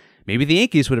 like, maybe the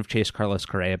Yankees would have chased Carlos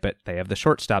Correa, but they have the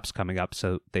shortstops coming up,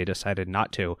 so they decided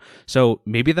not to. So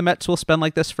maybe the Mets will spend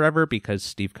like this forever because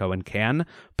Steve Cohen can.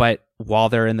 But while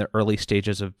they're in the early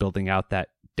stages of building out that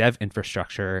dev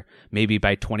infrastructure, maybe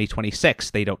by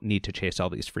 2026, they don't need to chase all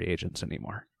these free agents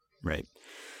anymore. Right.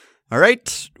 All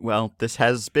right. Well, this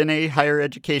has been a higher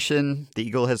education. The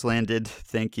Eagle has landed.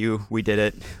 Thank you. We did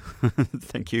it.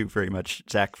 Thank you very much,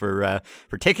 Zach, for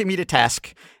taking me to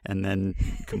task and then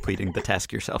completing the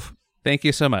task yourself. Thank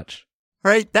you so much.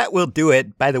 All right, that will do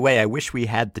it. By the way, I wish we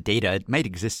had the data. It might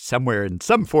exist somewhere in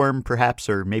some form, perhaps,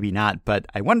 or maybe not. But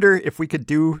I wonder if we could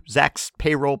do Zach's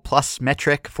payroll plus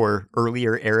metric for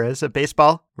earlier eras of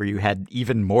baseball, where you had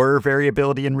even more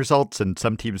variability in results and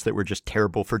some teams that were just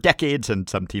terrible for decades and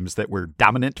some teams that were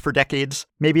dominant for decades.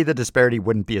 Maybe the disparity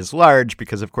wouldn't be as large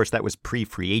because, of course, that was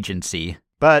pre-free agency.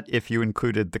 But if you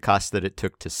included the cost that it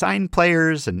took to sign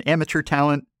players and amateur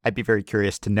talent, I'd be very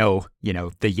curious to know,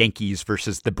 the Yankees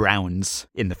versus the Browns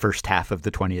in the first half of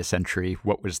the 20th century.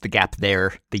 What was the gap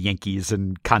there? The Yankees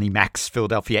and Connie Mack's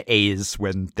Philadelphia A's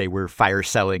when they were fire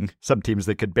selling. Some teams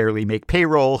that could barely make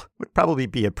payroll would probably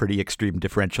be a pretty extreme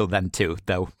differential then too,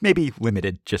 though maybe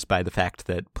limited just by the fact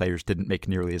that players didn't make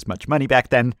nearly as much money back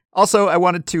then. Also, I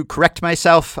wanted to correct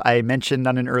myself. I mentioned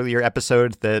on an earlier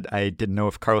episode that I didn't know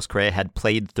if Carlos Correa had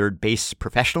played third base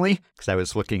professionally, because I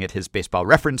was looking at his baseball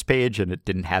reference page and it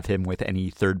didn't have him with any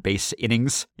third base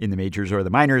innings in the majors or the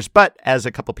minors. But as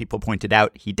a couple people pointed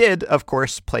out, he did, of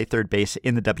course, play third base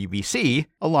in the WBC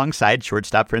alongside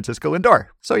shortstop Francisco Lindor.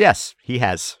 So yes, he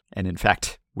has. And in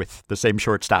fact, with the same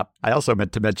shortstop. I also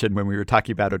meant to mention when we were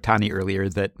talking about Ohtani earlier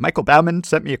that Michael Baumann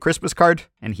sent me a Christmas card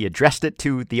and he addressed it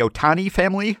to the Ohtani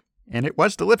family, and it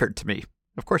was delivered to me.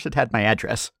 Of course, it had my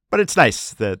address, but it's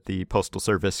nice that the Postal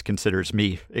Service considers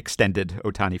me extended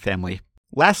Ohtani family.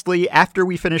 Lastly, after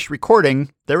we finished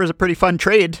recording, there was a pretty fun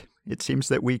trade. It seems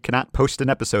that we cannot post an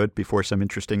episode before some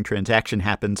interesting transaction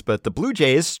happens, but the Blue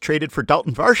Jays traded for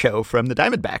Dalton Varsho from the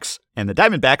Diamondbacks. And the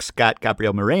Diamondbacks got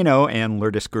Gabriel Moreno and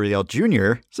Lourdes Gurriel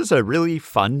Jr. This is a really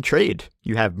fun trade.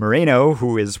 You have Moreno,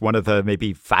 who is one of the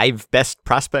maybe 5 best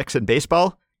prospects in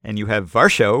baseball. And you have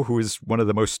Varsho, who is one of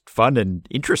the most fun and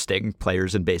interesting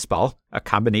players in baseball, a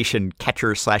combination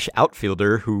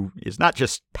catcher/outfielder who is not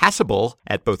just passable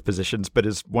at both positions, but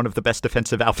is one of the best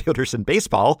defensive outfielders in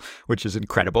baseball, which is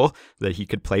incredible that he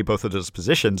could play both of those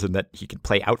positions and that he could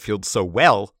play outfield so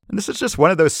well. And this is just one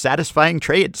of those satisfying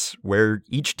trades where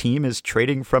each team is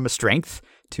trading from a strength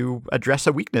to address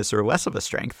a weakness or less of a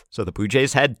strength. So the Blue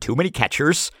Jays had too many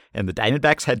catchers and the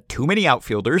Diamondbacks had too many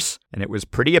outfielders, and it was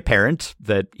pretty apparent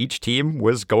that each team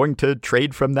was going to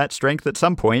trade from that strength at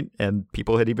some point, and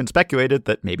people had even speculated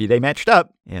that maybe they matched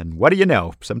up. And what do you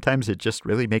know? Sometimes it just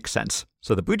really makes sense.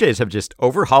 So the Blue Jays have just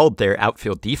overhauled their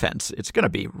outfield defense. It's going to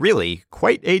be really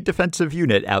quite a defensive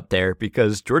unit out there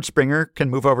because George Springer can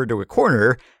move over to a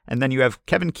corner, and then you have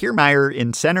Kevin Kiermaier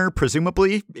in center,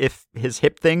 presumably, if his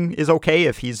hip thing is okay,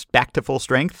 if he's back to full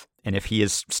strength. And if he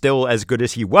is still as good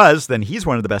as he was, then he's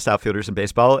one of the best outfielders in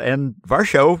baseball. And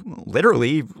Varsho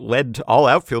literally led all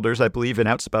outfielders, I believe, in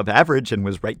outs above average and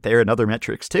was right there in other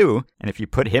metrics too. And if you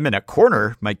put him in a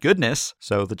corner, my goodness.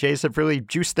 So the Jays have really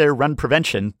juiced their run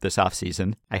prevention this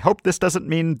offseason. I hope this doesn't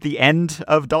mean the end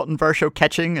of Dalton Varsho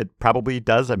catching. It probably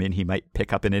does. I mean, he might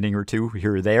pick up an inning or two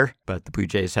here or there. But the Blue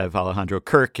Jays have Alejandro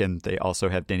Kirk and they also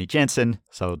have Danny Jansen.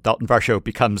 So Dalton Varsho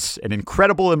becomes an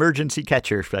incredible emergency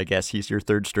catcher. I guess he's your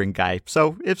third string guy.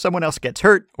 So if someone else gets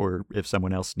hurt or if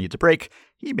someone else needs a break,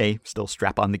 He may still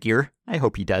strap on the gear. I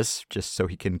hope he does, just so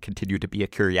he can continue to be a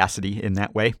curiosity in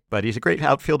that way. But he's a great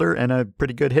outfielder and a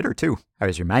pretty good hitter, too. I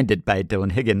was reminded by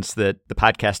Dylan Higgins that the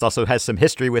podcast also has some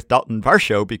history with Dalton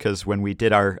Varsho, because when we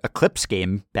did our Eclipse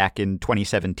game back in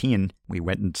 2017, we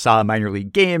went and saw a minor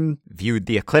league game, viewed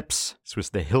the Eclipse. This was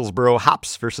the Hillsboro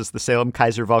Hops versus the Salem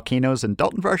Kaiser Volcanoes, and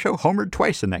Dalton Varsho homered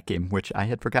twice in that game, which I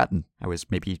had forgotten. I was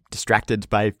maybe distracted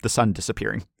by the sun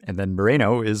disappearing. And then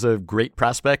Moreno is a great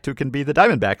prospect who can be the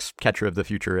Diamondbacks' catcher of the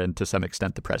future and to some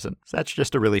extent the present. So that's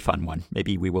just a really fun one.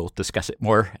 Maybe we will discuss it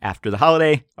more after the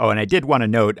holiday. Oh, and I did want to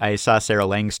note, I saw Sarah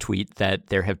Lang's tweet that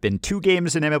there have been 2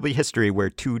 games in MLB history where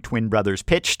 2 twin brothers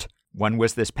pitched. One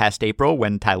was this past April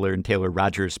when Tyler and Taylor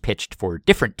Rogers pitched for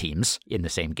different teams in the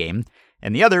same game.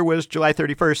 And the other was July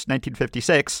 31st,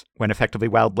 1956, when Effectively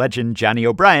Wild legend Johnny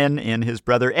O'Brien and his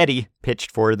brother Eddie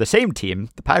pitched for the same team,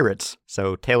 the Pirates.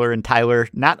 So Taylor and Tyler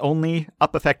not only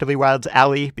up Effectively Wild's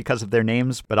alley because of their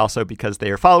names, but also because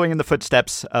they are following in the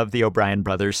footsteps of the O'Brien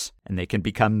brothers, and they can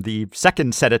become the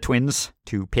second set of twins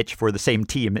to pitch for the same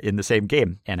team in the same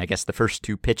game, and I guess the first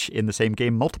to pitch in the same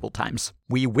game multiple times.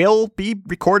 We will be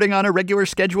recording on a regular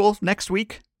schedule next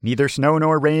week. Neither snow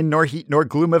nor rain nor heat nor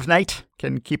gloom of night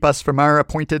can keep us from our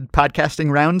appointed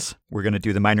podcasting rounds. We're going to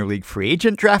do the minor league free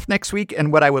agent draft next week,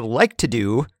 and what I would like to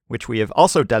do, which we have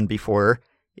also done before,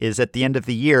 is at the end of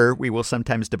the year, we will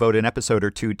sometimes devote an episode or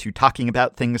two to talking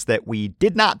about things that we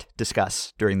did not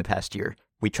discuss during the past year.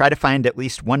 We try to find at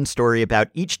least one story about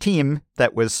each team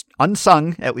that was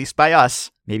unsung, at least by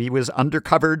us, maybe was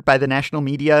undercovered by the national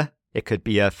media. It could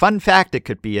be a fun fact, it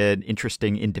could be an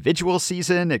interesting individual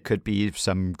season, it could be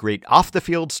some great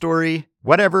off-the-field story.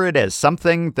 Whatever it is,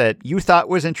 something that you thought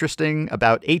was interesting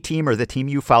about a team or the team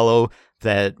you follow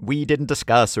that we didn't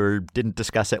discuss or didn't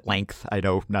discuss at length. I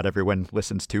know not everyone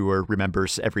listens to or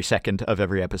remembers every second of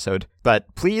every episode.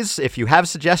 But please, if you have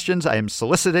suggestions, I am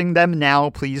soliciting them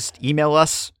now. Please email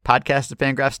us,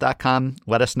 podcast@fangraphs.com.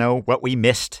 Let us know what we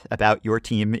missed about your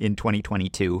team in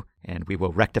 2022, and we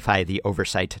will rectify the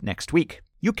oversight next week.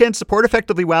 You can support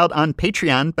Effectively Wild on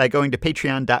Patreon by going to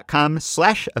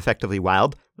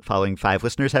patreon.com/effectivelywild. The following 5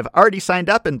 listeners have already signed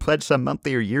up and pledged some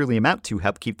monthly or yearly amount to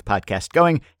help keep the podcast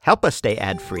going, help us stay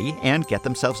ad-free, and get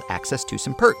themselves access to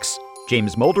some perks.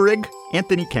 James Molderig,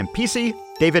 Anthony Campisi,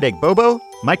 David Egbobo,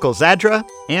 Michael Zadra,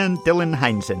 and Dylan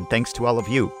Heinzen. Thanks to all of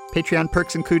you. Patreon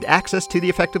perks include access to the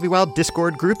Effectively Wild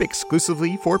Discord group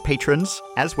exclusively for patrons,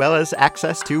 as well as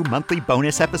access to monthly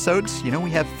bonus episodes. You know,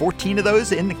 we have 14 of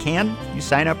those in the can. You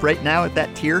sign up right now at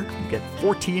that tier, you get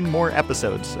 14 more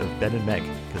episodes of Ben and Meg,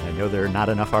 because I know there are not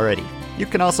enough already. You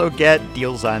can also get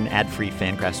deals on ad-free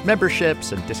Fangraphs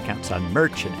memberships and discounts on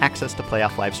merch and access to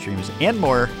playoff live streams and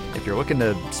more. If you're looking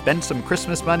to spend some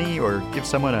Christmas money or give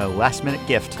someone a last-minute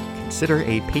gift, consider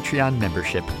a Patreon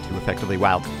membership to Effectively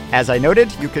Wild. As I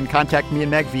noted, you can contact me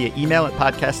and Meg via email at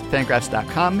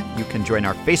podcast@fangraphs.com. You can join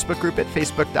our Facebook group at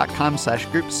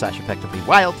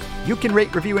facebook.com/groups/effectivelywild. You can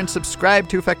rate, review, and subscribe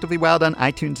to Effectively Wild on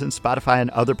iTunes and Spotify and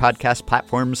other podcast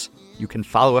platforms. You can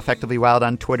follow Effectively Wild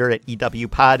on Twitter at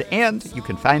EWPod, and you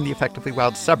can find the Effectively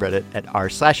Wild subreddit at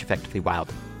r/effectivelywild.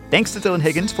 Thanks to Dylan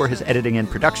Higgins for his editing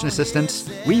and production assistance.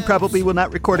 We probably will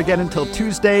not record again until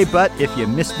Tuesday, but if you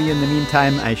miss me in the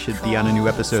meantime, I should be on a new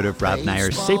episode of Rob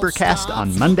Neyer's Sabercast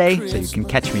on Monday, so you can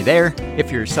catch me there.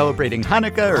 If you're celebrating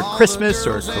Hanukkah or Christmas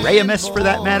or Koreamas for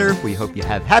that matter, we hope you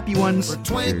have happy ones. If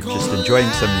you're just enjoying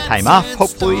some time off,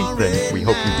 hopefully, then we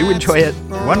hope you do enjoy it.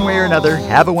 One way or another,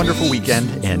 have a wonderful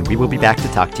weekend, and we will be back to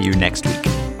talk to you next week.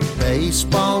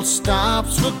 Baseball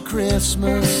stops for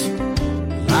Christmas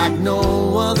like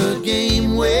no other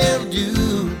game will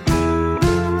do.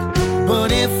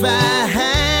 But if I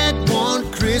had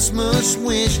one Christmas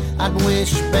wish, I'd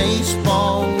wish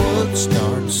baseball would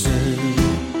start soon.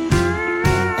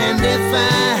 And if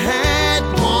I had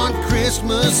one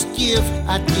Christmas gift,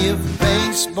 I'd give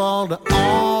baseball to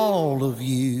all of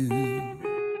you.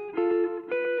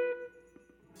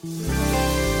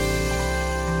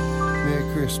 Merry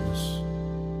Christmas.